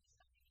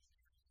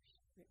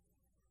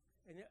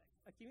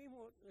 Aquí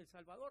mismo El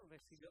Salvador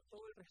recibió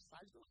todo el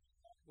respaldo,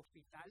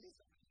 hospitales,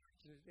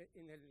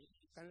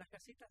 en las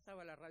casitas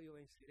estaba la radio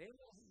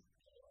Venceremos,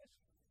 todo eso.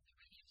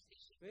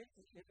 ¿Ves?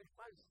 El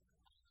respaldo.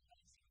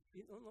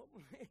 Y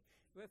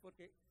no es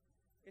porque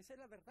esa es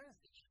la verdad.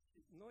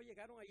 No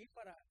llegaron allí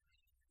para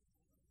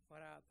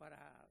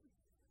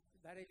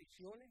dar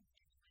elecciones,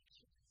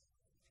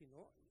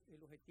 sino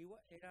el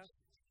objetivo era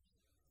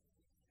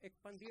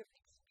expandir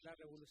la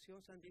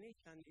revolución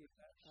sandinista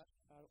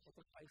a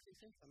otros países de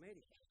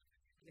Centroamérica.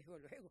 Desde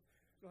luego,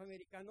 los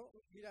americanos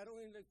miraron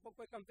en el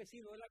poco de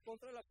campesinos de la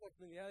contra la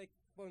oportunidad de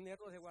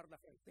ponerlos de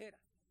guardafrontera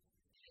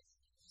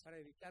para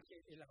evitar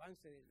el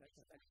avance del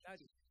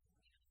totalitario.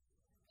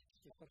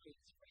 Porque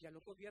ya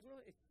los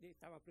gobiernos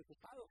estaban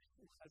preocupados,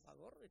 El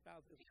Salvador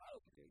estaba preocupado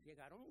porque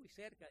llegaron muy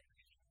cerca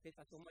de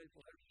esta toma del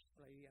poder por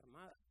la vía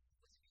armada.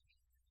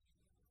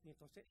 Y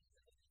entonces,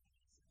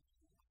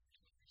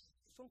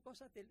 son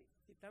cosas que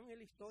están en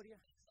la historia,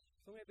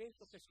 son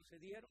eventos que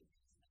sucedieron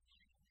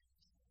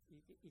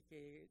y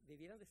que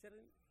debieran de ser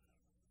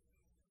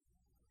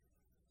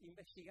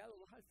investigados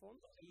más al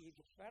fondo y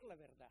buscar la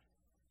verdad.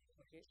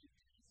 Porque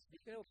yo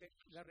creo que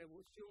la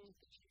revolución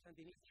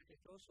sandinista que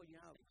todos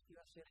soñábamos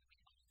iba a ser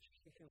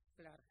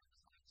ejemplar,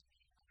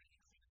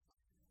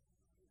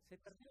 se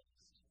perdió,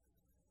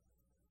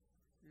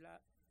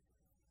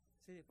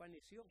 se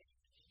desvaneció,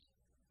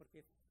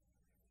 porque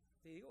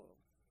te digo,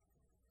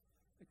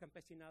 el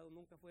campesinado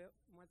nunca fue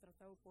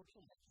maltratado por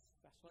Somos,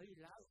 caso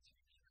aislado.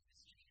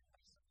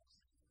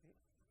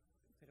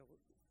 Pero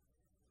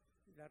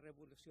la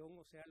revolución,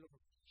 o sea, los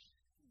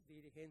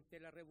dirigentes de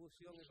la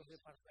revolución en los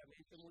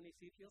departamentos y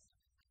municipios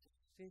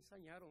se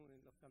ensañaron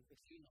en los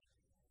campesinos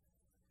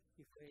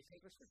y fue ese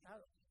el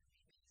resultado.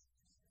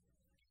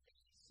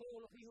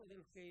 todos los hijos de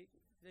los que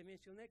le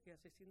mencioné que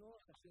asesinó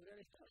a la señora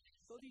del Estado,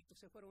 toditos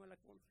se fueron a la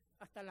contra,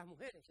 hasta las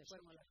mujeres se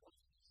fueron a la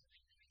contra.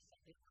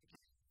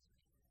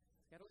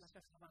 Quedaron las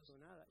casas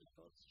abandonadas y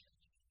todo.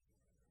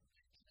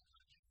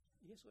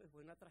 Y eso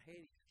fue una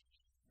tragedia.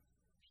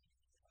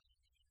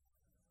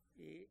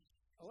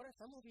 Ahora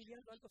estamos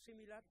viviendo algo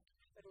similar,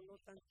 pero no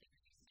tanto.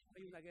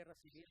 Hay una guerra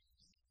civil.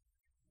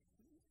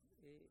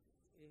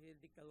 Es el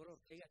dictador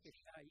Ortega que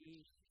está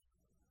allí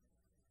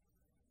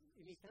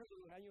imitando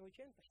los años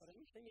 80. Para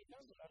mí está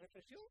imitando la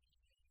represión.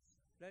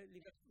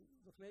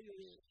 Los medios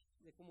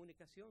de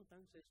comunicación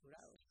están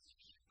censurados.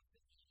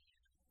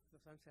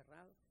 Los han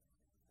cerrado.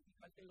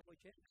 Igual que en los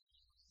 80.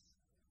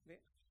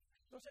 ¿Ve?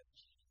 Entonces,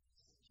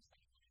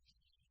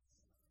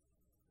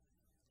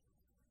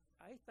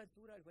 a esta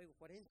altura del juego,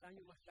 40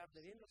 años más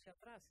tarde, viéndose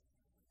atrás,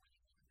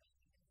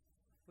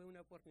 fue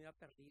una oportunidad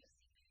perdida.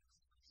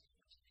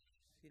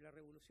 Si la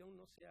revolución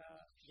no se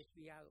ha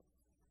desviado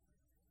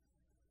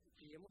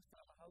y hemos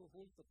trabajado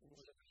juntos como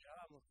lo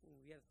esperábamos, como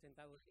hubiera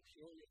tentado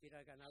elecciones,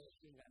 hubiera ganado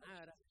quien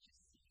ganara,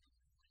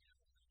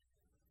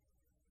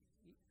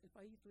 y el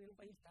país tuviera un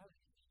país estable.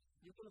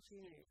 Yo conocí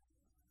en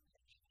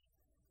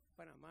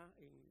Panamá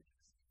en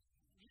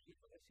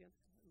 1990,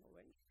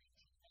 89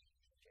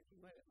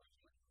 más o menos.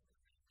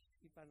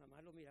 Y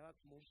Panamá lo miraba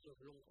como un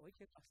pueblo. Hoy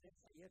que pasé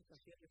ayer,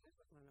 cualquier por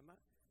Panamá,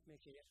 me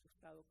quedé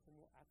asustado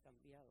cómo ha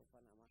cambiado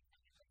Panamá.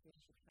 Me quedé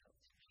asustado.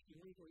 Y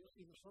yo digo,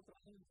 y nosotros,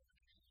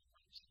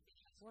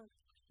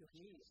 ¿cuántos? Dios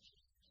mío,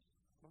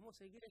 vamos a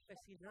seguir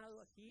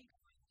empecinados aquí,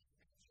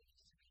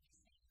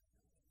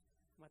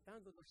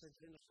 matándonos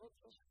entre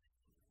nosotros.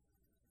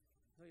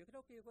 No, yo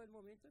creo que llegó el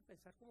momento de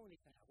pensar como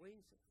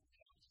nicaragüense,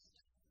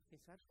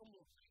 pensar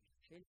como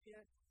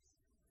gente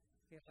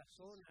que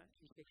razona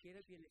y que quiere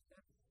el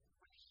bienestar.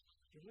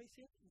 Yo me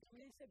hice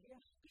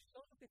viejos,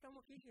 todos los que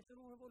estamos aquí, que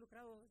estamos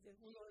involucrados de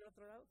uno del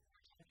otro lado,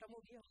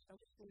 estamos viejos,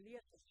 estamos con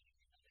nietos.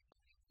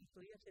 Y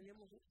todavía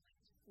tenemos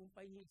un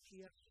país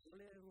incierto, no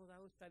le hemos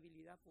dado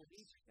estabilidad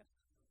política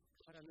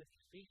para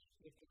nuestros hijos,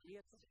 nuestros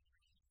nietos.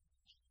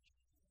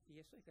 Y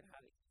eso es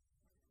grave.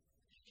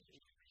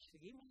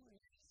 Seguimos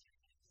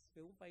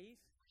en un país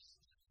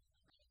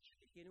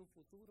que tiene un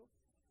futuro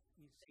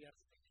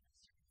incierto.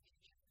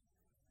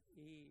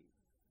 Y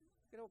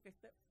creo que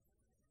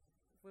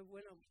fue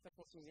buena esta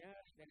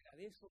oportunidad, le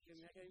agradezco que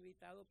me haya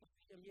invitado, porque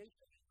también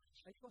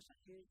hay cosas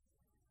que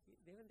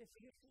deben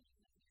decirse,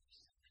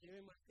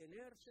 deben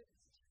mantenerse,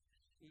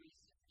 y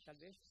tal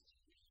vez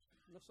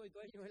no soy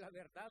dueño de la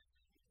verdad,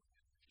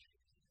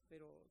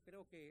 pero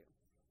creo que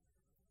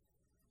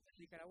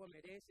Nicaragua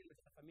merece,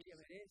 nuestra familia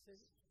merece,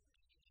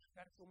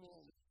 buscar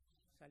cómo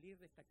salir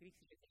de esta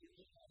crisis que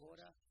tenemos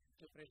ahora,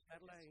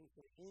 enfrentarla en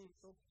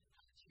conjunto,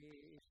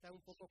 que está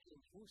un poco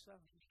confusa,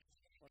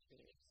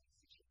 porque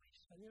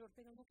Daniel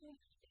Ortega no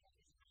cumple.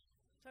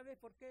 ¿Sabe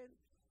por qué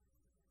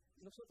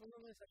nosotros no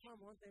nos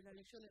desarmamos antes de las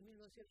elecciones de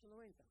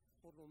 1990?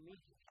 Por lo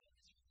mismo.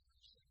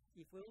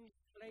 Y fue un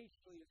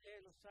pleito, y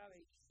ustedes lo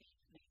saben,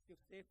 que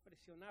ustedes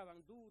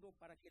presionaban duro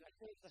para que la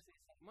Contra se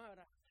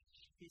desarmara,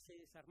 y se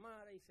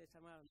desarmara, y se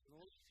desarmara.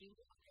 No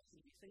hicimos que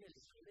hubiesen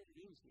elecciones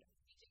limpias.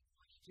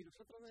 Si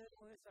nosotros nos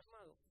hubiéramos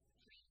desarmado,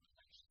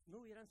 no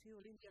hubieran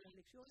sido limpias las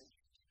elecciones,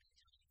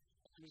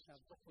 ni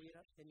tampoco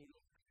hubieran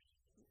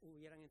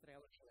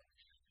entregado el poder.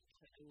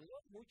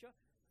 Hubo mucha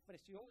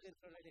presión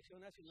dentro de la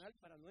elección nacional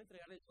para no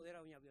entregarle el poder a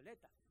doña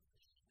Violeta.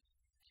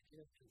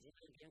 Pero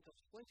tendrían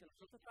consecuencias.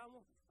 Nosotros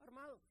estábamos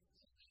armados.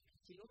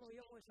 Si no nos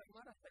íbamos a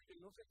desarmar hasta que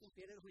no se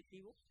cumpliera el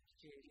objetivo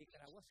que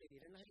Nicaragua se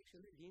diera en las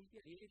elecciones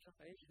limpias, libres y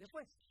transparentes.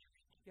 Después,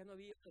 ya no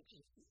había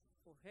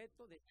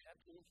objeto de estar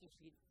con un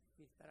fusil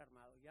ni estar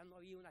armado. Ya no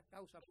había una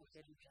causa por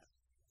qué luchar.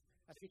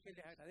 Así que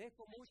les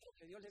agradezco mucho,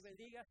 que Dios les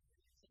bendiga.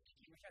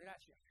 Muchas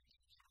gracias.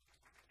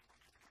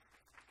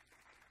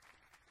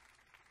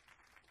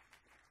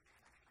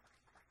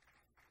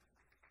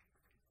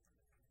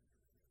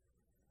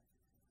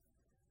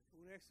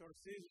 Un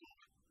exorcismo.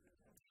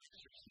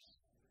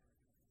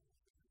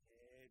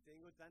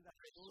 Tengo tantas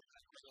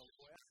preguntas, pero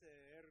voy a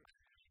ceder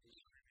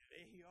el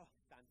privilegio,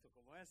 tanto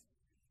como es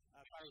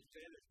para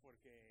ustedes,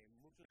 porque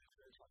muchos de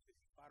ustedes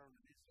participaron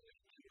en este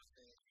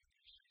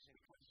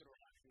encuentro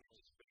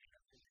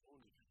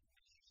único.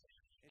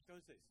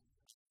 Entonces,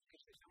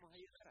 empezamos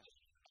ahí atrás.